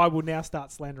will now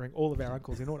start slandering all of our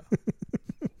uncles in order.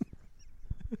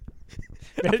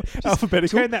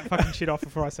 Alphabetical. Turn that fucking shit off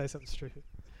before I say something stupid.